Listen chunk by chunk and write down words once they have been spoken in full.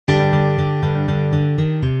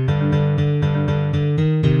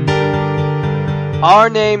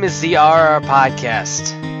Our name is the RR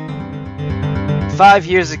Podcast. 5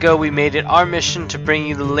 years ago, we made it our mission to bring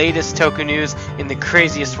you the latest toku news in the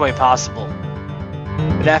craziest way possible.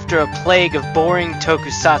 But after a plague of boring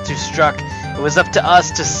tokusatsu struck, it was up to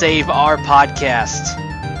us to save our podcast.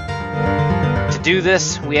 To do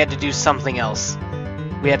this, we had to do something else.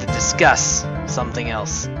 We had to discuss something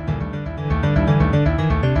else.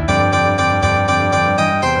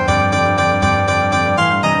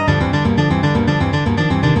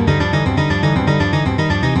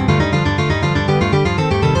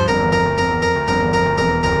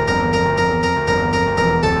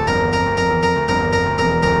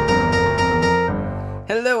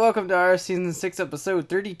 Hello, welcome to our Season 6, Episode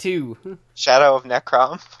 32. Shadow of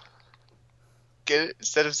Necrom. Get it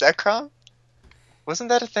instead of Zekrom? Wasn't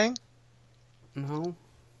that a thing? No.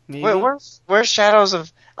 Maybe? Wait, where's Shadows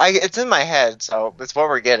of... it's in my head, so it's what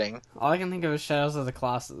we're getting. All I can think of is Shadows of the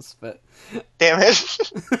Colossus, but... Damn it.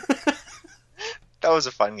 That was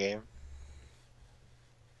a fun game.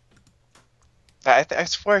 I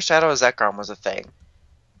swear Shadow of Zekrom was a thing.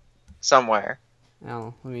 Somewhere.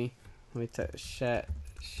 Oh, let me Shadows?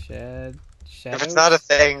 If it's not a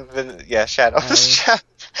thing, then yeah, Shadows.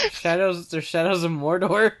 Shadows, there's Shadows of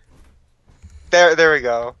Mordor? There we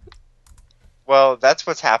go. Well, that's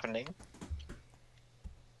what's happening.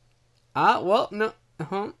 Well, no.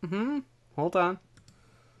 Hold on.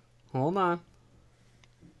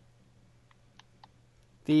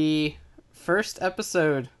 The first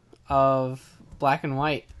episode of Black and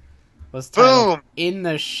White was titled Boom! In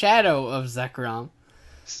the Shadow of Zekrom.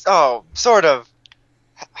 Oh, sort of.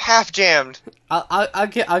 Half jammed. I'll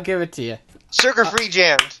give it to you. Sugar-free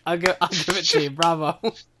jammed. I'll give it to you. Bravo.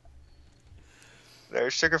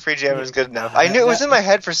 There, sugar-free jam is good enough. I knew it was in my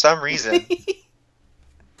head for some reason.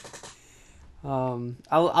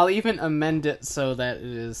 I'll even amend it so that it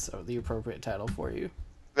is the appropriate title for you.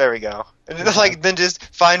 There we go. And then just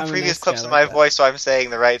find previous clips of my voice so I'm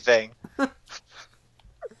saying the right thing.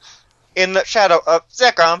 In the shadow of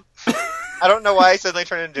Zekrom. I don't know why I suddenly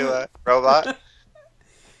turned into a robot.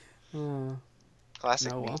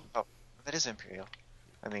 Classic me. Oh, that is Imperial.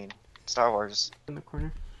 I mean, Star Wars. In the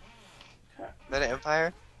corner. Is that an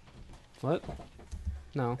Empire? What?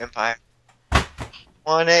 No. Empire.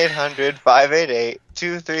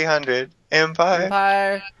 1-800-588-2300 Empire.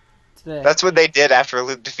 Empire. Today. That's what they did after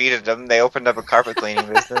Luke defeated them. They opened up a carpet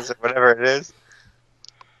cleaning business or whatever it is.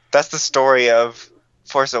 That's the story of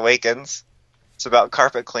Force Awakens. It's about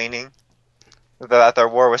carpet cleaning. About their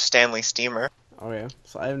war with Stanley Steamer. Oh yeah.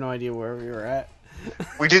 So I have no idea where we were at.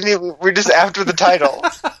 We're just after the title.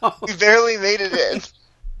 We barely made it in.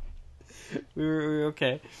 We were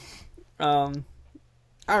okay.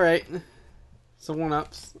 Alright. So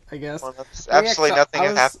 1-ups, I guess. 1-ups. Absolutely nothing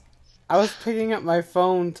has happened. I was picking up my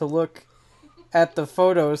phone to look at the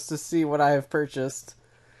photos to see what I have purchased.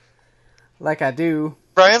 Like I do.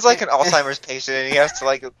 Brian's like an Alzheimer's patient and he has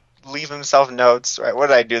to leave himself notes. Right? What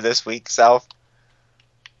did I do this week, self?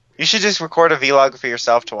 You should just record a vlog for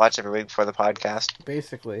yourself to watch every week before the podcast.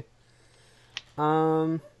 Basically.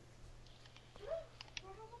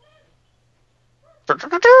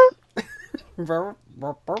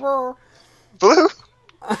 Blue?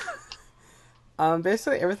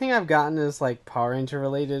 Basically everything I've gotten is Power Ranger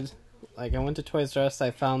related. I went to Toys R Us,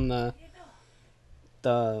 I found the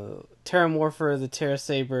Terra Morpher, the Terra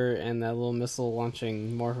Saber, and that little missile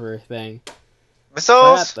launching Morpher thing. Missiles?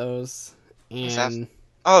 So I got those. And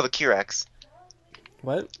oh, the Q-Rex.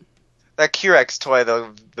 What? That Q-Rex toy,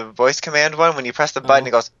 the voice command one, when you press the button,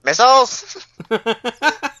 it goes, missiles!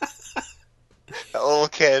 That little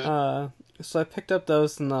kid. So I picked up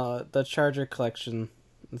those, and the Charger collection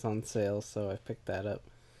is on sale, so I picked that up.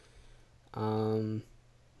 And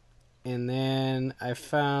then I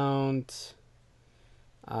found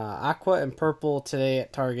Aqua and Purple today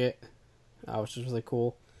at Target, which is really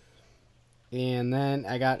cool. And then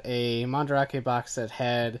I got a Mandarake box that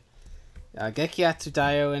had Gekiatsu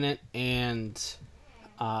Dio in it and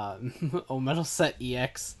Metal Set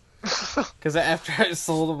EX. Because after I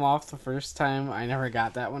sold them off the first time, I never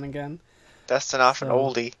got that one again. Destin off an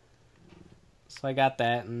oldie. So I got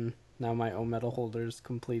that, and now my O-Metal holder is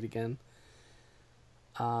complete again.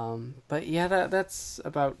 But yeah, that's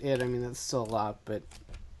about it. I mean, that's still a lot, but...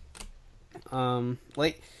 the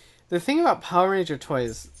thing about Power Ranger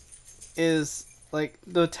toys is,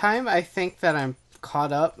 the time I think that I'm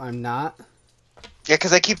caught up, I'm not. Yeah,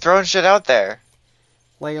 because I keep throwing shit out there.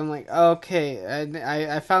 I'm like, okay,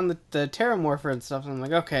 I found the Terra Morpher and stuff, and I'm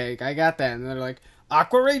like, okay, I got that. And they're like,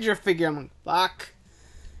 Aqua Ranger figure. I'm like, fuck.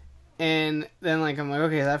 And then, like, I'm like,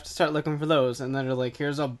 okay, I have to start looking for those. And then they're like,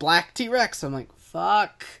 here's a black T-Rex. I'm like,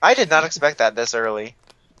 fuck. I did not expect that this early.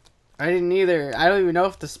 I didn't either. I don't even know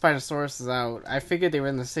if the Spinosaurus is out. I figured they were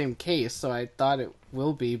in the same case, so I thought it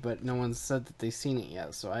will be, but no one said that they've seen it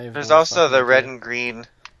yet. So I have There's no also fucking the idea. red and green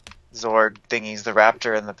Zord thingies, the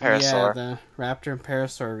Raptor and the Parasaur. Yeah, the Raptor and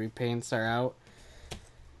Parasaur repaints are out.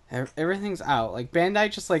 Everything's out. Like,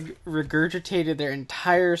 Bandai just, like, regurgitated their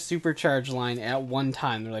entire Supercharge line at one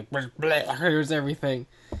time. They're like, "Bleh, here's everything."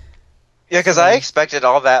 Yeah, because I expected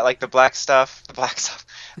all that, like the black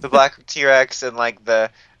T-Rex and like the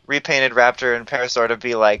repainted Raptor and Parasaur to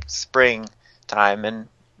be like springtime, and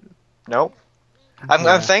nope.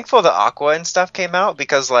 I'm thankful the Aqua and stuff came out,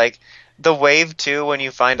 because like the Wave 2, when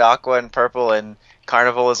you find Aqua and Purple and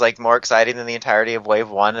Carnival, is like more exciting than the entirety of Wave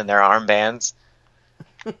 1 and their armbands.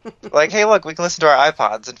 Like, hey, look, we can listen to our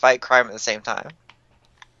iPods and fight crime at the same time.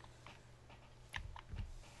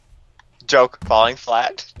 Joke, falling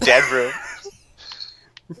flat, dead room.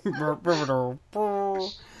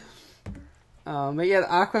 But yeah, the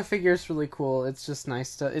Aqua figure is really cool. It's just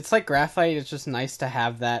nice to... It's like Graphite. It's just nice to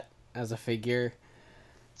have that as a figure.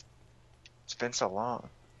 It's been so long.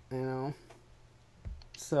 You know?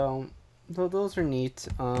 So, those are neat.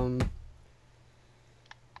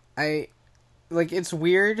 It's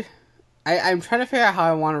weird. I'm trying to figure out how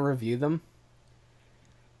I want to review them.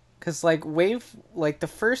 Because, like, the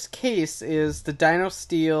first case is the Dino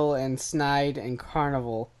Steel and Snide and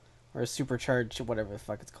Carnival. Or Supercharged, whatever the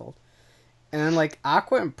fuck it's called. And then, like,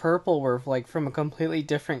 Aqua and Purple were, like, from a completely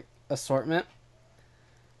different assortment.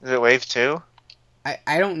 Is it Wave 2?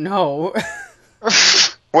 I don't know.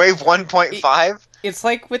 Wave 1.5? It's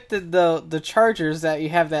like with the Chargers that you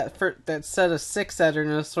have that set of 6 that are in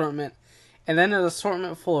an assortment. And then an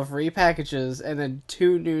assortment full of repackages. And then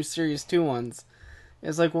 2 new Series 2 ones.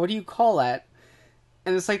 It's like, what do you call that?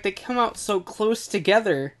 And it's like they come out so close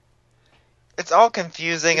together. It's all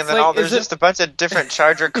confusing, It's and then like, there's just a bunch of different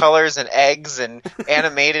Charger colors and eggs and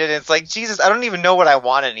animated. And it's like, Jesus, I don't even know what I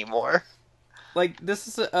want anymore. Like, this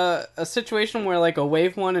is a situation where, like, a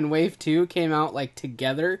Wave 1 and Wave 2 came out, like,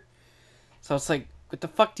 together. So it's like, what the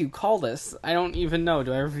fuck do you call this? I don't even know.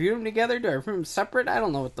 Do I review them together? Do I review them separate? I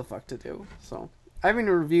don't know what the fuck to do. So, I haven't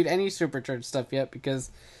reviewed any Supercharged stuff yet because,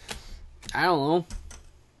 I don't know.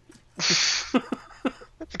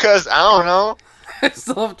 Because, I don't know. I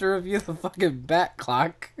still have to review the fucking Bat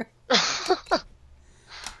Clock.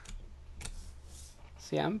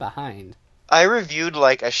 See, I'm behind. I reviewed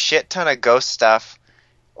like a shit ton of Ghost stuff,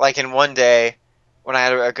 like in one day when I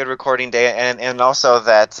had a good recording day, and also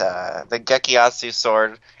that the Gekiatsu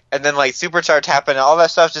sword, and then like Supercharged happened, and all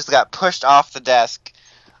that stuff just got pushed off the desk.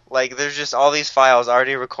 Like, there's just all these files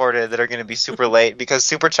already recorded that are going to be super late because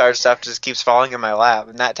Supercharged stuff just keeps falling in my lap,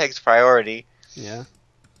 and that takes priority. Yeah.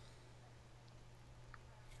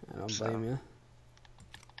 I don't blame you.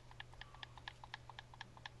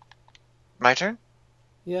 My turn?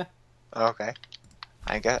 Yeah. Okay.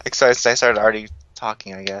 I guess. So I started already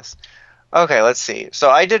talking, I guess. Okay, let's see. So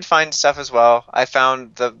I did find stuff as well. I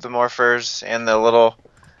found the Morphers and the little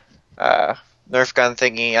Nerf gun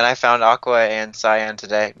thingy, and I found Aqua and Cyan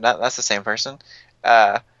today. That's the same person.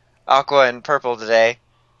 Aqua and Purple today.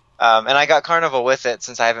 And I got Carnival with it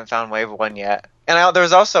since I haven't found Wave 1 yet. And there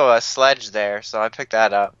was also a Sledge there, so I picked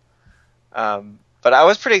that up. But I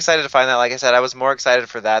was pretty excited to find that. Like I said, I was more excited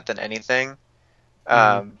for that than anything.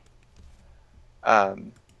 Because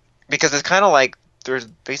it's kind of like there's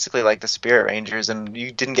basically like the Spirit Rangers, and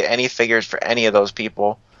you didn't get any figures for any of those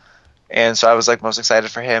people. And so I was like most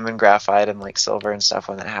excited for him and Graphite and like Silver and stuff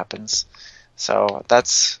when that happens. So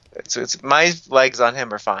it's my legs on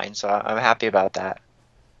him are fine, so I'm happy about that.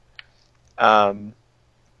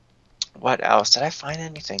 What else? Did I find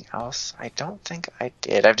anything else? I don't think I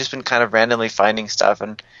did. I've just been kind of randomly finding stuff,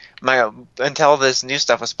 and until this new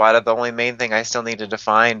stuff was spotted, the only main thing I still needed to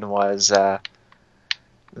find was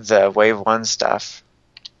the Wave 1 stuff.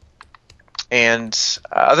 And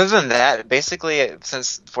other than that, basically,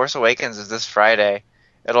 since Force Awakens is this Friday,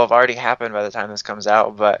 it'll have already happened by the time this comes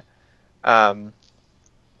out, but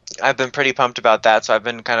I've been pretty pumped about that, so I've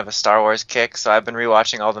been kind of a Star Wars kick, so I've been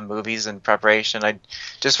rewatching all the movies in preparation. I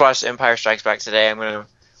just watched Empire Strikes Back today. I'm going to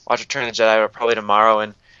watch Return of the Jedi probably tomorrow,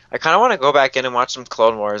 and I kind of want to go back in and watch some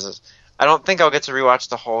Clone Wars. I don't think I'll get to rewatch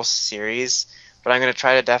the whole series, but I'm going to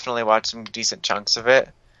try to definitely watch some decent chunks of it.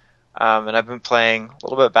 And I've been playing a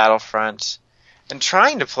little bit of Battlefront and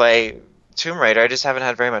trying to play Tomb Raider. I just haven't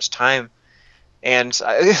had very much time. And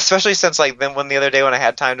especially since like the other day when I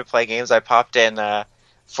had time to play games, I popped in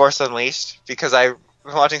Force Unleashed because I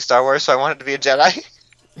was watching Star Wars, so I wanted to be a Jedi.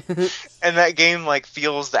 And that game like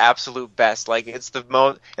feels the absolute best. Like it's the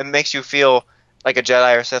most. It makes you feel like a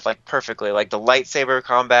Jedi or Sith like perfectly. Like the lightsaber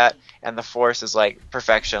combat and the Force is like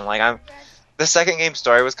perfection. Like the second game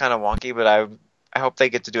story was kind of wonky, but I hope they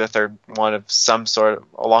get to do a third one of some sort of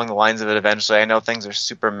along the lines of it eventually. I know things are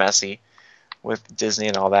super messy with Disney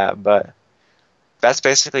and all that, but that's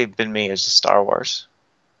basically been me as just Star Wars.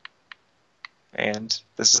 And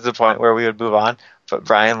this is the point where we would move on, but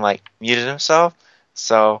Brian like muted himself.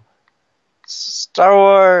 So Star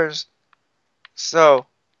Wars. So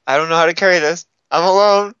I don't know how to carry this. I'm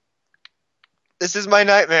alone. This is my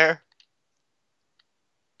nightmare.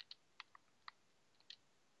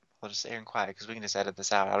 I'll just stay in quiet because we can just edit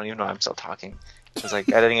this out. I don't even know I'm still talking because like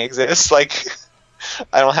editing exists. Like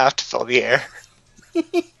I don't have to fill the air.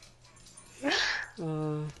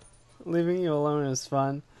 Leaving you alone is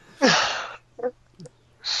fun.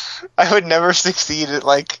 I would never succeed at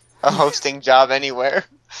like a hosting job anywhere.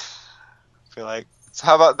 I feel like, so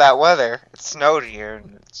how about that weather? It snowed here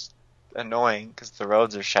and it's annoying because the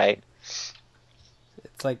roads are shite.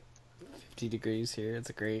 It's like 50 degrees here.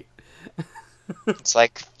 It's great. It's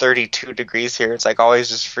like 32 degrees here. It's like always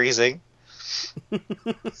just freezing.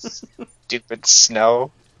 Stupid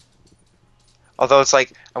snow. Although it's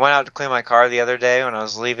like, I went out to clean my car the other day when I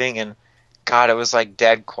was leaving and God, it was like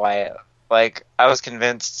dead quiet. Like I was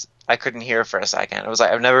convinced I couldn't hear for a second. It was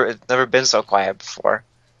like it's never been so quiet before.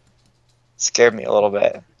 It scared me a little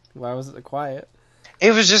bit. Why was it quiet?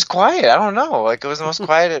 It was just quiet. I don't know. Like it was the most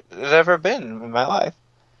quiet it had ever been in my life.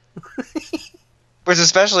 Which is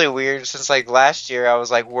especially weird since like last year I was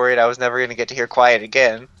like worried I was never going to get to hear quiet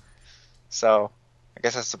again. So I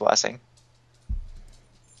guess that's a blessing.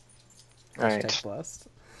 All right. Blessed.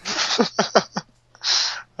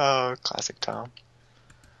 Oh, classic Tom.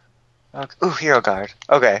 Okay. Ooh, Hero Guard.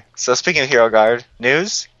 Okay, so speaking of Hero Guard,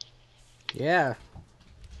 news? Yeah.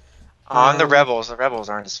 On the Rebels. The Rebels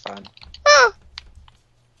aren't as fun.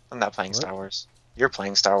 I'm not playing Star Wars. You're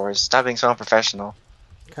playing Star Wars. Stop being so unprofessional.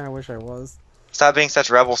 Kind of wish I was. Stop being such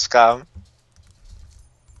rebel scum.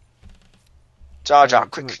 Jaw,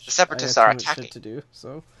 quick! The Separatists are attacking. Shit to do,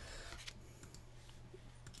 so.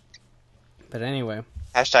 But anyway.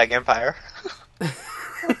 Hashtag Empire.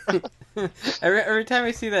 every time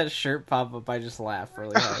I see that shirt pop up, I just laugh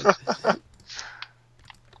really hard.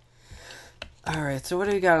 Alright, so what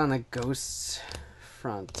do we got on the ghosts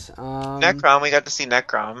front? Necrom, we got to see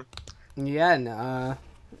Necrom. Yeah, and,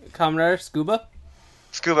 Kamen Rider Scuba.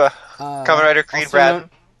 Kamen Rider Creed Brad.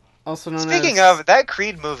 Also known Speaking as... of, that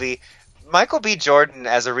Creed movie, Michael B. Jordan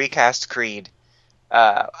as a recast Creed,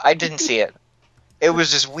 I didn't see it. It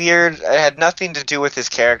was just weird. It had nothing to do with his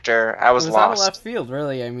character. I was lost. It was out of left field,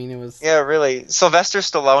 really. I mean, it was... Yeah, really. Sylvester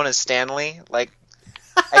Stallone as Stanley, like,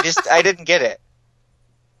 I didn't get it.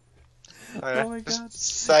 Oh my god.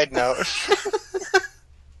 Side note.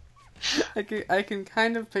 I can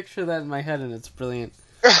kind of picture that in my head, and it's brilliant.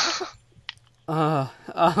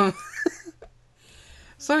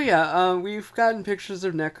 So yeah, we've gotten pictures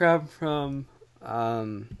of Necrom from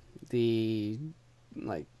the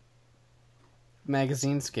like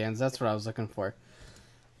magazine scans. That's what I was looking for.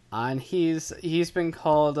 And he's been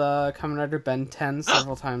called Kamen Rider Ben 10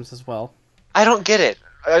 several times as well. I don't get it.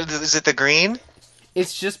 Is it the green?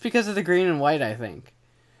 It's just because of the green and white, I think.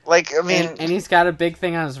 Like, I mean... And he's got a big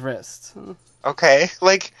thing on his wrist. Okay.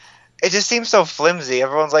 Like, it just seems so flimsy.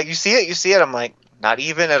 Everyone's like, you see it? I'm like, not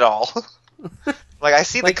even at all. Like, I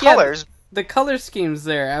see like, the colors. Yeah, the color scheme's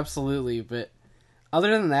there, absolutely, but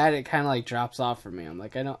other than that, it kind of, like, drops off for me. I'm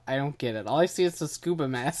like, I don't get it. All I see is the scuba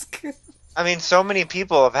mask. I mean, so many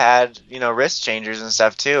people have had, wrist changers and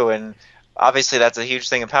stuff, too, and obviously that's a huge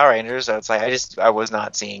thing in Power Rangers, so it's like, I was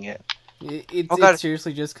not seeing it. It's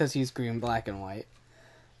seriously just because he's green, black, and white.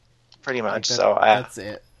 Pretty much. Like that's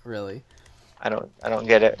it, really. I don't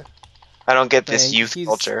get it. I don't get this youth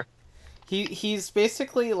culture. He's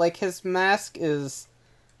basically like his mask is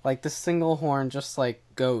like the single horn, just like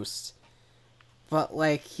Ghost, but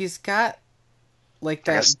like he's got like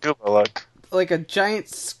that scuba look, like a giant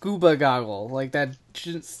scuba goggle, like that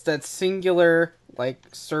singular like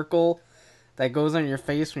circle that goes on your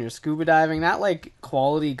face when you're scuba diving. Not like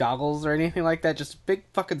quality goggles or anything like that, just a big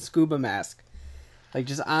fucking scuba mask. Like,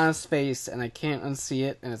 just on his face, and I can't unsee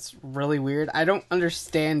it, and it's really weird. I don't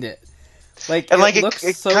understand it. Like, and it looks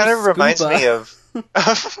so kind of scuba. reminds me of...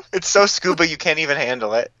 it's so scuba you can't even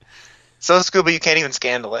handle it. So scuba you can't even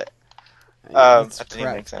scandal it. That doesn't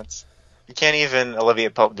even make sense. You can't even Olivia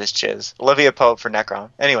Pope this chiz. Olivia Pope for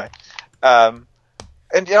Necrom. Anyway. And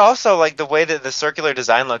also, like, the way that the circular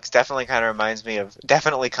design looks definitely kind of reminds me of...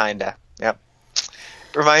 Definitely kinda. Yep.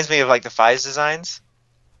 Reminds me of, like, the Fize designs.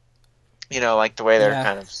 You know, like the way they're Yeah.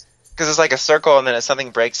 kind of, because it's like a circle and then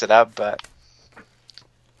something breaks it up. But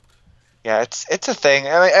yeah, it's a thing.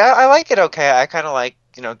 I mean, I like it okay. I kind of like,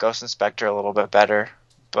 you know, Ghost Inspector a little bit better.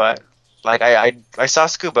 But like I saw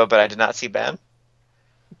Scuba, but I did not see Ben.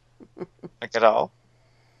 Like at all.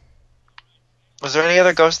 Was there any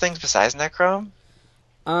other ghost things besides Necrom?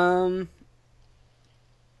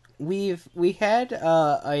 We had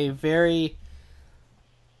a very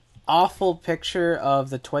awful picture of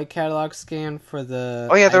the toy catalog scan for the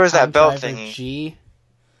Oh yeah, there was that Icon belt Driver thingy. G.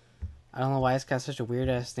 I don't know why it's got such a weird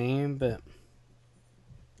ass name, but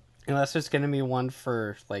unless there's gonna be one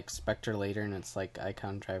for like Spectre later, and it's like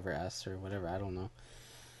Icon Driver S or whatever, I don't know.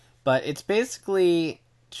 But it's basically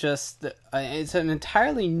just it's an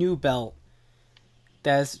entirely new belt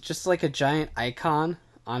that's just like a giant icon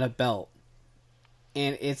on a belt,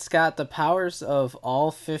 and it's got the powers of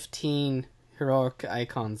all 15 heroic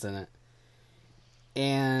icons in it,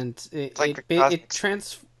 and it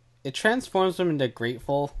transforms them into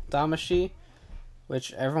Grateful Damashi,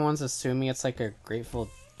 which everyone's assuming it's like a Grateful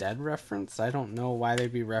Dead reference. I don't know why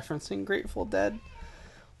they'd be referencing Grateful Dead,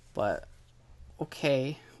 but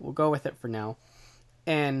okay, we'll go with it for now.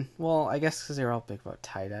 And, well, I guess because they're all big about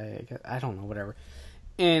tie-dye, I don't know, whatever.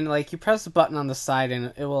 And, like, you press the button on the side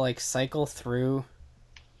and it will, like, cycle through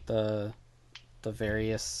the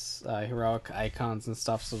various heroic icons and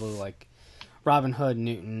stuff. So, like, Robin Hood,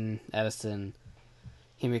 Newton, Edison,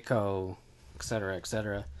 Himiko, etc.,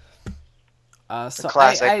 etc. So the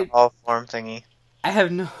classic all form thingy. I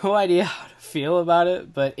have no idea how to feel about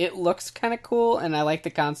it, but it looks kind of cool, and I like the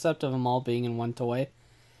concept of them all being in one toy.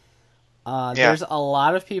 There's a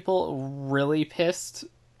lot of people really pissed,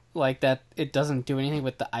 like, that it doesn't do anything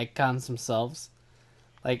with the icons themselves.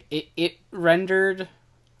 Like, it rendered,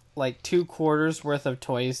 like, 2 quarters worth of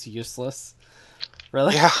toys useless.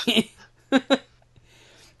 Really? Yeah.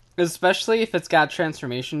 Especially if it's got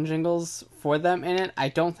transformation jingles for them in it. I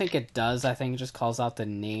don't think it does. I think it just calls out the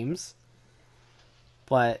names.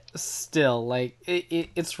 But still, like,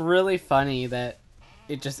 it's really funny that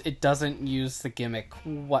it doesn't use the gimmick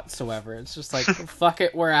whatsoever. It's just like, fuck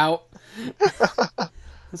it, we're out.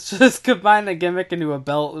 Let's just combine the gimmick into a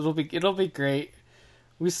belt. It'll be great.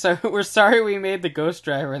 We're sorry we made the Ghost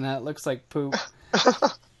Driver and that looks like poop.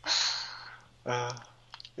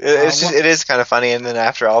 It is kind of funny, and then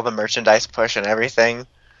after all the merchandise push and everything,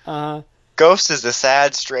 Ghost is a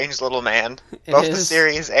sad, strange little man. Both the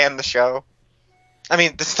series and the show. I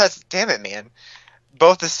mean, that's damn it, man.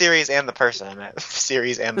 Both the series and the person, I meant. The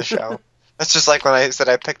series and the show. That's just like when I said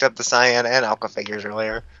I picked up the Cyan and Alka figures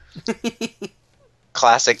earlier.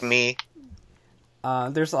 Classic me.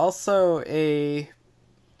 There's also a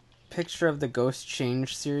picture of the Ghost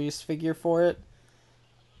Change series figure for it.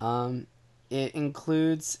 It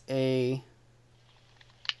includes it's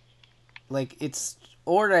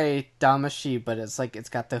Ore Damashi, but it's like it's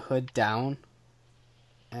got the hood down.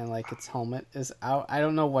 And, like, its helmet is out. I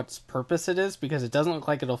don't know what purpose it is, because it doesn't look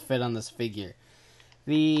like it'll fit on this figure.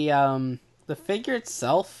 The figure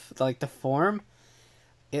itself, like, the form,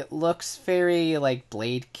 it looks very, like,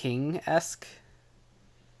 Blade King-esque.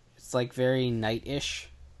 It's, like, very knight-ish.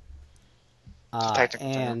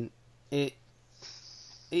 And it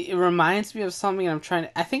reminds me of something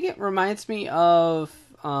I think it reminds me of,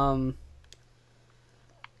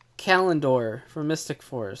 Kalendor from Mystic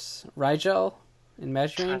Force. Rigel? In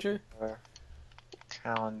Magic Ranger?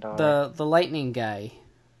 Calendar. The lightning guy.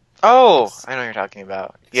 Oh! I know what you're talking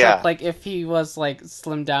about. Except, like, if he was, like,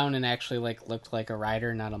 slimmed down and actually, like, looked like a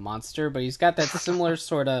rider, not a monster. But he's got that similar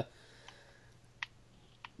sort of,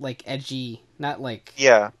 like, edgy, not like...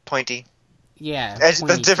 Yeah, pointy. Yeah.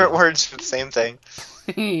 The different words for the same thing.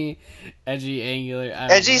 Edgy, angular...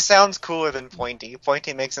 Edgy sounds cooler than pointy.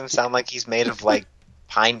 Pointy makes him sound like he's made of, like,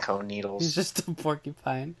 pine cone needles. He's just a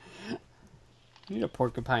porcupine. You need a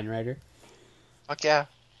porcupine rider. Fuck yeah.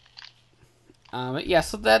 Yeah,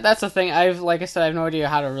 so that's the thing. Like I said, I have no idea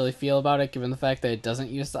how to really feel about it, given the fact that it doesn't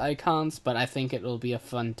use the icons, but I think it'll be a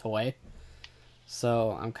fun toy.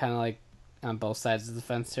 So I'm kind of like on both sides of the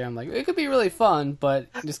fence here. I'm like, it could be really fun, but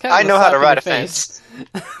just kind of. I know how to ride a fence.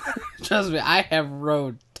 Trust me, I have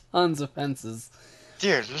rode tons of fences.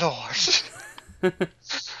 Dear Lord.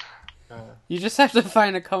 You just have to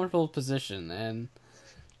find a comfortable position, and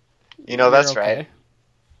you know that's okay.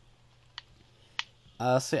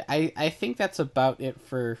 Right. So I think that's about it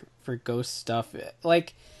for Ghost stuff.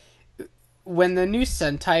 Like, when the new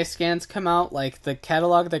Sentai scans come out, like, the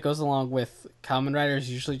catalog that goes along with Kamen Rider is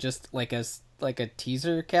usually just like a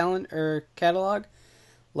teaser catalog.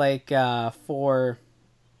 Like, for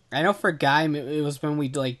Gaim, it was when we,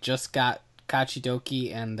 like, just got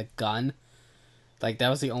Kachidoki and the gun. Like, that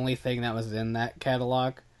was the only thing that was in that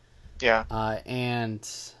catalog. Yeah. And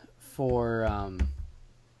for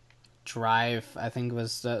Drive, I think it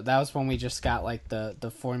was that was when we just got like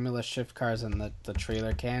the Formula shift cars and the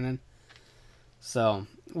trailer cannon. So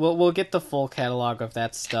we'll get the full catalog of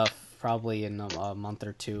that stuff probably in a month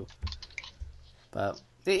or two. But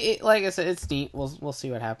it like I said, it's neat. We'll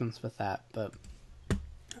see what happens with that. But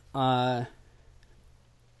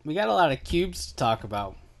we got a lot of cubes to talk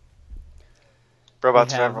about.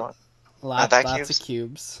 Robots for everyone. Lots of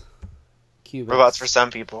cubes. Cubits. Robots for some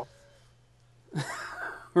people.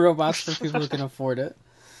 Robots for people who can afford it.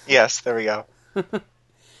 Yes, there we go.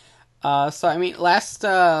 So I mean, last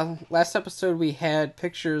episode we had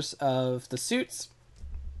pictures of the suits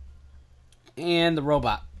and the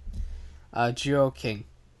robot, Geo King.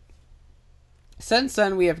 Since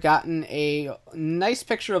then, we have gotten a nice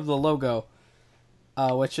picture of the logo,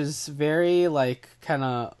 which is very like kind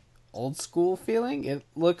of old school feeling. It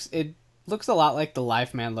looks a lot like the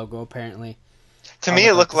Liveman logo, apparently. To me,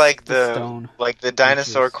 it looked like stone the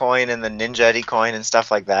dinosaur coin and the Ninja Eddie coin and stuff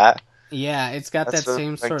like that. Yeah, it's got That's that what same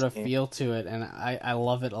it looked sort of to me. feel to it, and I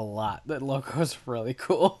love it a lot. That logo is really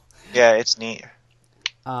cool. Yeah, it's neat.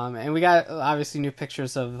 And we got obviously new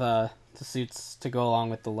pictures of the suits to go along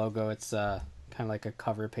with the logo. It's kind of like a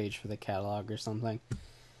cover page for the catalog or something.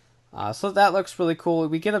 So that looks really cool.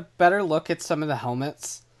 We get a better look at some of the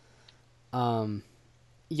helmets.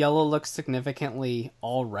 Yellow looks significantly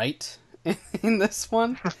all right in this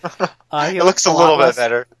one. It looks a little bit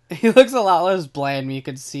better. He looks a lot less bland. You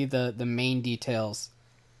can see the main details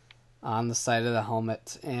on the side of the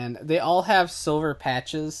helmet, and they all have silver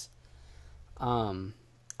patches on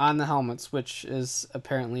the helmets, which is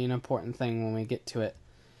apparently an important thing when we get to it.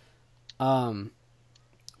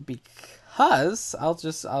 Because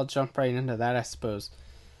I'll jump right into that, I suppose.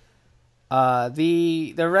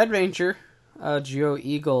 The Red Ranger, Geo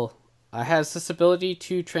Eagle, has this ability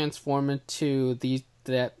to transform into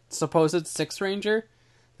that supposed Six Ranger,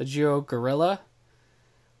 the Geo Gorilla.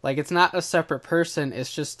 Like, it's not a separate person,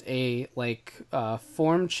 it's just a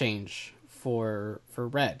form change for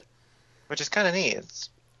Red. Which is kind of neat.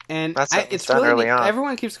 It's really early neat. on.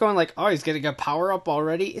 Everyone keeps going like, "Oh, he's getting a power up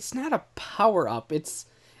already." It's not a power up. It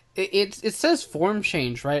says form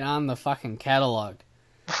change right on the fucking catalog.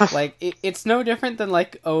 Like, it's no different than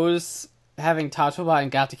like O's having Tatoba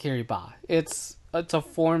and Gatakiri Ba. It's a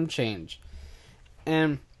form change.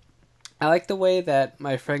 And I like the way that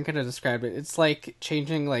my friend kind of described it. It's like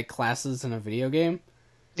changing like classes in a video game.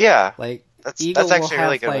 Yeah, Like, that's Eagle actually a will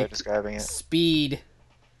really have, good way like, of describing it. speed,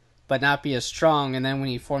 but not be as strong. And then when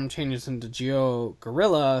he form changes into Geo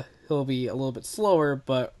Gorilla, he'll be a little bit slower,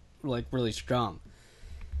 but like really strong.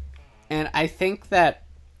 And I think that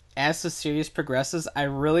as the series progresses, I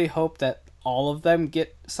really hope that all of them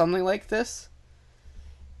get something like this.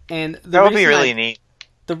 And That would be really neat.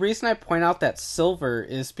 The reason I point out that silver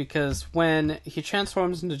is because when he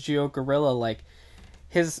transforms into Geo Gorilla, like,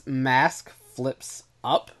 his mask flips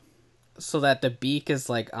up so that the beak is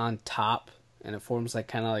like on top and it forms like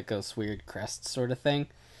kind of like a weird crest sort of thing.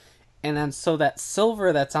 And then so that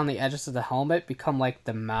silver that's on the edges of the helmet become like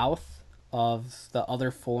the mouth of the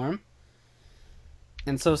other form.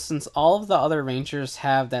 And so since all of the other Rangers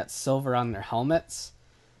have that silver on their helmets,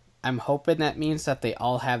 I'm hoping that means that they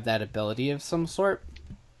all have that ability of some sort.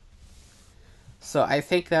 So I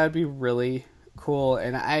think that would be really cool.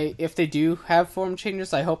 And if they do have form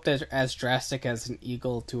changes, I hope they're as drastic as an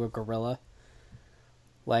eagle to a gorilla.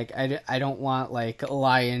 Like, I don't want, like, a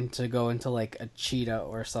lion to go into, like, a cheetah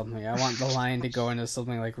or something. I want the lion to go into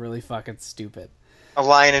something, like, really fucking stupid. A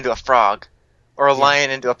lion into a frog. Or a lion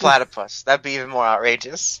into a platypus. That'd be even more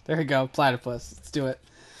outrageous. There we go, platypus. Let's do it.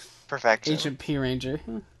 Perfection. Ancient P Ranger.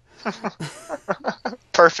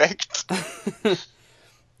 Perfect.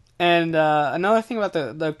 And another thing about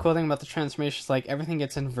the cool thing about the transformation is, like, everything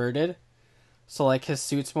gets inverted. So, like, his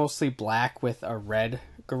suit's mostly black with a red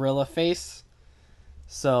gorilla face.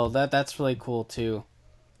 So that's really cool too.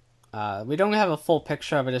 We don't have a full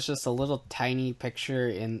picture of it. It's just a little tiny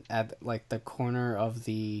picture at like the corner of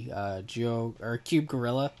the Geo or Cube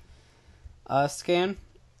Gorilla scan.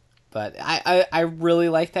 But I really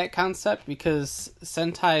like that concept because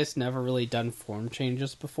Sentai's never really done form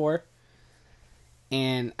changes before,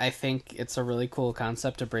 and I think it's a really cool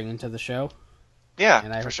concept to bring into the show. Yeah,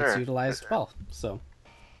 and I hope for sure. it's utilized well. So.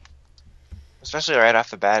 Especially right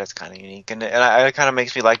off the bat, it's kind of unique, and it kind of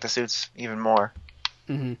makes me like the suits even more.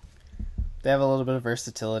 Mm-hmm. They have a little bit of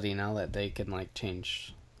versatility now that they can like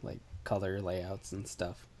change like color layouts and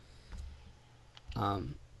stuff.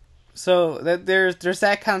 So there's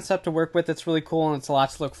that concept to work with. It's really cool, and it's a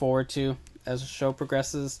lot to look forward to as the show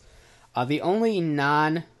progresses. The only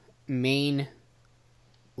non-main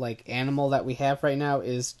like animal that we have right now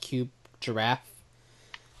is cube giraffe,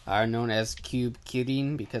 known as cube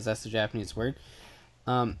kirin because that's the Japanese word.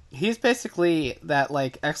 He's basically that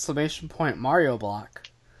like exclamation point Mario block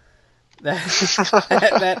that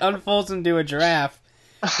that unfolds into a giraffe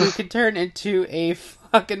who can turn into a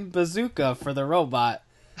fucking bazooka for the robot.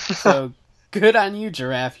 So good on you,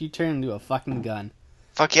 giraffe. You turn into a fucking gun.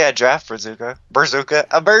 Fuck yeah, draft bazooka. Bazooka.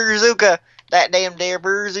 A bazooka! That damn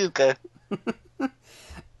bazooka.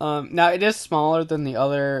 Now, it is smaller than the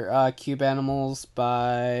other cube animals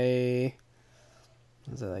by...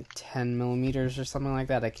 Was it like 10 millimeters or something like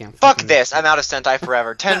that? I can't Fuck this! I'm out of Sentai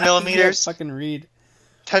forever. 10 millimeters? I can't fucking read.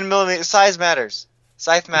 10 millimeters. Size matters.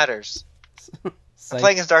 Size matters. I'm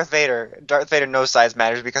playing as Darth Vader. Darth Vader knows size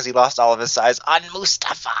matters because he lost all of his size on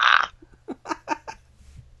Mustafa!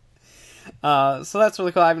 So that's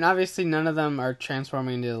really cool. I mean, obviously none of them are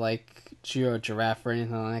transforming into like Geo Giraffe or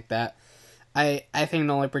anything like that. I think it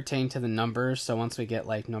only pertain to the numbers, so once we get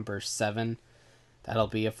like number 7, that'll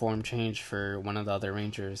be a form change for one of the other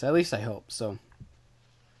Rangers. At least I hope. So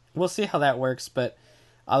we'll see how that works, but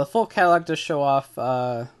the full catalog does show off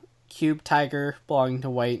Cube Tiger belonging to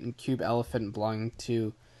white and Cube Elephant belonging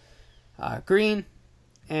to green.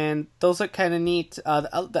 And those look kind of neat.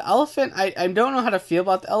 The elephant, I don't know how to feel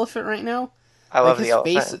about the elephant right now. I love the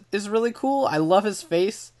elephant. His elephant. face is really cool. I love his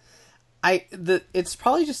face. It's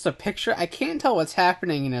probably just a picture. I can't tell what's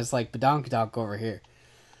happening in his like badonkadonk over here.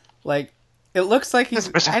 Like it looks like he's.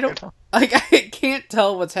 I can't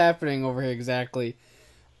tell what's happening over here exactly.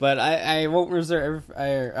 But I won't reserve.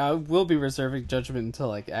 I will be reserving judgment until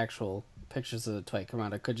like actual pictures of the toy come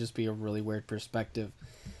out. It could just be a really weird perspective.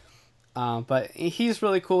 But he's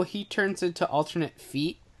really cool. He turns into alternate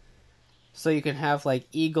feet, so you can have like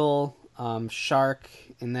eagle, shark,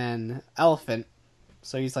 and then elephant.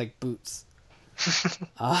 So he's like boots.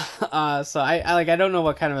 So I don't know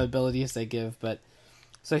what kind of abilities they give, but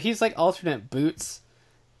so he's like alternate boots,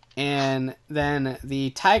 and then the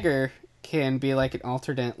tiger can be like an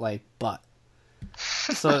alternate like butt.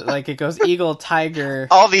 So like it goes eagle, tiger,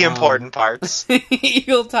 all the important parts.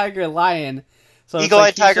 Eagle, tiger, lion. So Eagle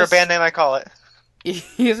Eye Tiger, band name I call it.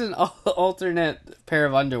 He's an alternate pair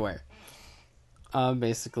of underwear.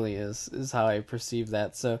 Basically is how I perceive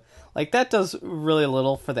that. So like that does really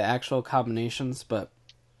little for the actual combinations, but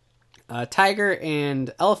tiger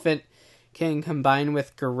and elephant can combine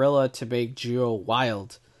with gorilla to make Geo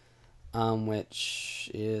Wild,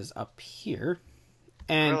 which is up here.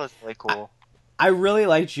 And Gorilla's really cool. I really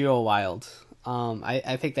like Geo Wild.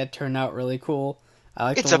 I think that turned out really cool. I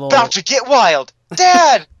like it's about to get wild,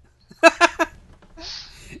 Dad.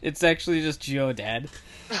 It's actually just Geodad.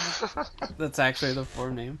 That's actually the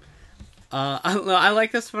form name. I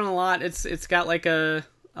like this one a lot. It's got like a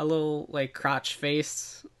little like crotch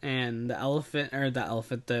face, and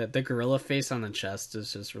the gorilla face on the chest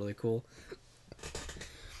is just really cool.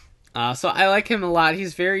 So I like him a lot.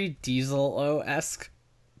 He's very Diesel-esque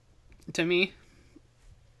to me.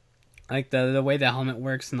 Like the way the helmet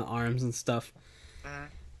works and the arms and stuff.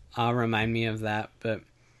 Remind me of that, but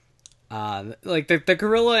like the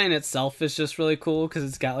gorilla in itself is just really cool because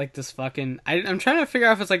it's got like this fucking. I'm trying to figure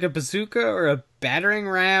out if it's like a bazooka or a battering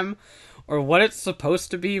ram or what it's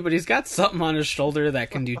supposed to be, but he's got something on his shoulder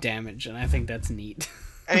that can do damage, and I think that's neat.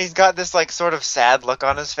 And he's got this like sort of sad look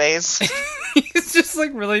on his face. He's just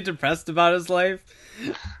like really depressed about his life.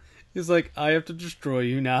 He's like, I have to destroy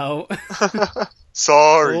you now.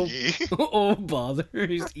 Sorry. Oh bother.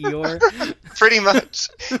 He's Eeyore. Pretty much.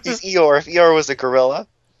 He's Eeyore if Eeyore was a gorilla.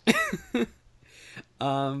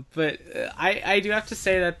 But I do have to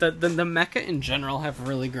say that the mecha in general have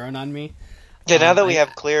really grown on me. Yeah, now that we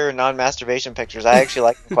have clear non-masturbation pictures, I actually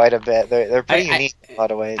like them quite a bit. They're pretty unique in a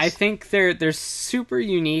lot of ways. I think they're super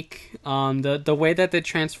unique. The way that they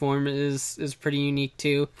transform is pretty unique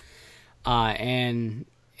too. And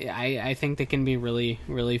I think they can be really,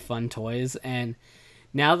 really fun toys. And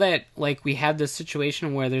now that like we have this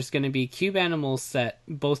situation where there's going to be cube animals that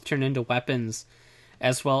both turn into weapons,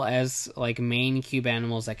 as well as like main cube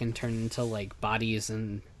animals that can turn into like bodies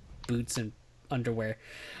and boots and underwear.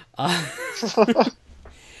 I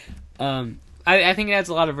think it adds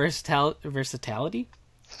a lot of versatility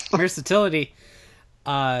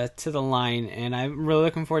to the line, and I'm really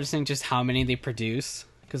looking forward to seeing just how many they produce.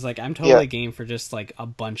 Because like I'm totally game for just like a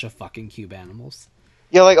bunch of fucking cube animals.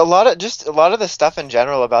 Yeah, like a lot of the stuff in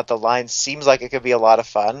general about the line seems like it could be a lot of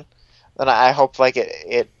fun, and I hope like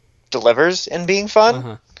it delivers in being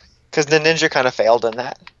fun. Because the Ninja kind of failed in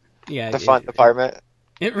that. Yeah, the fun department.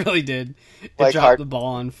 It really did. It like dropped the ball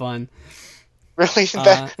on fun. Really,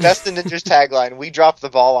 that's the Ninja's tagline. We drop the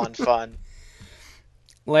ball on fun.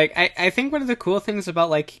 Like, I think one of the cool things about,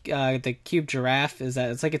 like, the Cube Giraffe is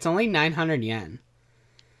that it's only 900 yen.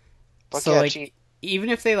 But So, yeah, like, cheap. even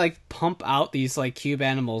if they, like, pump out these, like, cube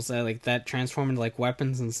animals that transform into, like,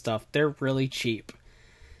 weapons and stuff, they're really cheap.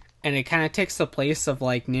 And it kind of takes the place of,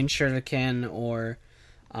 like, Ninshuriken or,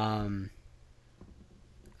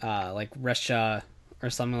 like, Resha or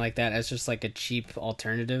something like that as just, like, a cheap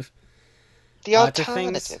alternative. The To things.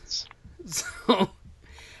 alternatives. So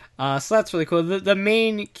that's really cool. The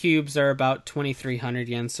main cubes are about 2,300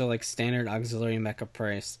 yen, so like standard auxiliary mecha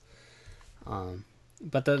price.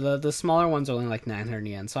 But the smaller ones are only like 900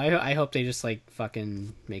 yen. So I hope they just like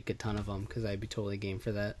fucking make a ton of them because I'd be totally game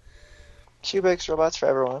for that. Cubics robots for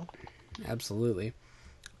everyone. Absolutely.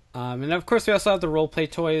 And of course we also have the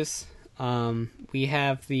roleplay toys. We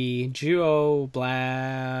have the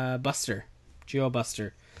Buster. Geo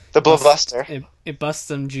Buster. The Blow Buster. It busts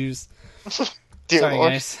some Jews. Dear Sorry,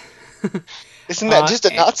 Lord. guys. Isn't that just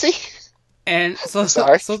a Nazi? And so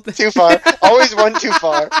Sorry. Too far. Always one too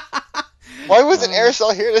far. Why wasn't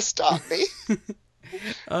Aerosol here to stop me?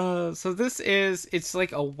 So it's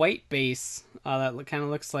like a white base that kind of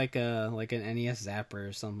looks like an NES Zapper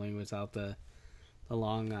or something without the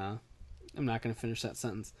long. I'm not going to finish that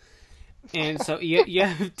sentence. And so you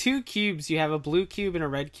have two cubes. You have a blue cube and a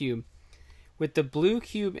red cube. With the blue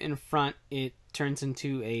cube in front, it turns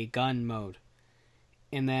into a gun mode.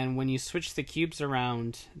 And then when you switch the cubes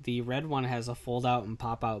around, the red one has a fold out and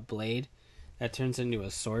pop out blade that turns into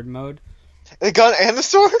a sword mode. The gun and the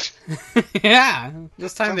sword? Yeah,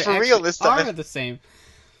 this time they For actually real this time. are the same.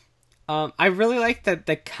 I really like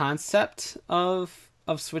the concept of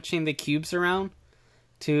switching the cubes around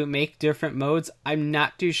to make different modes. I'm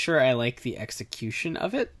not too sure I like the execution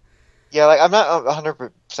of it. Yeah, like I'm not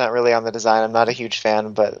 100% really on the design. I'm not a huge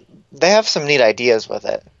fan, but they have some neat ideas with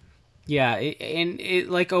it. Yeah, it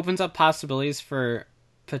like opens up possibilities for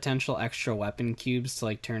potential extra weapon cubes to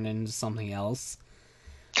like turn into something else.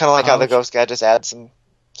 Kind of like how the Ghost Gadgets add some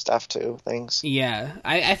stuff to things. Yeah,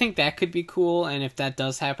 I think that could be cool, and if that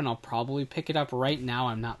does happen, I'll probably pick it up. Right now,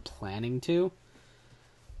 I'm not planning to.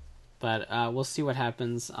 But we'll see what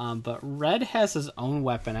happens. But Red has his own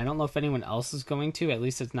weapon. I don't know if anyone else is going to. At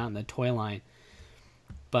least it's not in the toy line.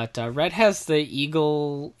 But Red has the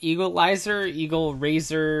Eagle Riser,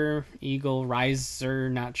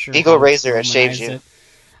 not sure. Eagle Razor, it shaves you.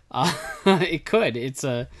 It could. It's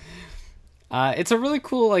a really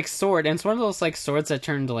cool like sword, and it's one of those like swords that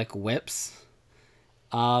turn into like whips.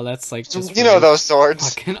 That's like just you know those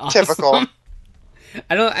swords. awesome. Typical.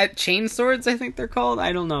 Chain swords, I think they're called.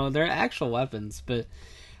 I don't know. They're actual weapons, but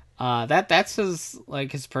that's his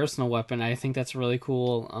personal weapon. I think that's really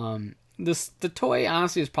cool. The toy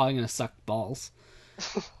honestly is probably gonna suck balls.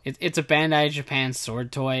 It's a Bandai Japan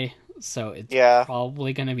sword toy, so it's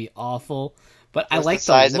probably gonna be awful. But I like the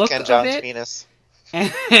size look of Ken of Jeong's it. penis.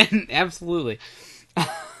 And absolutely.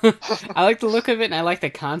 I like the look of it, and I like the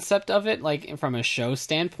concept of it, like from a show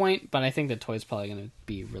standpoint. But I think the toy's probably gonna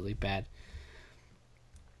be really bad.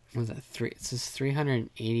 What was that? It says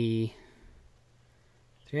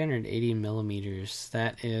 380 millimeters.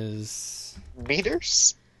 That is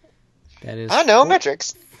meters. That is. I don't know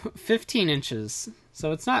metrics. 15 inches.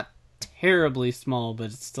 So it's not terribly small, but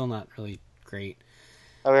it's still not really great.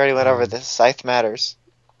 Oh, we already went over this. Scythe matters.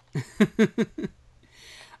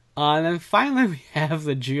 And then finally we have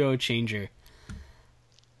the Geo Changer.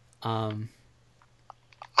 I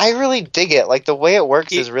really dig it. Like the way it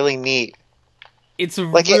works is really neat. It's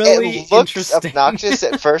like really it looks interesting. obnoxious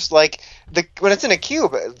at first. Like when it's in a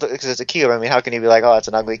cube, because it's a cube. I mean, how can you be like, oh, it's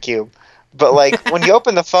an ugly cube? But like when you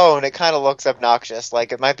open the phone, it kind of looks obnoxious.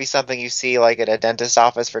 Like it might be something you see like at a dentist's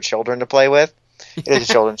office for children to play with. It is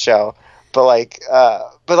a children's show, but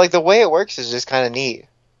the way it works is just kind of neat.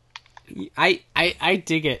 I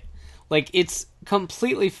dig it. Like it's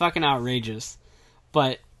completely fucking outrageous,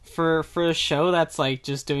 but for a show that's like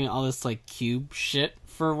just doing all this like cube shit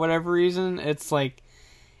for whatever reason, it's like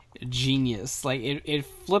genius. Like it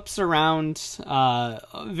flips around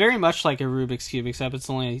very much like a Rubik's Cube, except it's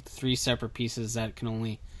only 3 separate pieces that can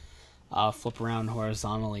only flip around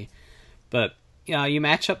horizontally. But you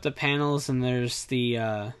match up the panels, and there's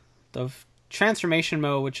the transformation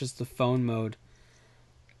mode, which is the phone mode.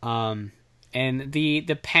 And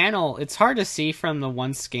the panel, it's hard to see from the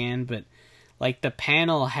one scan, but like the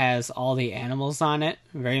panel has all the animals on it,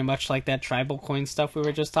 very much like that tribal coin stuff we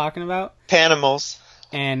were just talking about. Panimals.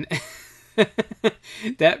 And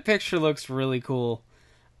that picture looks really cool.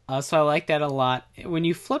 So I like that a lot. When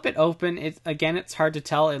you flip it open, it's hard to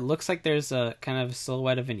tell. It looks like there's a kind of a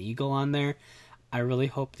silhouette of an eagle on there. I really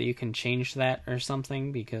hope that you can change that or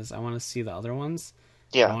something, because I want to see the other ones.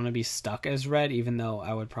 I Yeah. don't want to be stuck as red, even though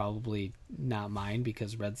I would probably not mind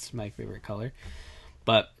because red's my favorite color.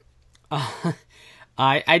 But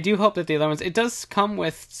I do hope that the other ones... It does come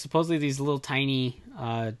with supposedly these little tiny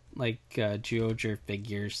Geoger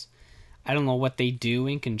figures. I don't know what they do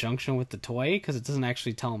in conjunction with the toy, because it doesn't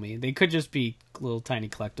actually tell me. They could just be little tiny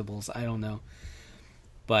collectibles. I don't know.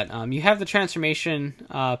 But you have the transformation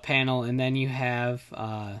panel, and then you have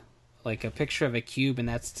a picture of a cube, and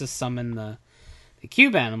that's to summon the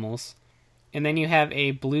cube animals. And then you have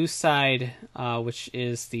a blue side, which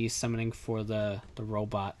is the summoning for the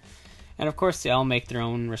robot. And of course, they all make their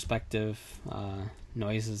own respective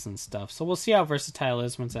noises and stuff. So we'll see how versatile it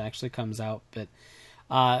is once it actually comes out. But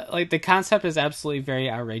the concept is absolutely very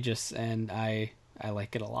outrageous, and I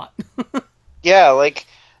like it a lot. Yeah, like,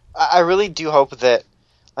 I really do hope that,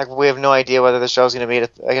 like, we have no idea whether the show's going to be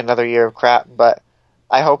like another year of crap, but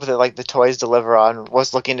I hope that, like, the toys deliver on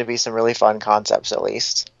what's looking to be some really fun concepts, at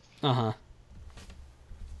least. Uh-huh.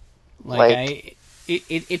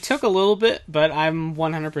 It took a little bit, but I'm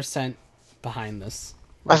 100% behind this.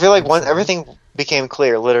 I feel like once everything became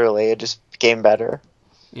clear, literally, it just became better.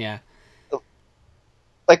 Yeah.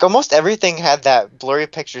 Like, almost everything had that blurry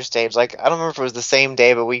picture stage. Like, I don't remember if it was the same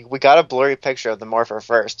day, but we got a blurry picture of the Morpher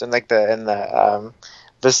first, and the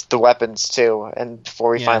weapons too, and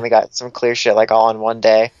before we finally got some clear shit, like, all in one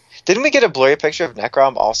day. Didn't we get a blurry picture of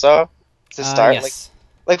Necrom also to start? Yes.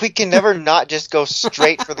 Like we can never not just go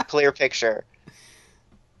straight for the clear picture.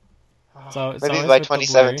 So maybe by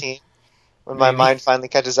 2017, when my mind finally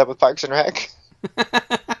catches up with Parks and Rec.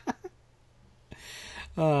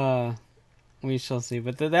 We shall see.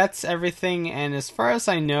 But that's everything. And as far as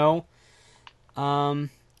I know,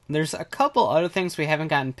 there's a couple other things we haven't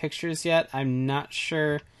gotten pictures yet. I'm not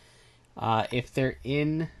sure if they're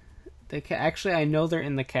in the... Actually, I know they're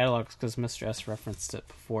in the catalogs because Mr. S referenced it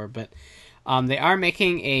before. But they are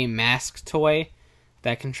making a mask toy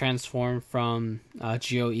that can transform from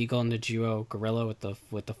Geo Eagle into Geo Gorilla with the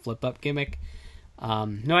flip-up gimmick.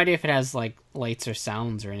 No idea if it has like lights or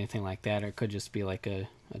sounds or anything like that, or it could just be like a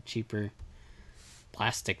cheaper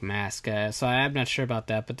plastic mask. So I'm not sure about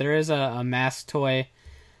that, but there is a mask toy.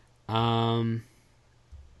 There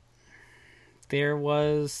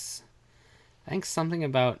was, I think, something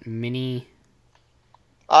about mini...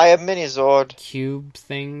 I have mini Zord. Cube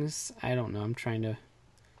things. I don't know. I'm trying to...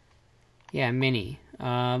 Yeah, mini.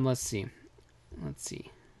 Let's see.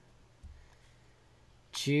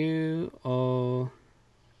 Geo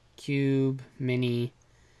Cube Mini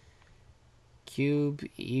Cube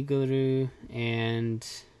Iguru and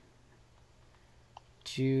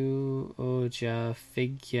Juoja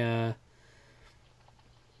Figure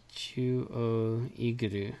Juo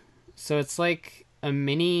Iguru. So it's like a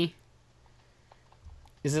mini...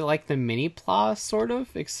 Is it like the mini Pla, sort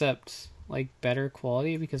of? Except, like, better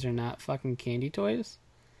quality because they're not fucking candy toys?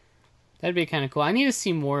 That'd be kind of cool. I need to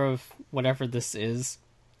see more of whatever this is.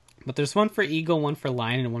 But there's one for Eagle, one for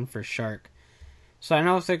Lion, and one for Shark. So I don't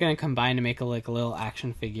know if they're going to combine to make a little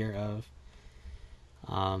action figure of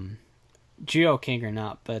Geo King or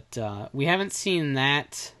not. But we haven't seen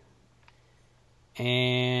that.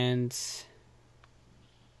 And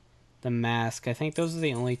the mask. I think those are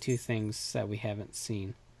the only two things that we haven't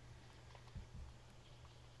seen.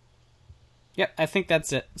 Yep, I think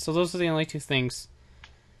that's it. So those are the only two things.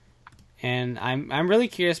 And I'm really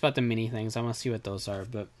curious about the mini things. I want to see what those are.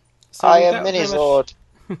 But so I am mini Zord.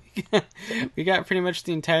 We got pretty much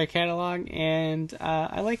the entire catalog, and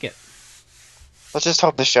I like it. Let's just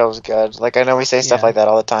hope the show's good. Like, I know we say stuff like that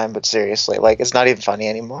all the time, but seriously, like, it's not even funny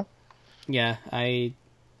anymore. Yeah, I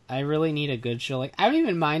really need a good show. Like, I don't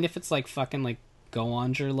even mind if it's like fucking like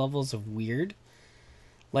Go-Onger levels of weird.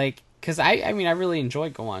 Like, because I mean I really enjoy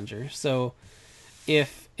Go-Onger. So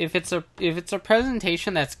if it's a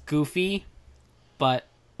presentation that's goofy but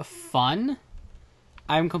fun,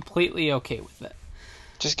 I'm completely okay with it.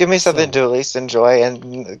 Just give me something to at least enjoy,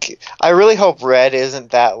 and I really hope Red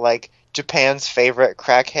isn't that like Japan's favorite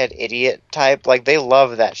crackhead idiot type. Like, they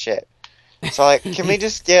love that shit. So like, can we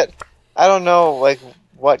just get, I don't know like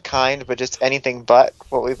what kind, but just anything but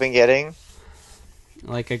what we've been getting?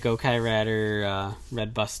 Like a Gokai Red or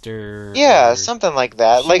Red Buster. Yeah, something like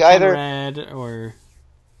that. Like either Red or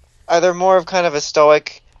either more of kind of a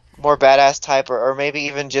stoic, more badass type, or maybe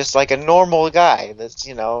even just like a normal guy that's,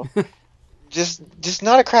 you know, just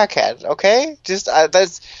not a crackhead. Okay, just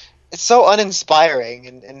it's so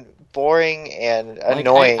uninspiring and boring and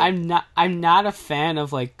annoying. I'm not a fan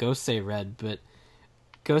of like Gosei Red, but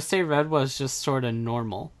Gosei Red was just sort of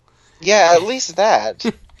normal. Yeah, at least that.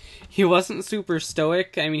 he wasn't super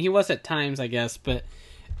stoic. I mean, he was at times, I guess,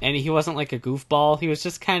 and he wasn't like a goofball. He was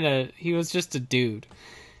just a dude.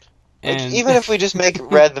 Like, And even if we just make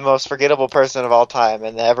Red the most forgettable person of all time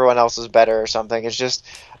and everyone else is better or something, it's just,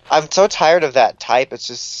 I'm so tired of that type. It's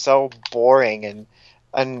just so boring and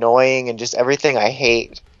annoying and just everything I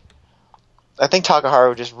hate. I think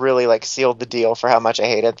Takaharu just really, like, sealed the deal for how much I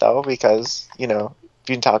hate it, though, because, Jun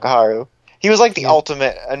Takaharu. He was like the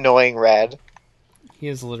ultimate annoying Red. he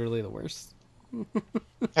is literally the worst.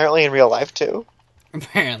 Apparently in real life, too.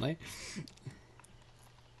 Apparently.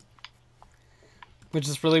 Which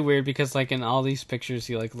is really weird because, like, in all these pictures,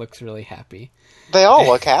 he, like, looks really happy. They all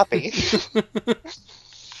look happy.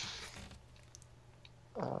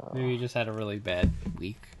 Maybe he just had a really bad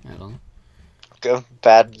week. I don't know. A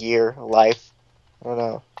bad year, life. I don't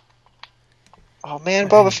know. Oh, man,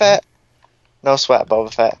 Boba Fett. No sweat,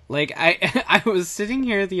 Boba Fett. Like, I was sitting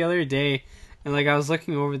here the other day, and, like, I was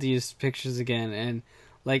looking over these pictures again, and,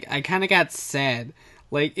 like, I kind of got sad.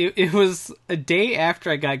 Like, it was a day after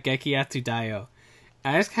I got Gekiatsu Daio.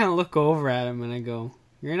 I just kind of look over at him and I go,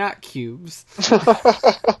 "You're not cubes."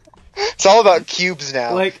 It's all about cubes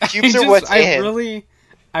now. Like, Cubes are what's in.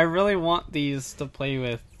 I really want these to play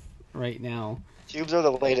with right now. Cubes are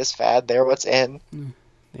the latest fad. They're what's in.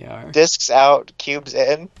 They are. Discs out, cubes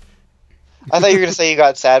in. I thought you were going to say you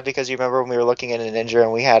got sad because you remember when we were looking at a Ninja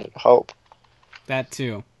and we had hope. That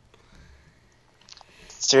too.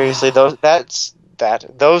 Seriously, those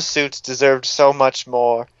suits deserved so much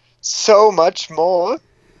more. So much more.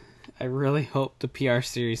 I really hope the PR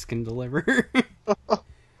series can deliver.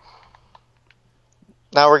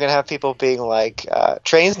 Now we're gonna have people being like,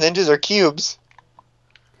 trains, ninjas, or cubes.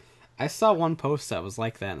 I saw one post that was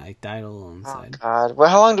like that and I died a little inside. Oh god. Well,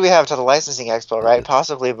 how long do we have to the licensing expo, right?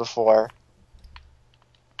 Possibly before.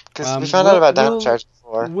 Because we found out about Dino Charge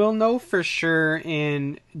before. We'll know for sure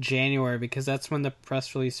in January because that's when the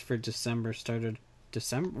press release for December started.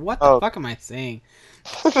 December? What the fuck am I saying?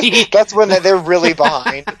 That's when they're really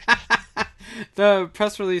behind. The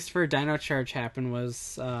press release for Dino Charge happened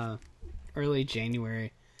was early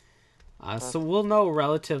January. So we'll know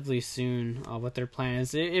relatively soon what their plan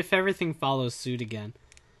is. If everything follows suit again.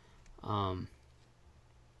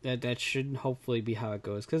 That should hopefully be how it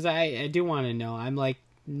goes. Because I do want to know. I'm like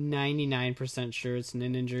 99% sure it's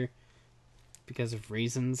Ninja because of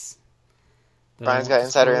reasons. Brian's got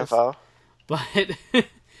insider info. But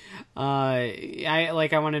I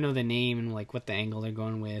want to know the name and like what the angle they're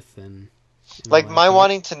going with and like my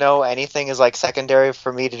wanting to know anything is like secondary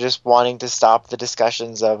for me to just wanting to stop the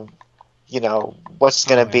discussions of what's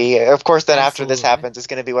going to be. Of course, then after this happens, it's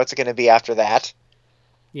going to be what's it going to be after that.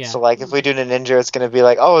 Yeah. So like if we do Ninja, it's going to be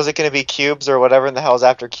like, oh, is it going to be cubes or whatever in the hell's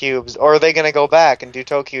after cubes, or are they going to go back and do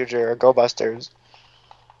Tokyuger or Go Busters?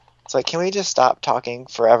 It's like, can we just stop talking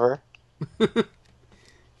forever?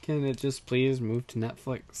 Can it just please move to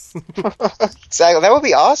Netflix? Exactly. That would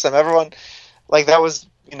be awesome. Everyone, like, that was,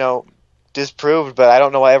 disproved, but I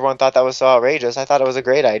don't know why everyone thought that was so outrageous. I thought it was a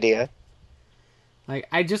great idea. Like,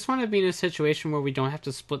 I just want to be in a situation where we don't have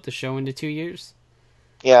to split the show into 2 years.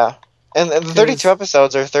 Yeah. And the 32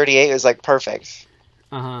 episodes or 38 is, like, perfect.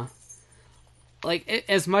 Uh-huh. Like,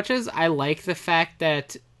 as much as I like the fact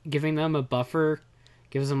that giving them a buffer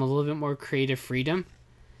gives them a little bit more creative freedom,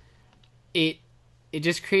 it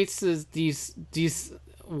just creates these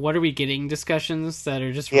what are we getting discussions that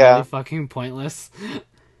are just really fucking pointless.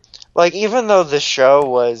 Like, even though the show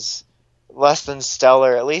was less than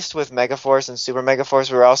stellar, at least with Megaforce and Super Megaforce,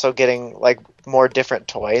 we were also getting, like, more different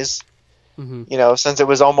toys. Mm-hmm. Since it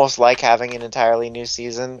was almost like having an entirely new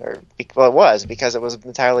season, it was, because it was an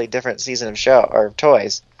entirely different season of show, or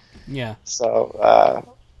toys. Yeah. So,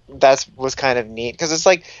 that was kind of neat, because it's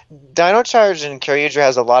like, Dino Charge and Kyoryuger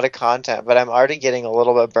has a lot of content, but I'm already getting a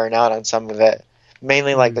little bit burnt out on some of it.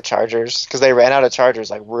 Mainly, like, the Chargers, because they ran out of Chargers,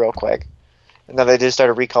 like, real quick. And then they just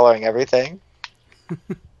started recoloring everything.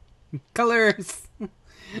 Colors!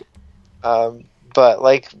 But,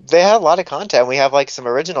 like, they had a lot of content. We have, like, some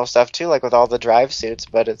original stuff, too, like, with all the drive suits,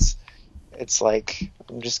 but it's like,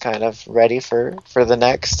 I'm just kind of ready for the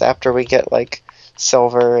next, after we get, like,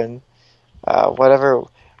 Silver and, whatever.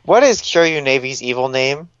 What is Kyoryu Navy's evil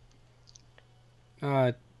name?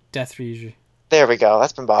 Death Fusion. There we go.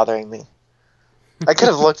 That's been bothering me. I could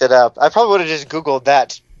have looked it up. I probably would have just Googled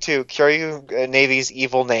that, too. Kyoryu Navy's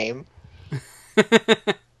evil name.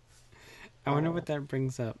 I wonder what that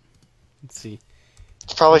brings up. Let's see.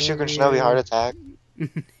 It's probably Shuken Shinobi Heart Attack.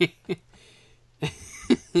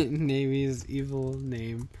 Navy's evil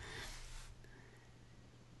name.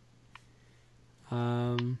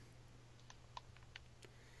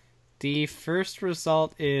 The first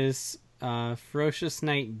result is Ferocious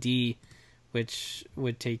Knight D, which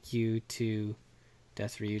would take you to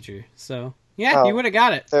Death Ryuger. So, yeah, you would have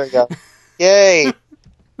got it. There we go. Yay!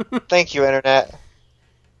 Thank you, Internet.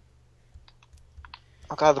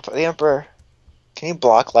 Oh god, the Emperor. Can you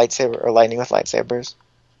block lightsaber or lightning with lightsabers?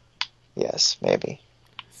 Yes, maybe.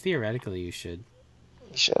 Theoretically, you should.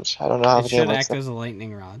 You should. I don't know how It the game should works. act as a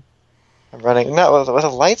lightning rod. I'm running. No, with a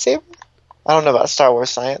lightsaber? I don't know about Star Wars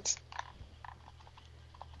science.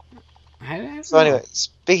 I don't So know. anyway,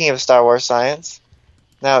 speaking of Star Wars science,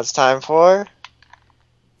 now it's time for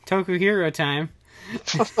Tokuhiro time.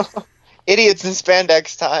 idiots in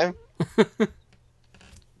spandex time.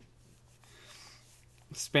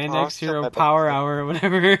 Spandex still Hero my bad. Power Hour or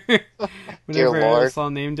whatever. Whatever Lord. else all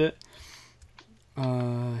named it.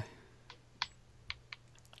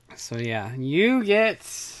 So yeah, you get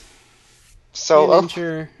So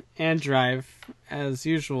Ninja and Drive as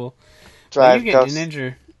usual. drive you get ghost,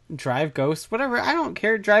 Ninja, Drive, Ghost, whatever. I don't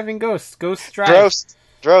care. Driving Ghost, Ghost Drive.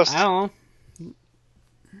 Drost, I don't know.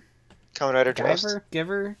 Kamen Rider Drost.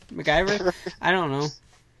 Giver, Giver, MacGyver. I don't know.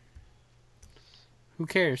 Who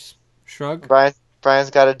cares? Shrug.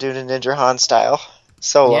 Brian's got to do the Ninja Han style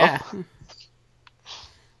solo. Yeah.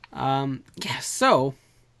 Yeah. So.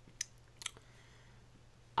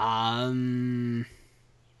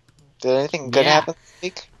 Did anything good Yeah. happen this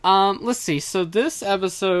week? Let's see. So this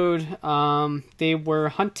episode, they were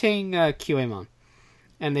hunting QAmon,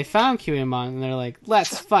 and they found QAmon, and they're like,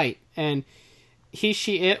 "Let's fight." And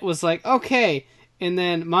it was like, "Okay." And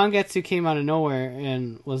then Mangetsu came out of nowhere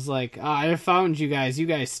and was like, "I found you guys. You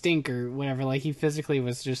guys stink," or whatever. Like he physically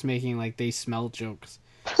was just making like they smell jokes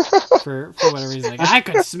for whatever reason. Like I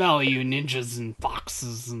could smell you, ninjas and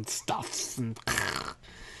foxes and stuffs and.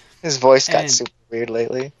 His voice got And- super weird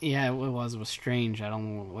lately. Yeah, it was strange. I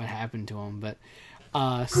don't know what happened to him, but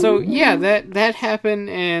so yeah, that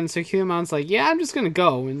happened, and so QAmon's like, yeah, I'm just gonna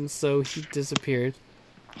go, and so he disappeared.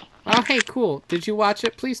 Oh, hey, cool. Did you watch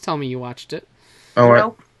it? Please tell me you watched it. Oh, what?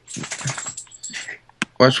 Nope.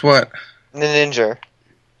 Watch what? The Ninja.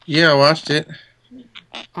 Yeah, I watched it.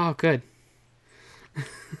 Oh, good. I'm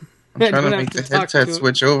I trying don't to have make to the talk headset to-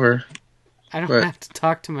 switch over. I don't But- have to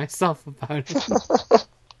talk to myself about it.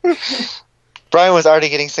 Brian was already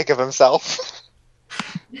getting sick of himself.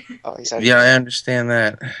 Oh, he's already. Yeah, I understand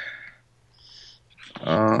that.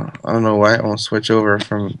 I don't know why it won't switch over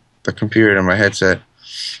from the computer to my headset.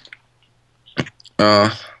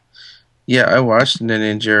 Yeah, I watched the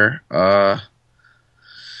Ninja.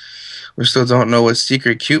 We still don't know what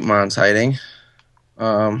secret Cutemon's hiding.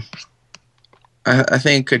 I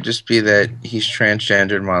think it could just be that he's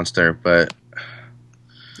transgendered monster, but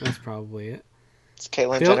That's probably it. It's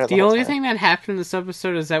Caitlyn Jenner. The whole only time. thing that happened in this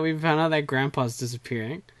episode is that we found out that Grandpa's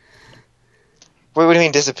disappearing. What do you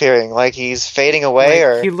mean disappearing? Like he's fading away,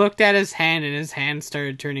 Like, or he looked at his hand, and his hand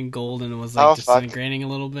started turning gold, and it was like Oh, fuck. disintegrating a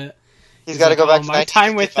little bit. he's got to like, go back "Oh, to my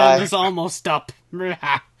time with them 1955. is almost up.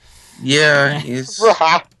 yeah, he's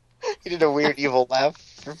He did a weird evil laugh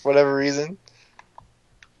for whatever reason.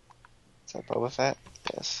 Is that Boba Fett?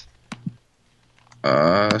 Yes.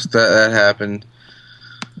 so that happened.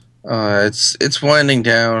 It's winding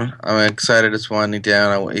down. I'm excited. It's winding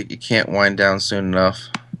down. It can't wind down soon enough.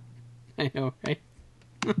 I know, right?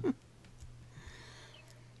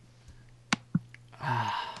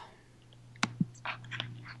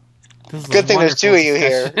 This is a Good thing there's two of wonderful you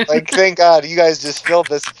here. discussion. Like, thank God you guys just filled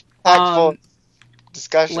this tactful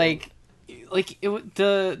discussion. like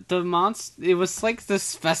the monster. It was like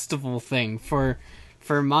this festival thing for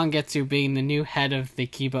Mangetsu being the new head of the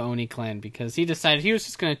Kiba Oni clan, because he decided he was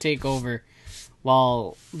just going to take over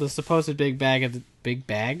while the supposed big bag Big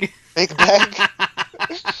bag.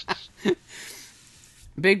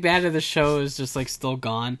 big bad of the show is just like still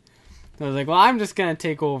gone. So I was like, well, I'm just gonna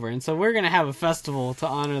take over, and so we're gonna have a festival to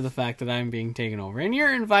honor the fact that I'm being taken over, and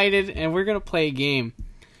you're invited, and we're gonna play a game.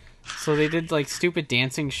 So they did like stupid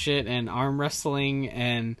dancing shit and arm wrestling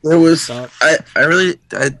and There was stuff.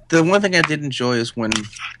 the one thing I did enjoy is when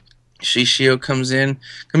Shishio comes in.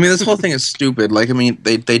 I mean, this whole thing is stupid. Like, I mean,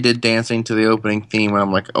 they did dancing to the opening theme, and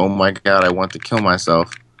I'm like, oh my god, I want to kill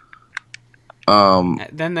myself.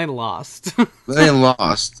 Then they lost. They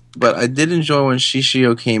lost, but I did enjoy when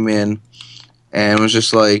Shishio came in and was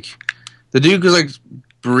just like, the dude was like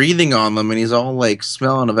breathing on them, and he's all like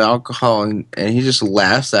smelling of alcohol, and he just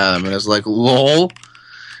laughs at him and is like, lol,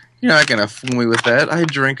 you're not gonna fool me with that. I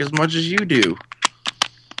drink as much as you do.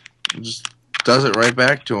 And just does it right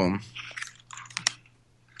back to him.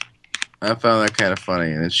 I found that kind of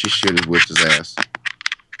funny, and then Shishio just whipped his ass.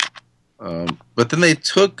 But then they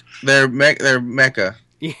took their mecha.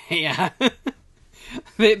 Yeah.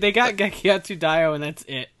 They got Gekiyatsu Daio, and that's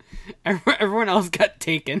it. Everyone else got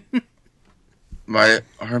taken. Our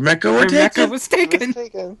mecha Her were mecha taken. was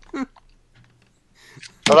taken.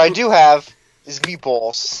 What I do have is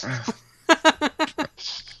meatballs.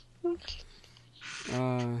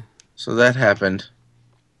 So that happened.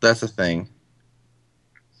 That's a thing.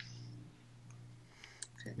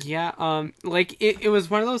 Yeah, like it was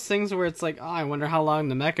one of those things where it's like, oh, I wonder how long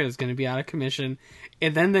the mecha is going to be out of commission,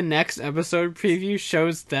 and then the next episode preview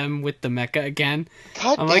shows them with the mecha again.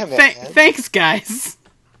 God I'm damn like, it, man. thanks, guys.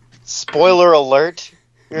 Spoiler alert.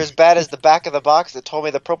 You're as bad as the back of the box that told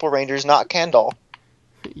me the Purple Ranger's not Kendall.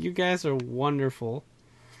 You guys are wonderful.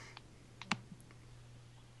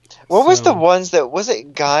 What was the ones that... Was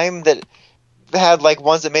it Gaim that had, like,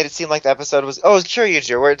 ones that made it seem like the episode was... Oh, it was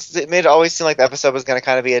Kyoryuger, where it made it always seem like the episode was going to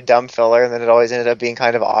kind of be a dumb filler, and then it always ended up being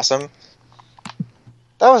kind of awesome.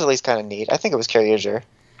 That was at least kind of neat. I think it was Kyoryuger.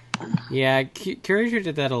 Yeah, Kyoryuger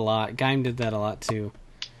did that a lot. Gaim did that a lot, too.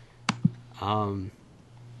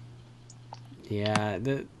 Yeah,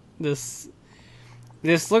 this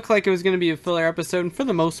looked like it was going to be a filler episode, and for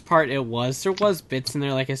the most part it was. There was bits in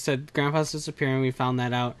there, like I said, Grandpa's disappearing, we found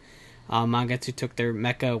that out. Mangetsu took their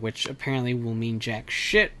mecha, which apparently will mean jack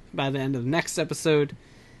shit by the end of the next episode.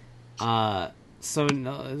 So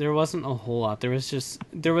no, there wasn't a whole lot. There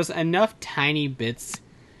was enough tiny bits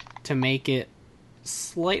to make it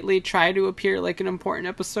slightly try to appear like an important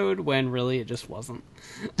episode, when really it just wasn't.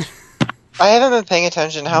 I haven't been paying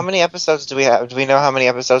attention. How many episodes do we have? Do we know how many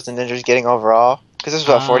episodes the Ninja's getting overall? Because this is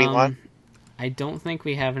about 41. I don't think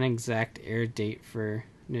we have an exact air date for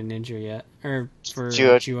Ninja yet, or for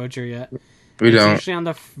Zyuohger yet. We don't. It's usually on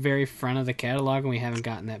the very front of the catalog, and we haven't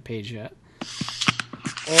gotten that page yet.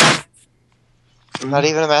 Yeah. Not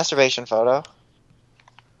even a masturbation photo.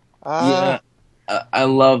 Yeah, I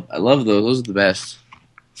love those. Those are the best.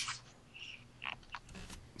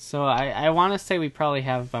 So I want to say we probably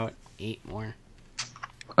have about 8 more.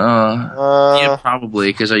 Yeah,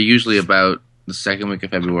 probably, because usually about the second week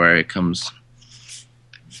of February it comes.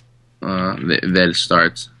 That it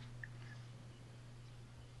starts.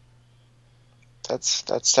 That's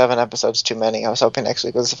 7 episodes too many. I was hoping next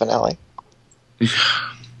week was the finale.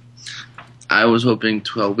 I was hoping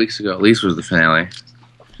 12 weeks ago at least was the finale.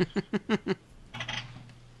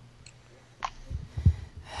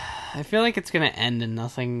 I feel like it's gonna end and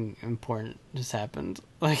nothing important just happened.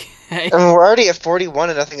 Like, I mean, we're already at 41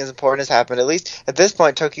 and nothing as important has happened. At least at this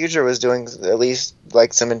point, Tokyuger was doing at least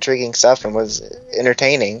like some intriguing stuff and was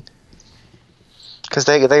entertaining. Because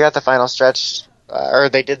they got the final stretch, or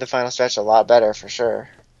they did the final stretch a lot better for sure.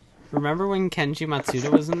 remember when Kenji Matsuda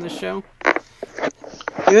was in the show?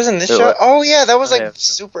 He was in this show? Oh yeah, that was like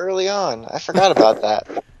super early on. I forgot about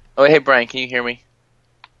that. Oh, hey Brian, can you hear me?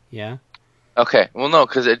 Yeah. Okay, well no,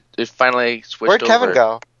 because it finally switched Where'd over. Kevin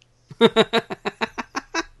go?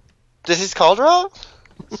 Does his Caldera?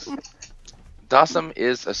 Dawson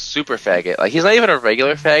is a super faggot. Like, he's not even a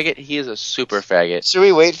regular faggot, he is a super faggot. Should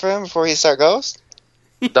we wait for him before he start Ghost?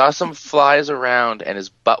 Dawson flies around and his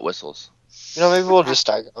butt whistles. You know, maybe we'll just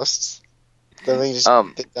start Ghosts. Then we can just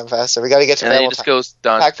get them faster. We gotta get to And then he Rebel just Time. goes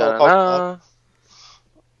dun Pack full dun of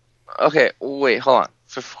dun. Okay, wait, hold on.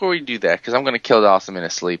 Before we do that, because I'm gonna kill Dawson in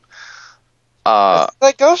his sleep.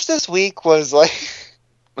 Like, Ghost this week was like...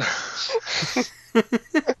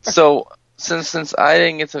 So, since I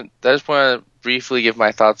didn't get to... I just want to briefly give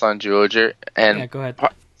my thoughts on Zyuohger, and Yeah, go ahead.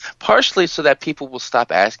 partially so that people will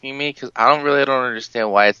stop asking me, because I don't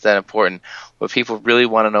understand why it's that important, but people really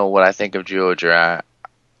want to know what I think of Zyuohger.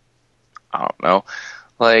 I don't know.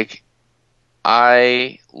 Like,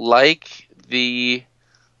 I like the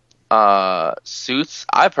suits.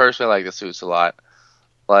 I personally like the suits a lot.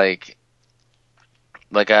 Like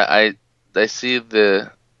I see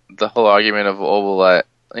the whole argument of like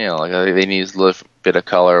they need a little bit of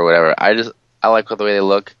color or whatever. I like the way they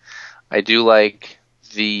look. I do like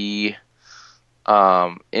the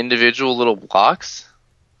individual little blocks,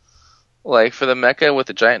 like for the mecha with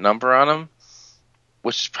the giant number on them,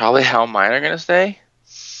 which is probably how mine are gonna stay.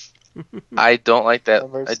 I don't like that.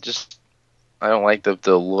 I don't like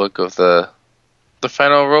the look of the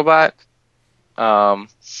final robot.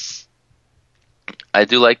 I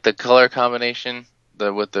do like the color combination,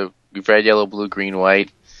 with the red, yellow, blue, green, white.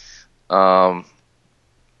 That's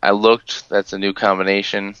a new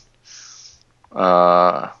combination.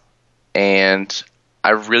 And I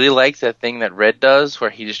really like that thing that Red does, where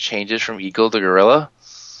he just changes from eagle to gorilla,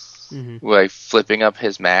 like flipping up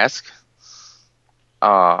his mask.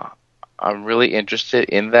 I'm really interested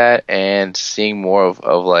in that and seeing more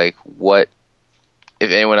of like what,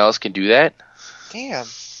 if anyone else can do that. Damn.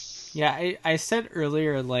 Yeah, I said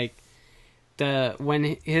earlier, like,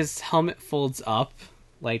 when his helmet folds up,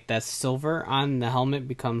 like that silver on the helmet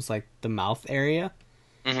becomes like the mouth area,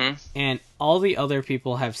 Mm-hmm. and all the other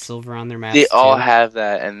people have silver on their masks. They all too. have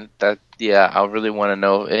that, and that, yeah, I really want to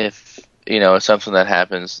know if, it's something that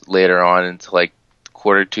happens later on into, like,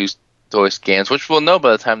 quarter two toy scans, which we'll know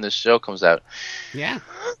by the time this show comes out. Yeah.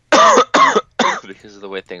 Because of the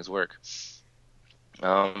way things work.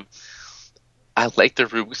 I like the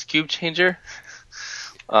Rubik's Cube changer.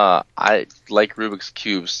 I like Rubik's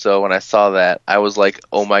Cubes, so when I saw that, I was like,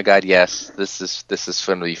 "Oh my god, yes, this is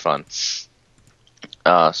going to be fun."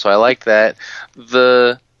 So I like that.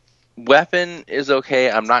 The weapon is okay.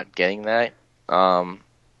 I'm not getting that.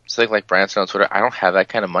 So like Branson on Twitter, I don't have that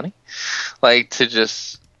kind of money, like to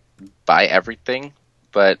just buy everything.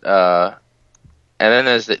 But and then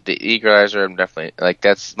there's the equalizer. I'm definitely like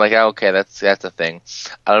that's like okay, that's a thing.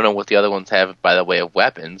 I don't know what the other ones have by the way of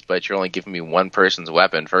weapons, but you're only giving me one person's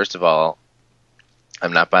weapon. First of all,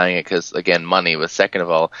 I'm not buying it because again, money. But second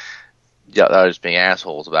of all, they're just being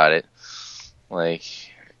assholes about it. Like,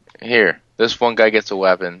 here, this one guy gets a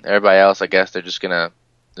weapon. Everybody else, I guess, they're just gonna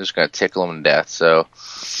tickle him to death. So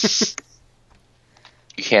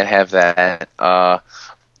you can't have that.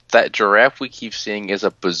 That giraffe we keep seeing is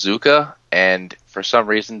a bazooka, and for some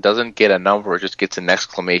reason doesn't get a number; it just gets an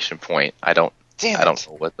exclamation point. I don't know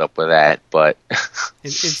what's up with that, but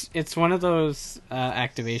it's one of those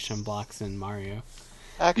activation blocks in Mario.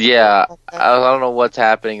 Yeah, I don't know what's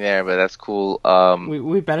happening there, but that's cool.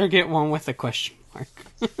 We better get one with a question mark.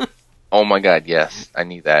 Oh my god, yes, I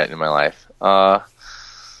need that in my life.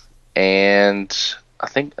 And I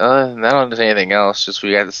think I don't know if there's anything else. Just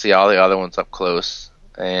we got to see all the other ones up close,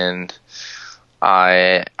 and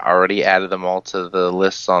I already added them all to the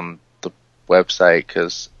lists on the website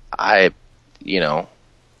because I, do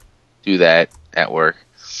that at work.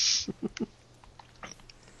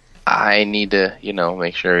 I need to,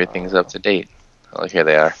 make sure everything's up to date. Oh, here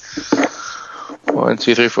they are. 1,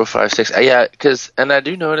 2, 3, 4, 5, 6. Yeah, and I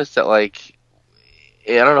do notice that, like,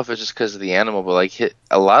 I don't know if it's just because of the animal, but like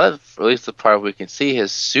a lot of, at least the part we can see,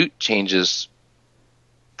 his suit changes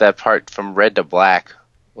that part from red to black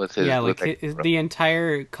with his. Yeah, like the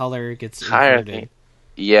entire color gets inverted.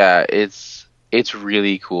 Yeah, it's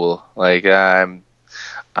really cool. Like I'm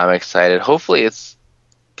excited. Hopefully, it's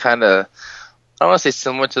kind of. I don't want to say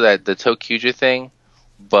similar to the Tokuja thing,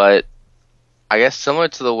 but I guess similar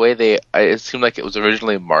to the way it seemed like it was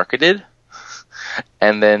originally marketed,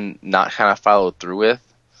 and then not kind of followed through with.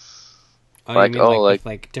 Oh, like,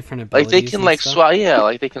 like different abilities. Like they can swap,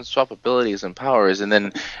 like they can swap abilities and powers,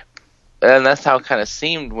 and that's how it kind of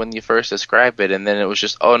seemed when you first described it, and then it was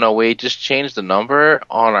just, oh no, wait, just change the number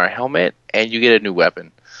on our helmet, and you get a new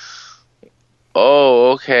weapon.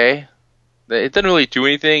 Oh, okay. It doesn't really do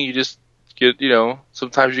anything. You just get,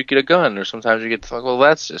 sometimes you get a gun, or sometimes you get the well,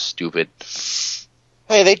 that's just stupid.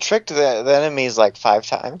 Hey, they tricked the enemies like 5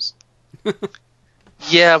 times.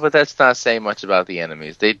 Yeah, but that's not saying much about the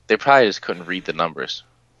enemies. They probably just couldn't read the numbers.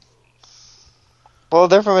 Well,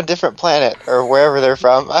 they're from a different planet, or wherever they're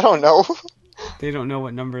from. I don't know. They don't know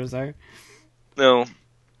what numbers are. No.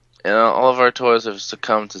 And all of our toys have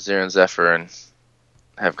succumbed to Zero and Zephyr and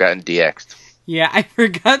have gotten DX'd. Yeah, I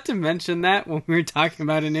forgot to mention that when we were talking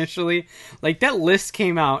about it initially. Like, that list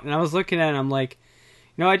came out, and I was looking at it, and I'm like,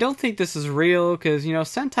 I don't think this is real, because,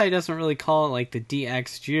 Sentai doesn't really call it, like, the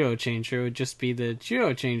DX Judo Changer. It would just be the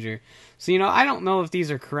Judo Changer. So, I don't know if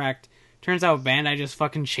these are correct. Turns out Bandai just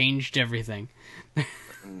fucking changed everything. I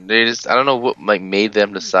don't know what, made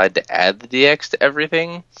them decide to add the DX to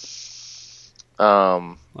everything.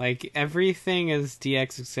 Like, everything is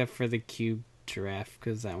DX except for the Cube Giraffe,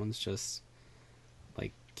 because that one's just...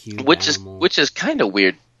 Which is kind of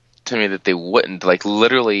weird to me that they wouldn't, like,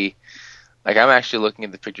 literally, like, I'm actually looking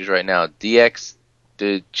at the pictures right now. DX,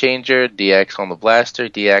 the changer, DX on the blaster,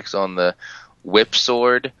 DX on the whip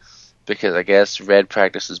sword, because I guess Red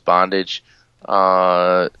practices bondage.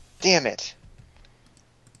 Damn it.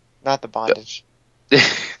 Not the bondage.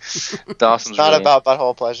 Dawson's not really about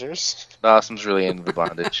butthole pleasures. Dawson's really into the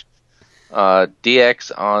bondage.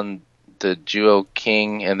 DX on the Duo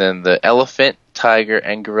King, and then the elephant, tiger,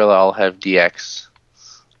 and gorilla all have DX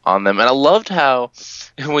on them. And I loved how,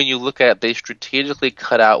 when you look at it, they strategically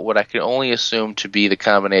cut out what I can only assume to be the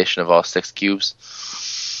combination of all 6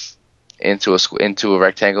 cubes into a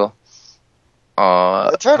rectangle.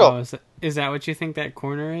 The turtle. Oh, is that what you think that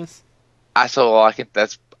corner is? I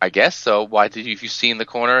guess so. Why did you seen the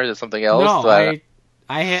corner? Is it something else? No, I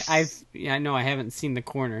haven't seen the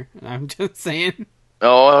corner. I'm just saying.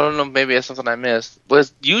 Oh, I don't know. Maybe it's something I missed.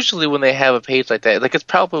 But usually when they have a page like that, like it's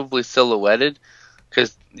probably silhouetted,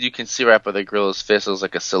 because you can see right by the gorilla's fist, it was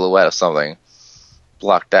like a silhouette of something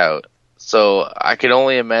blocked out. So I could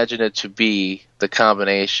only imagine it to be the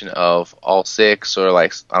combination of all six, or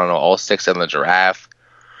like, I don't know, all six and the giraffe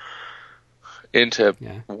into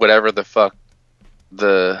Yeah. whatever the fuck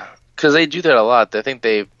because they do that a lot. I think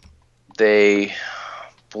they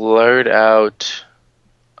blurred out.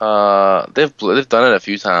 They've done it a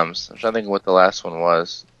few times. I'm trying to think of what the last one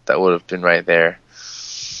was that would have been right there.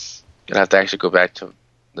 I'd have to actually go back to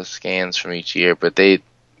the scans from each year, but they'll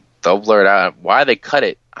blur it out. Why they cut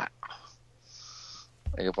it?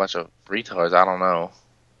 Like a bunch of retards. I don't know,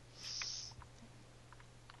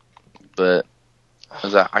 but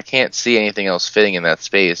 'cause I can't see anything else fitting in that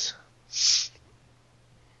space.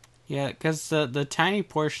 Yeah, because the tiny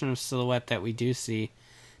portion of silhouette that we do see,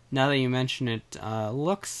 now that you mention it,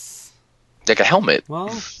 looks... Like a helmet.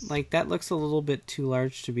 Well, like, that looks a little bit too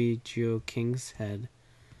large to be Geo King's head.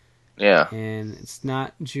 Yeah. And it's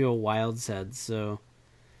not Geo Wild's head, so...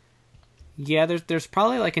 Yeah, there's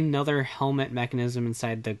probably, like, another helmet mechanism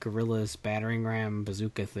inside the Gorilla's battering ram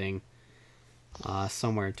bazooka thing.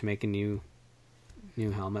 Somewhere to make a new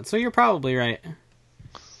helmet. So you're probably right.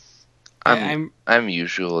 I'm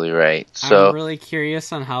usually right. So I'm really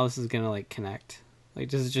curious on how this is gonna like connect. Like,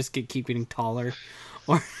 does it just keep getting taller,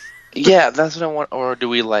 or yeah, that's what I want. Or do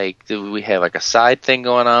we have like a side thing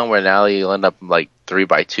going on where now you'll end up like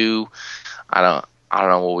 3x2? I don't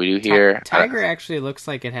know what we do here. Tiger actually looks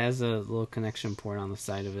like it has a little connection port on the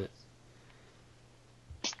side of it.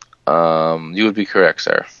 You would be correct,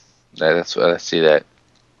 sir. That's what I see that.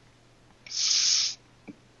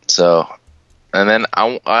 So, and then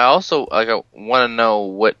I also like I want to know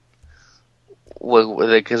what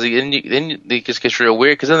because then it just gets real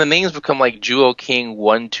weird because then the names become like Jewel King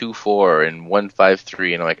 124 and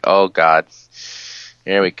 153 and I'm like, oh god,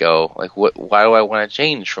 here we go. Like why do I want to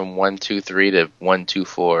change from 123 to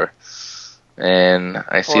 124? And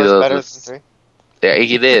I see those. Better than 3. Yeah,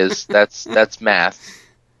 it is. That's math.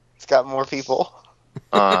 It's got more people.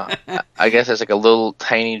 I guess it's like a little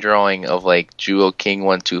tiny drawing of like Jewel King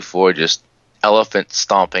 124 just elephant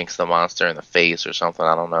stomping the monster in the face or something.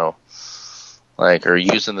 I don't know. Like, or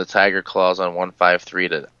using the tiger claws on 153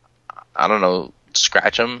 to, I don't know,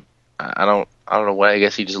 scratch him. I don't know what. I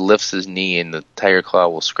guess he just lifts his knee and the tiger claw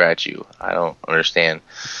will scratch you. I don't understand.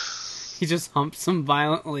 He just humps him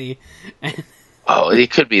violently. Oh, it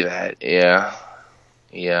could be that. Yeah.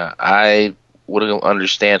 I wouldn't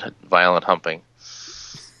understand violent humping.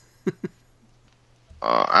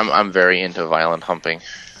 I'm very into violent humping.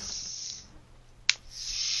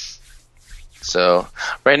 So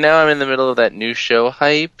right now I'm in the middle of that new show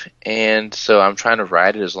hype, and so I'm trying to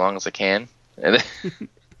ride it as long as I can. And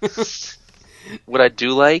what I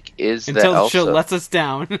do like is until that the show also, lets us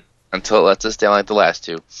down. until it lets us down like the last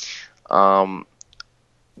two.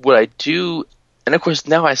 What I do, and of course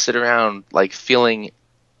now I sit around like feeling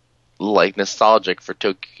like nostalgic for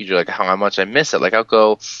Tokujo, like how much I miss it. Like I'll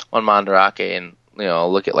go on Mandarake and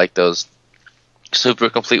I'll look at like those Super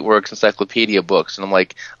Complete Works encyclopedia books, and I'm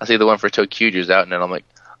like, I see the one for Tokujo's out, and then I'm like,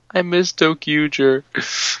 I miss Tokujo.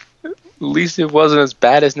 At least it wasn't as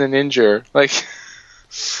bad as Ninja. Like,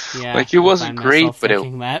 Yeah, like it wasn't great, but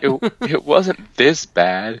that. it wasn't this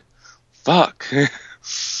bad. Fuck.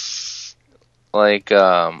 Like,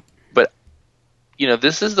 but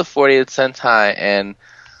this is the 40th Sentai, and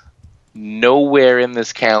nowhere in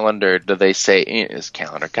this calendar do they say in this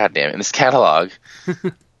catalog.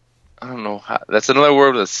 I don't know how. That's another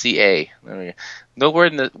word with a CA. Nowhere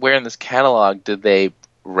in this catalog did they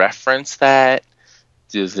reference that.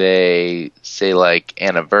 Do they say like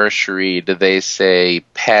anniversary? Do they say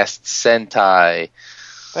past Sentai?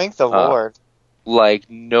 Thank the Lord. Like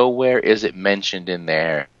nowhere is it mentioned in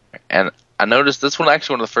there. And I noticed this one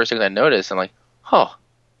actually one of the first things I noticed. I'm like, oh,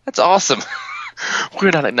 that's awesome.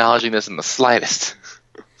 We're not acknowledging this in the slightest.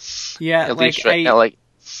 Yeah, At least right now, like.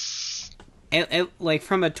 Like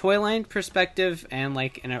from a Toyland perspective and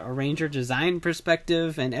like a Ranger design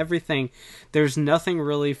perspective and everything, there's nothing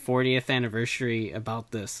really 40th anniversary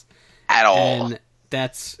about this At all. And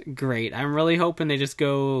that's great. I'm really hoping they just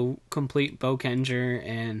go complete Bokenger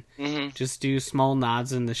and just do small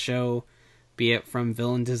nods in the show, be it from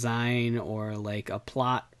villain design or like a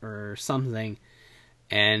plot or something,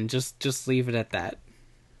 and just leave it at that.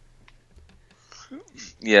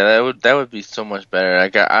 Yeah, that would be so much better.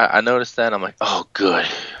 Like I noticed that, I'm like, oh, good.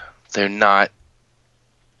 They're not,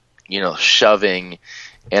 shoving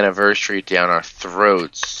anniversary down our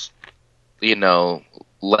throats.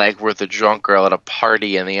 Like we're the drunk girl at a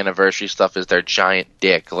party, and the anniversary stuff is their giant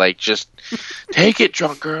dick. Like, just take it,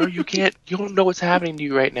 drunk girl. You don't know what's happening to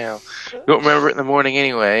you right now. You don't remember it in the morning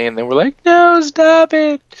anyway. And then we're like, no, stop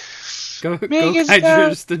it. Go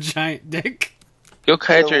Kaiju's the giant dick.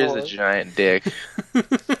 Gokaiger is a Lord. giant dick.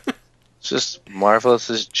 It's just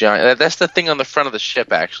Marvelous's giant. That's the thing on the front of the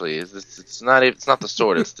ship. Actually, is it's not the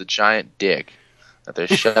sword. It's the giant dick that they're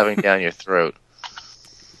shoving down your throat.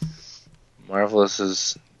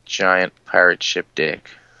 Marvelous's giant pirate ship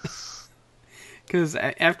dick. Because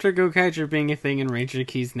after Gokaiger being a thing and Ranger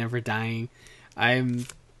Keys never dying, I'm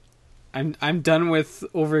done with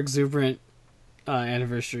overexuberant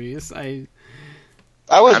anniversaries. I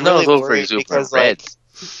was I'm really not worried overexuberant because Reds.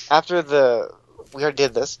 after we already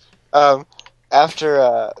did this. After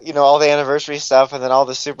all the anniversary stuff and then all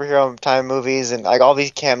the superhero time movies and like all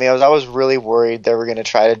these cameos, I was really worried they were gonna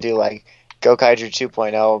try to do like Gokaiger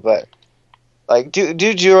 2.0, but like do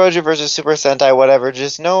Zyuroja versus Super Sentai, whatever.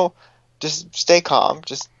 Just stay calm.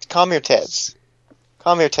 Just calm your tits.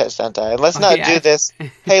 Calm your tits, Sentai. And let's not Okay, do this.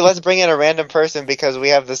 Hey, let's bring in a random person because we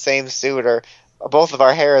have the same suit or both of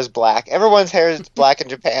our hair is black. Everyone's hair is black in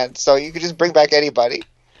Japan, so you could just bring back anybody.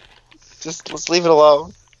 Just let's leave it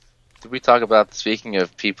alone. Did we talk about, speaking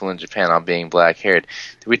of people in Japan on being black haired,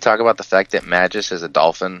 did we talk about the fact that Magus is a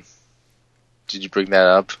dolphin? Did you bring that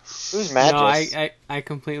up? Who's Magus? No, I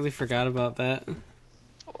completely forgot about that.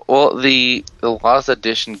 Well, the Lost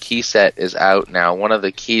Edition key set is out now. One of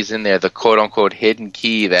the keys in there, the quote-unquote hidden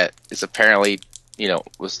key that is apparently,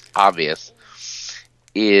 was obvious,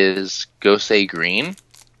 is Gosei Green.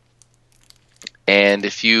 And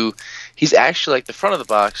he's actually, like, the front of the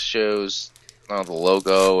box shows the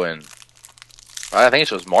logo, and I think it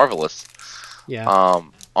shows Marvelous. Yeah.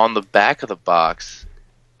 On the back of the box,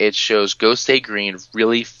 it shows Gosei Green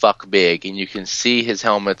really fuck big, and you can see his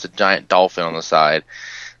helmet's a giant dolphin on the side.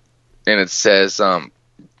 And it says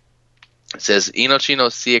Inochi no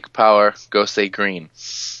Seek Power Gosei Green.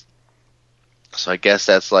 So I guess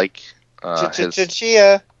that's like his...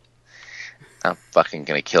 Chia. I'm fucking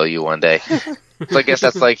gonna kill you one day. So I guess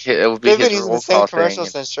that's like it would be They've been his using roll the same call commercial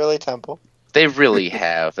thing. since Shirley Temple. They really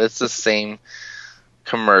have. It's the same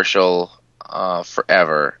commercial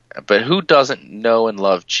forever. But who doesn't know and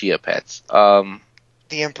love Chia Pets? The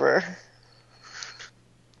Emperor.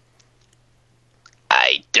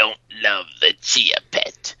 I don't love the Chia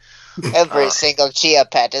Pet. Every single Chia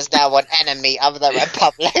Pet is now an enemy of the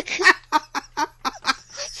Republic.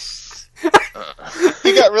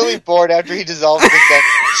 He got really bored after he dissolved the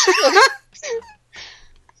sentence.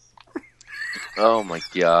 Oh my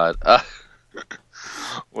god.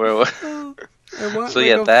 Where? I want So, like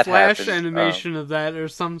yeah, a that flash happened. animation of that or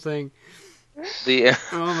something. The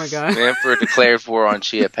Oh my god. the Emperor declared war on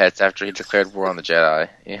Chia Pets after he declared war on the Jedi.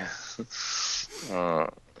 Yeah.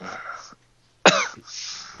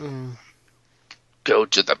 Mm. Go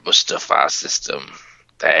to the Mustafa system.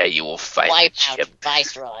 There you will fight Wipe the out chip.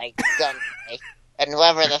 Viceroy, Gunray, and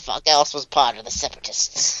whoever the fuck else was part of the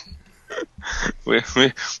Separatists. We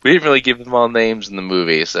didn't really give them all names in the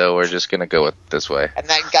movie, so we're just gonna go with this way. And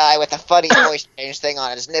that guy with the funny voice change thing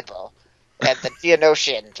on his nipple. And the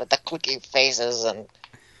Geonosians with the clicky faces and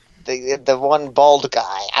the one bald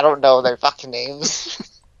guy. I don't know their fucking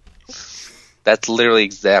names. That's literally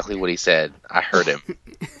exactly what he said. I heard him.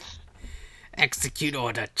 Execute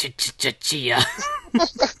order, Chia.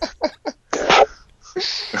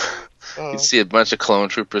 You see a bunch of clone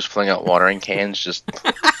troopers pulling out watering cans, just.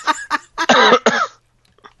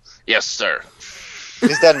 Yes, sir.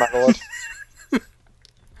 He's dead, my lord.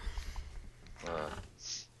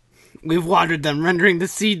 We've watered them, rendering the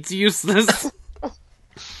seeds useless.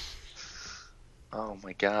 Oh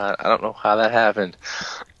my god, I don't know how that happened.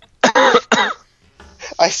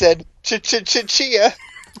 I said, Chia.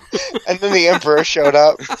 And then the Emperor showed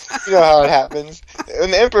up. You know how it happens.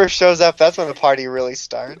 When the Emperor shows up, that's when the party really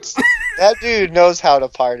starts. That dude knows how to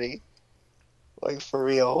party. Like, for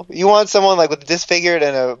real. You want someone, like, with disfigured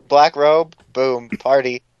and a black robe? Boom.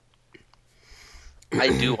 Party. I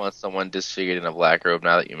do want someone disfigured in a black robe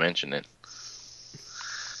now that you mention it.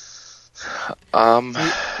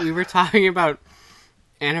 We were talking about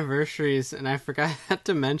anniversaries, and I forgot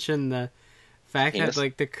to mention the fact Penis? that,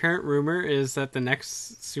 like, the current rumor is that the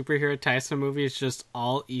next superhero Tyson movie is just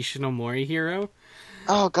all Ishinomori hero.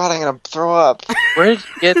 Oh, God, I'm gonna throw up. Where did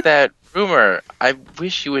you get that rumor? I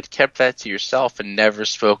wish you had kept that to yourself and never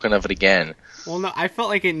spoken of it again. Well, no, I felt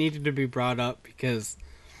like it needed to be brought up because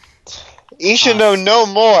You should know no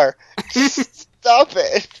more. Stop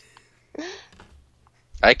it.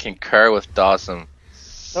 I concur with Dawson.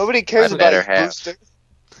 Nobody cares I about better your have. booster.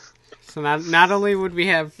 so not only would we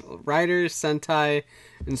have Riders, Sentai,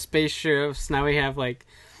 and spaceships, now we have like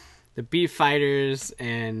the Beat Fighters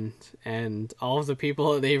and all of the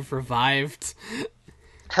people that they've revived.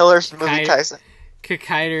 Hiller's movie, Kai- Tyson.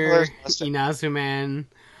 Kakaider, Where's Buster? Inazuman.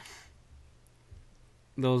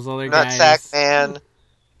 those other guys. Nutsack Man.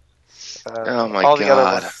 Oh my all the other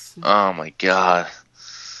god. ones. Oh my god.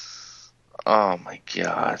 Oh my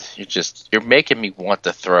god. You're making me want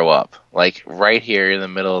to throw up. Like right here in the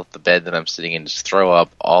middle of the bed that I'm sitting in, just throw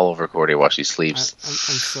up all over Cordy while she I'm sleeps.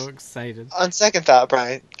 so excited. On second thought,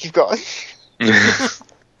 Brian, keep going.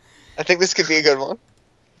 I think this could be a good one.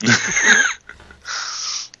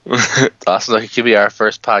 Also, it could be our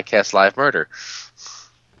first podcast live murder.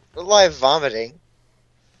 Live vomiting.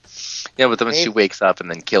 Yeah, but then she Maybe. wakes up and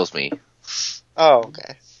then kills me. Oh,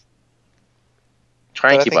 okay.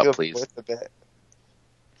 Try and But I keep think up, it'll be please. worth a bit.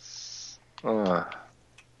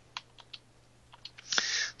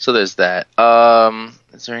 So there's that.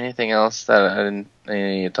 Is there anything else that I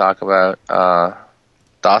need to talk about?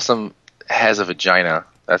 Dawson has a vagina.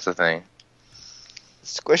 That's the thing.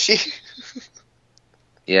 Squishy.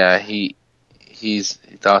 Yeah,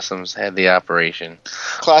 Dawson's had the operation.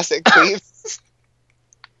 Classic Cleve.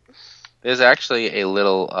 There's actually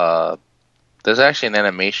there's actually an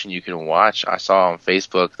animation you can watch. I saw on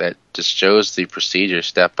Facebook that just shows the procedure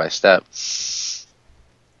step by step.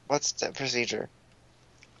 What's the procedure?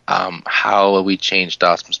 How we change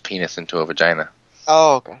Dawson's penis into a vagina.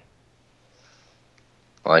 Oh, okay.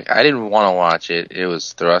 Like, I didn't want to watch it. It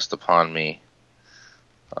was thrust upon me.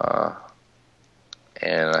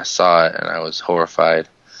 And I saw it, and I was horrified.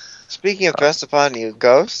 Speaking of thrust upon you,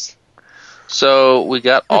 Ghost. So, we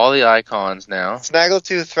got all the icons now.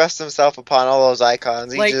 Snaggletooth thrust himself upon all those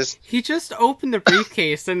icons. He just opened the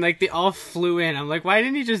briefcase and like they all flew in. I'm like, why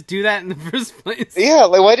didn't he just do that in the first place? Yeah,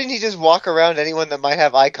 like why didn't he just walk around anyone that might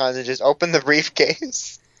have icons and just open the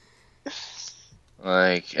briefcase?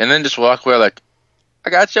 Like, and then just walk away like, I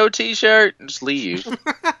got your t-shirt, and just leave.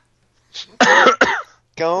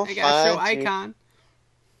 Go I got your find icon.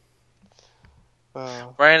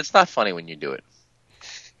 Oh. Brian, it's not funny when you do it.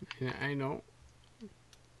 Yeah, I know.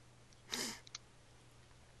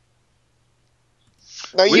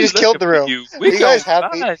 No, you just killed the room. Are you guys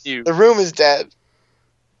happy? The room is dead.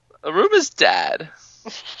 The room is dead.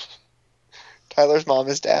 Tyler's mom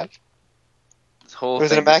is dead. This whole It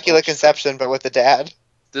was an thing- immaculate conception, but with the dad.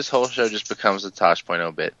 This whole show just becomes a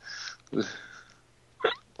Tosh.0 bit.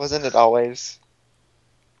 Wasn't it always?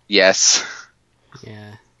 Yes.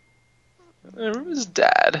 Yeah. The room is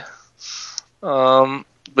dead.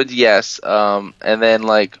 But yes, and then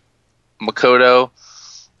like Makoto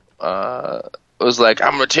was like,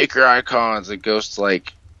 I'm gonna take your icons, and Ghost's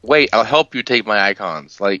like, wait, I'll help you take my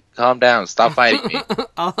icons. Like, calm down, stop fighting me.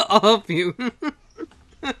 I'll help you.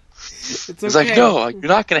 It's okay. He's like, no, you're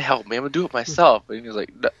not gonna help me, I'm gonna do it myself. And he's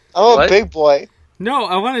like, no, I'm what? a big boy. No,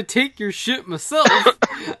 I want to take your shit myself.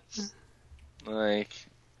 Like,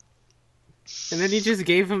 And then he just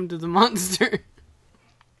gave him to the monster.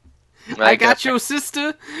 I like, got your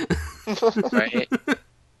sister. right?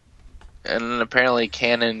 And then apparently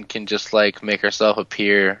Canon can just like make herself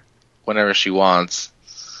appear whenever she wants.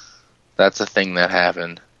 That's a thing that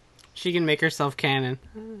happened. She can make herself canon.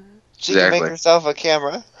 She can Exactly. make herself a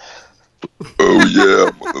camera. Oh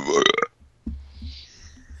yeah, motherfucker.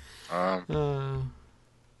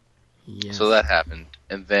 Yes. So that happened,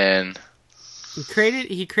 and then he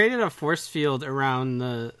created a force field around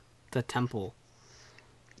the temple,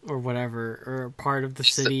 or whatever, or part of the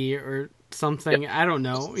city, or something. I don't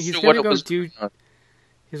know. He's What gonna it go was do. going on.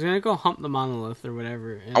 He's gonna go hump the monolith or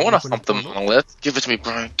whatever. and I want to open a hump the portal. monolith. Give it to me,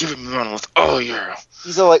 Brian. Give it me, monolith. Oh yeah.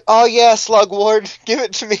 He's all like, oh yeah, Slug Ward, give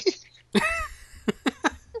it to me.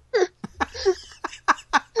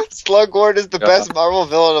 Slug Ward is the best Marvel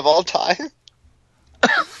villain of all time.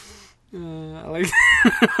 I like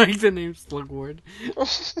I like the name Slugward.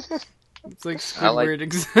 It's like Squidward,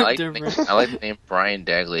 except I like different. the name Brian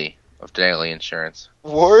Dagley of Dagley Insurance.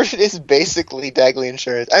 Ward is basically Dagley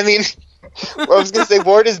Insurance. I mean, I was gonna say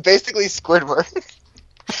Ward is basically Squidward.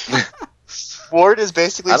 Ward is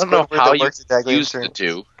basically I don't know Squidward how that you works at Dagley used the Insurance.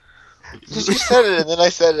 two. You said it, and then I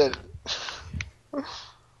said it.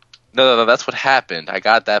 No, that's what happened. I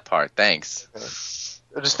got that part. Thanks.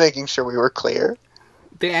 I'm just making sure we were clear.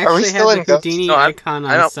 They Are we actually still had in the Houdini No, icon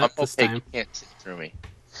I on don't. set I'm this okay. time. You can't see through me.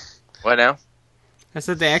 What now? I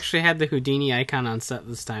said they actually had the Houdini icon on set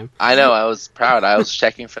this time. I know. I was proud. I was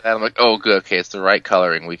checking for that. I'm like, oh, good. Okay, it's the right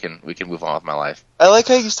coloring. We can move on with my life. I like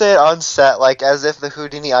how you say it on set, like as if the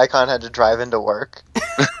Houdini icon had to drive into work.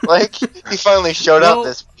 Like he finally showed Well- up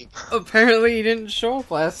this week. Apparently, he didn't show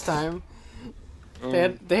up last time. They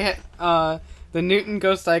had the Newton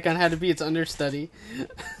Ghost icon had to be its understudy.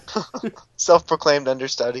 Self-proclaimed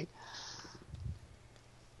understudy.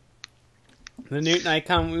 The Newton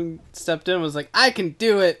icon when we stepped in was like, I can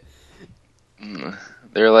do it.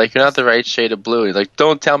 They're like, you're not the right shade of blue. He's like,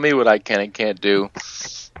 don't tell me what I can and can't do.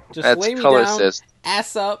 Just That's lay me color down, assist.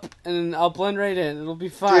 ass up, and I'll blend right in. It'll be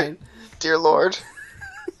fine. Dear Lord.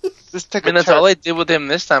 This took I mean, a that's turn. all I did with him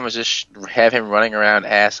this time was just have him running around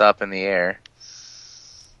ass up in the air.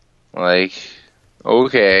 Like,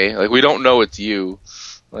 okay. Like, we don't know it's you.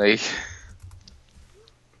 Like,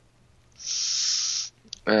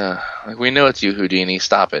 like we know it's you, Houdini.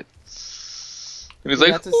 Stop it. And he's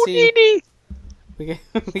We like, got to see- Houdini!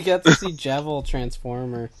 We got to see Javel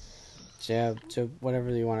transform or Jab to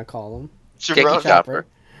whatever you want to call him. Geki Jabroni. Chopper.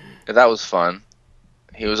 That was fun.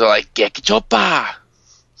 He was all like, Geki Chopper!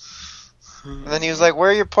 And then he was like,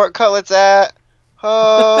 where are your pork cutlets at?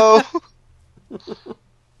 Oh!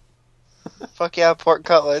 Fuck yeah, pork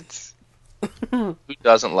cutlets. Who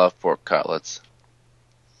doesn't love pork cutlets?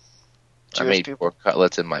 I Jewish made people. pork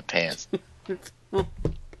cutlets in my pants.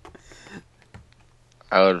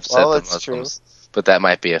 I would have said Well, the it's true. Muslims, but that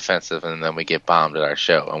might be offensive, and then we get bombed at our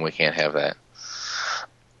show, and we can't have that.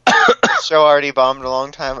 Show already bombed a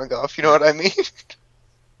long time ago, if you know what I mean.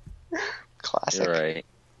 Classic. You're right.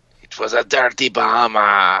 It was a dirty bomber.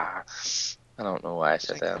 I don't know why I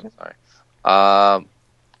said that. I'm sorry.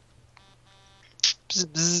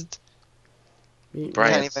 Bzz, bzz.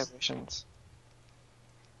 Brian. Tiny vibrations.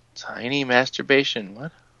 Tiny masturbation.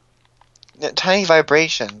 What? Yeah, tiny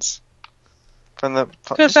vibrations. From the...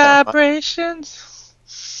 Good vibrations.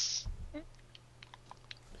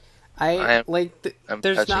 I I'm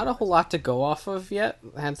there's touching not a whole lot to go off of yet.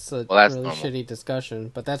 That's a Well, that's really normal. shitty discussion,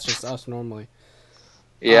 but that's just us normally.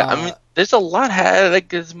 Yeah, Uh, I mean, there's a lot. Like,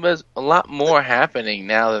 there's a lot more happening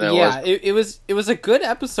now than there Yeah, was. it was a good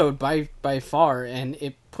episode by far, and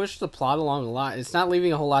it pushed the plot along a lot. It's not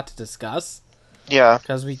leaving a whole lot to discuss Yeah.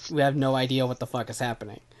 because we have no idea what the fuck is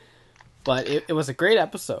happening. But it was a great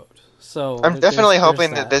episode. So I'm definitely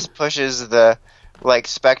hoping that this pushes the, like,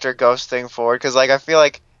 Spectre Ghost thing forward, because, like, I feel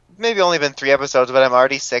like maybe only been 3 episodes, but I'm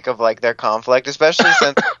already sick of, like, their conflict, especially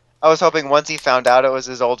since I was hoping once he found out it was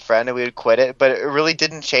his old friend and we would quit it, but it really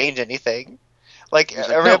didn't change anything. Like, He's like,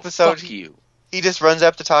 every "No, episode, fuck you." he just runs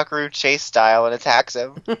up to Takaru Chase style and attacks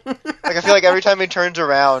him. Like, I feel like every time he turns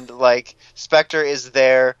around, like, Spectre is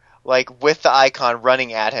there, like, with the icon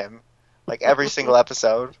running at him. Like, every single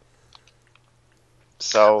episode.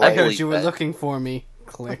 So, I like, heard believe you were that. looking for me.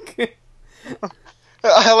 Click.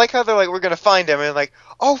 I like how they're like, we're gonna find him, and like,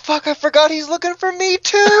 oh fuck, I forgot he's looking for me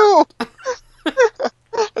too!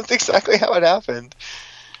 That's exactly how it happened.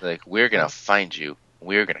 Like, we're gonna find you.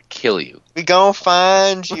 We're gonna kill you. We gon'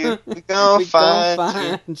 find you. We gon' We find,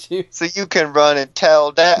 gonna find you. So you can run and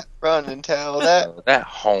tell that. Run and tell that. That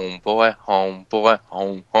homeboy, homeboy.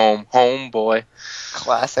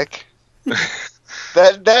 Classic.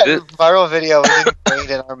 That This- viral video is ingrained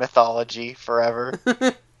in our mythology forever.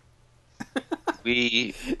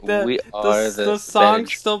 We are The song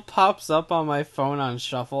bench. still pops up on my phone on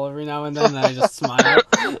shuffle every now and then, and I just smile.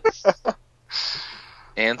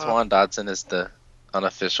 Antoine Dodson is the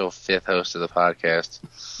unofficial 5th host of the podcast.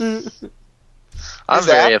 I'm Is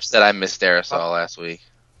very that- upset I missed Aerosol last week.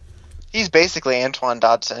 He's basically Antoine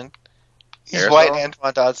Dodson. He's Aerosol? white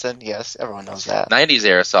Antoine Dodson. Yes, everyone knows that. 90s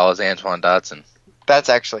Aerosol is Antoine Dodson. That's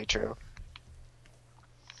actually true.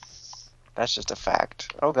 That's just a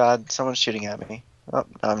fact. Oh god, someone's shooting at me. Oh,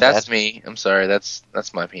 no, I'm That's dead. me. I'm sorry. That's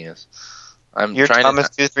my penis. I'm You're trying Thomas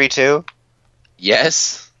to. 232.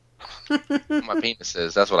 Yes. My penis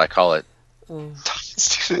is. That's what I call it.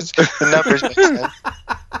 The numbers make sense.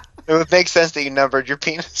 It would make sense that you numbered your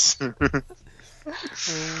penis.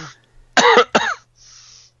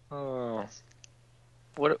 Oh.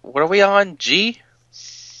 What are we on? G?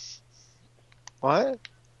 What?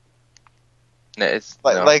 No, it's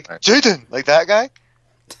Like, no, like I- Jaden, like that guy?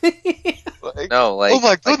 Like, no, like oh my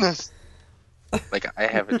like- goodness! Like, I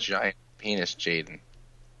have a giant penis, Jaden.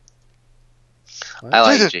 What? I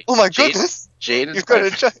like Jaden, Jaden. oh my Jaden- goodness! Jaden's You've got my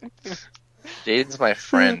a giant. penis. Jaden's my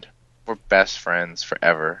friend. We're best friends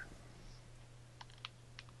forever.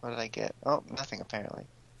 What did I get? Oh, nothing apparently.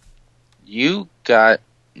 You got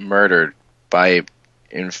murdered by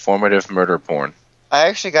informative murder porn. I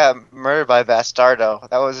actually got murdered by Bastardo.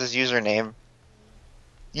 That was his username.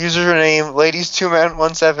 Username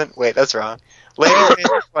ladies2man17. Wait, that's wrong.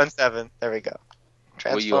 Ladies17. There we go.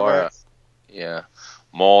 Well, you are. Transformers. Yeah.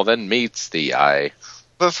 More than meets the eye.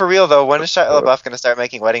 But for real though, when is Shia LaBeouf going to start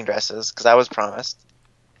making wedding dresses? Because I was promised.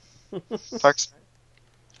 Parks.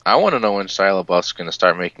 I want to know when Shia LaBeouf's going to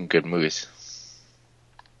start making good movies.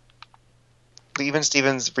 The Even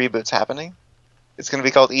Stevens reboot's happening. It's going to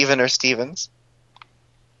be called Even or Stevens.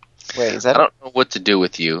 Wait, is I that? don't know what to do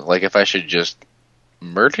with you. Like, if I should just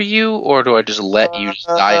murder you, or do I just let you just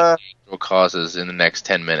die of natural causes in the next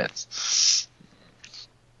 10 minutes?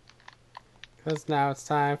 Because now it's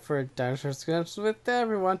time for Dinosaur Scripts with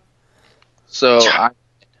everyone. So,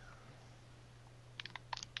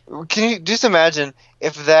 Can you just imagine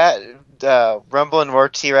if that Rumble and Roar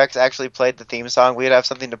T-Rex actually played the theme song? We'd have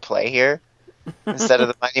something to play here instead of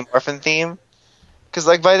the Mighty Morphin theme. Because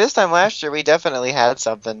like by this time last year, we definitely had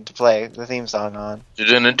something to play the theme song on.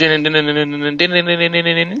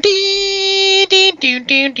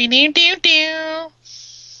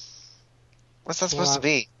 What's that supposed to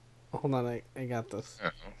be? Hold on, I got this.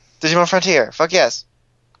 Digimon Frontier. Fuck yes.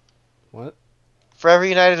 What? Forever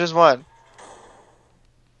United as one.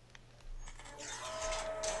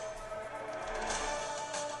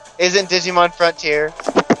 Isn't Digimon Frontier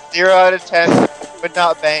 0 out of 10 would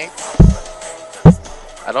not bang?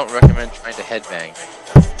 I don't recommend trying to headbang.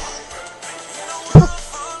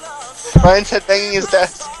 Ryan's headbanging his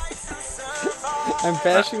desk. I'm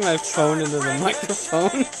bashing my phone into the microphone.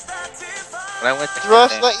 When I went to